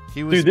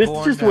 He was Dude, this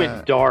born, just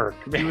went dark,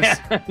 man. He was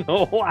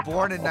Wow.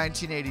 born in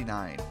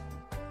 1989.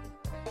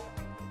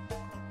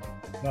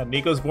 Yeah,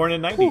 Nico's born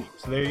in 90,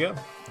 so there you go.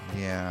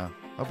 Yeah.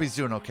 Hope he's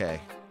doing okay.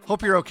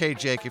 Hope you're okay,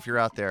 Jake, if you're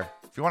out there.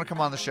 If you want to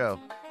come on the show,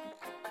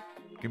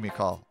 give me a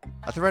call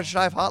at the Wretched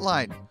Hive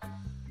hotline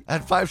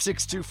at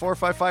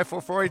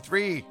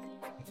 562-455-4483.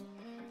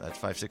 That's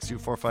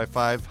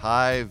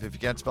 562-455-HIVE. If you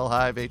can't spell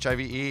Hive,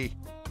 H-I-V-E,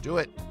 do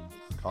it.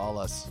 Call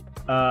us.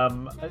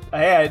 On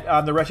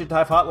the Wretched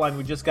Hive hotline,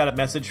 we just got a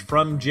message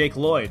from Jake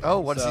Lloyd. Oh,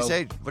 what does he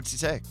say? What's he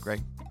say,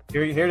 Greg?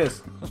 Here it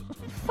is.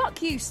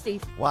 Fuck you,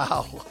 Steve.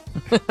 Wow.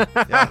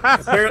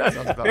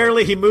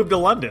 Apparently he moved to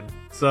London,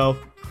 so...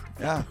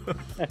 Yeah.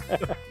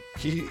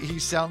 He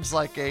sounds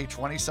like a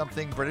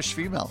 20-something British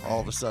female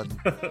all of a sudden.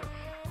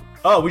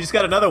 Oh, we just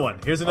got another one.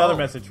 Here's another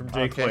message from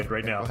Jake Lloyd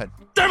right now. Go ahead.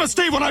 Damn it,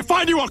 Steve, when I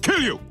find you, I'll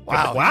kill you.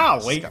 Wow.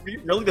 He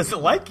really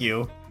doesn't like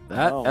you.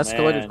 That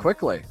escalated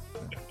quickly.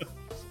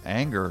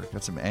 Anger.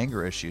 Got some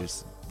anger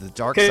issues. The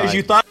dark side. Because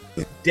you thought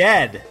he was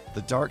dead.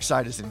 The dark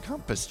side is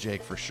encompassed,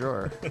 Jake, for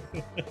sure.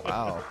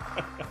 Wow.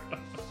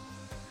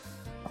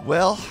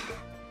 Well,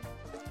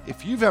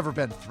 if you've ever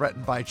been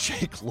threatened by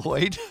Jake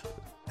Lloyd,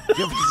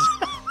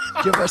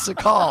 give us a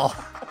call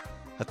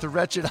at the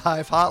Wretched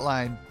Hive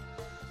hotline.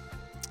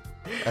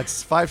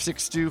 That's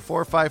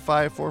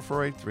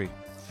 562-455-4483.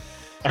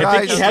 I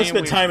think he has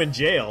spent time in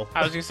jail.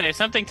 I was going to say,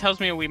 something tells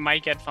me we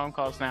might get phone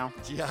calls now.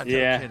 Yeah, no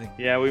kidding.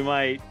 Yeah, we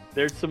might.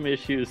 There's some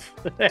issues.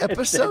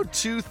 Episode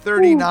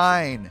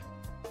 239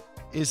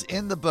 is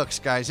in the books,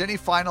 guys. Any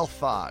final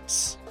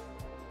thoughts?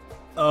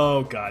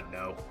 Oh, God,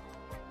 no.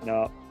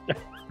 No.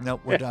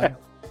 Nope, we're done.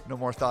 No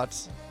more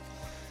thoughts.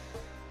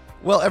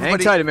 Well,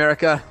 everybody, hang tight,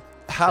 America.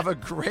 Have a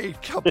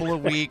great couple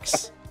of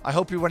weeks. I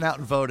hope you went out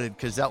and voted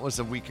because that was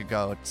a week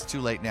ago. It's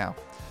too late now.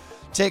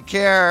 Take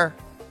care,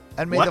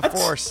 and may the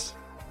Force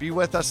be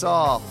with us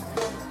all.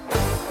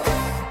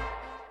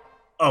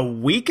 A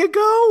week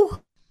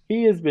ago?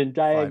 He has been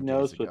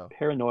diagnosed with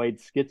paranoid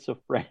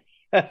schizophrenia.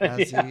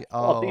 Has he?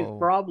 All these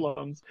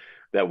problems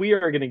that we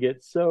are going to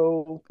get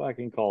so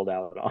fucking called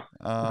out on.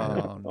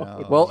 Oh,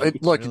 no. Well,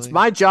 look, it's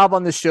my job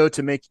on this show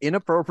to make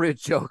inappropriate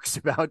jokes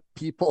about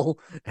people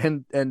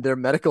and their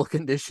medical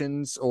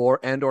conditions or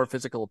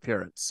physical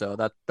appearance. So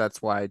that's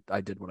why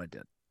I did what I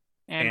did.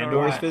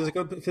 Andor's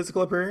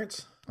physical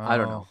appearance? I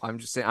don't know. I'm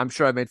just saying. I'm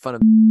sure I made fun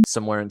of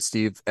somewhere, and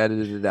Steve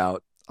edited it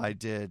out. I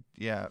did.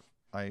 Yeah.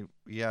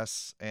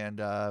 Yes,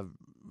 and I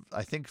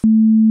think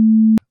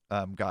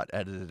got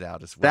edited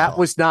out as well. That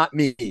was not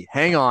me.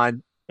 Hang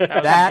on.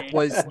 That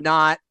was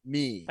not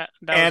me.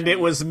 And it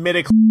was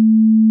Middick.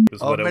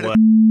 What it was.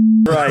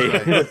 Right.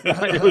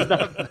 It was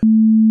not.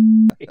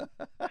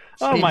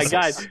 Oh my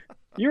God.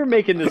 You're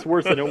making this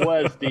worse than it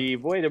was,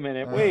 Steve. Wait a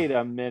minute.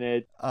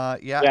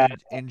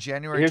 In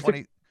January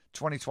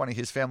 2020,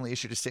 his family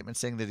issued a statement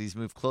saying that he's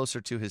moved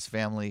closer to his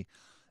family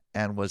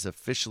and was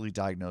officially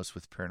diagnosed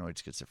with paranoid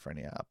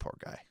schizophrenia. Poor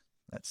guy.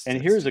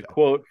 Here's a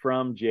quote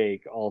from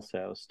Jake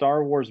also.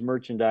 Star Wars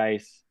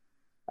merchandise.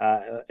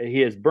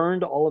 He has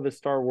burned all of his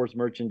Star Wars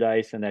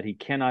merchandise and that he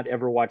cannot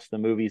ever watch the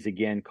movies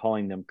again,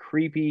 calling them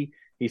creepy.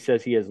 He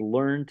says he has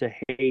learned to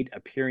hate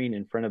appearing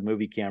in front of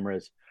movie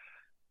cameras.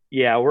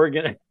 Yeah, we're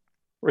gonna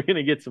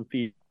get some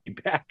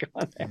feedback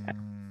on that.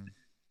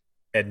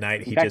 At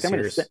night, he fact, just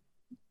hears.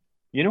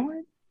 You know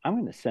what? I'm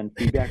going to send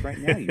feedback right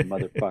now, you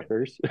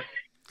motherfuckers.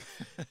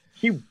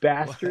 You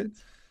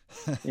bastards.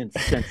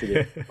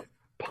 Insensitive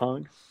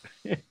punks.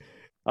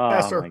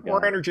 Faster,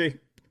 more energy.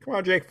 Come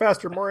on, Jake.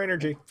 Faster, more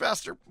energy.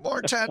 Faster, more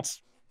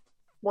intense.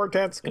 More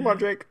intense. Come on,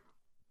 Jake.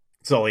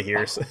 That's all he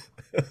hears.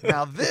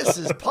 Now this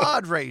is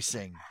pod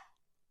racing.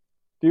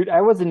 Dude,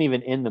 I wasn't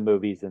even in the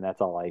movies, and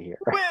that's all I hear.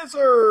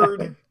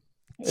 Wizard!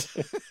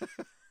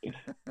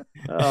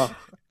 Oh.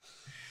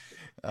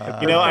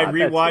 I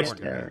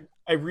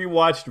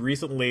rewatched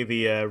recently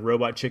the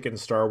Robot Chicken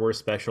Star Wars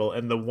special,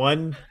 and the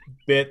one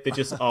bit that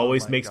just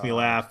always makes me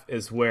laugh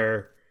is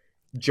where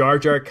Jar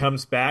Jar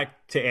comes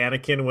back to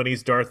Anakin when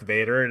he's Darth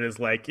Vader and is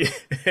like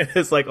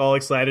all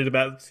excited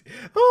about,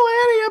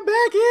 oh, Annie, I'm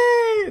back,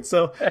 yay! And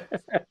so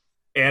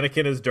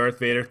Anakin as Darth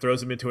Vader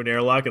throws him into an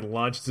airlock and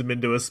launches him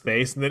into a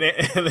space, and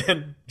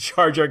then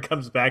Jar Jar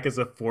comes back as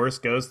a Force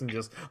ghost and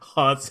just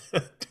haunts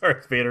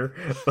Darth Vader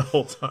the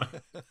whole time.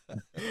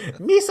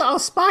 Misa all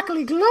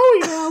sparkly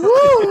glowy now,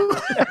 woo!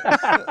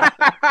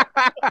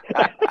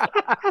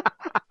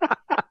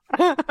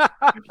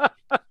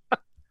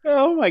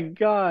 Oh my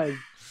God.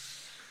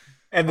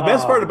 And the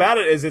best part about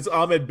it is it's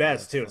Ahmed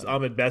Best too. It's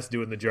Ahmed Best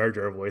doing the Jar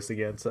Jar voice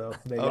again. So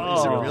is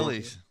it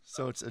really?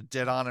 So it's a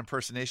dead-on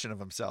impersonation of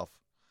himself.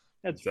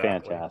 That's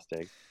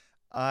fantastic.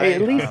 Hey,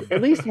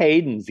 at least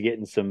Hayden's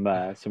getting some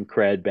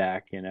cred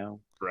back.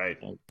 Right?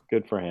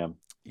 Good for him.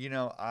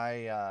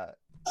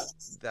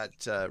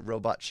 That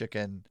robot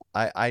chicken.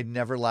 I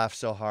never laughed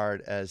so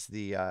hard as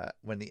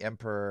when the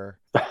Emperor.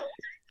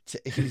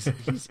 He's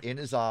in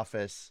his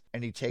office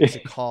and he takes a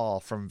call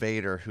from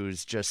Vader,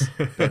 who's just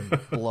been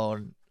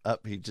blown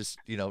up. He just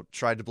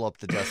tried to blow up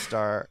the Death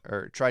Star,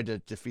 or tried to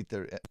defeat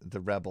the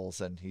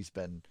rebels, and he's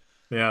been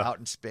out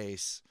in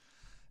space.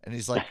 And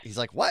he's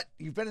like, what?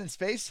 You've been in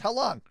space? How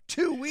long?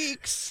 2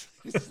 weeks.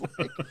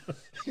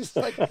 He's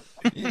like,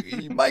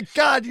 my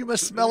God, you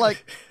must smell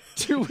like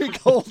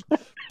 2-week-old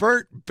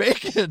burnt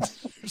bacon.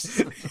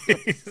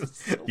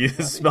 You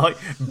smell like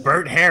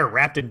burnt hair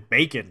wrapped in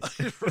bacon.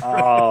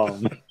 Oh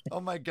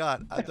my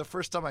God. The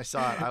first time I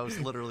saw it, I was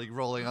literally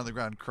rolling on the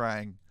ground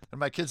crying. And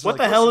my kids were what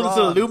the hell is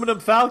an aluminum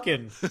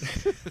falcon?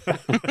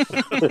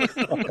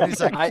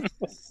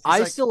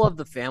 I still love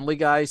the Family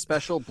Guy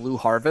special, Blue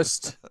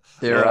Harvest.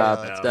 They're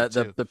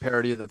the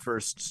parody of the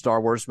first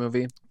Star Wars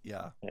movie.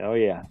 Yeah. Oh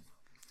yeah.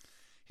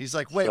 He's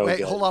like,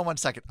 wait, hold on 1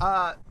 second.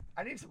 I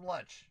need some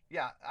lunch.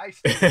 Yeah,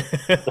 iced tea.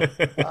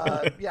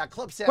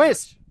 Club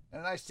sandwich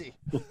and an iced tea.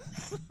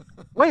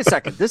 Wait a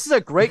second. This is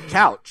a great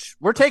couch.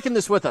 We're taking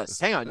this with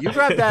us. Hang on. You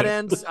grab that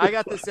end. I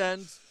got this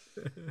end.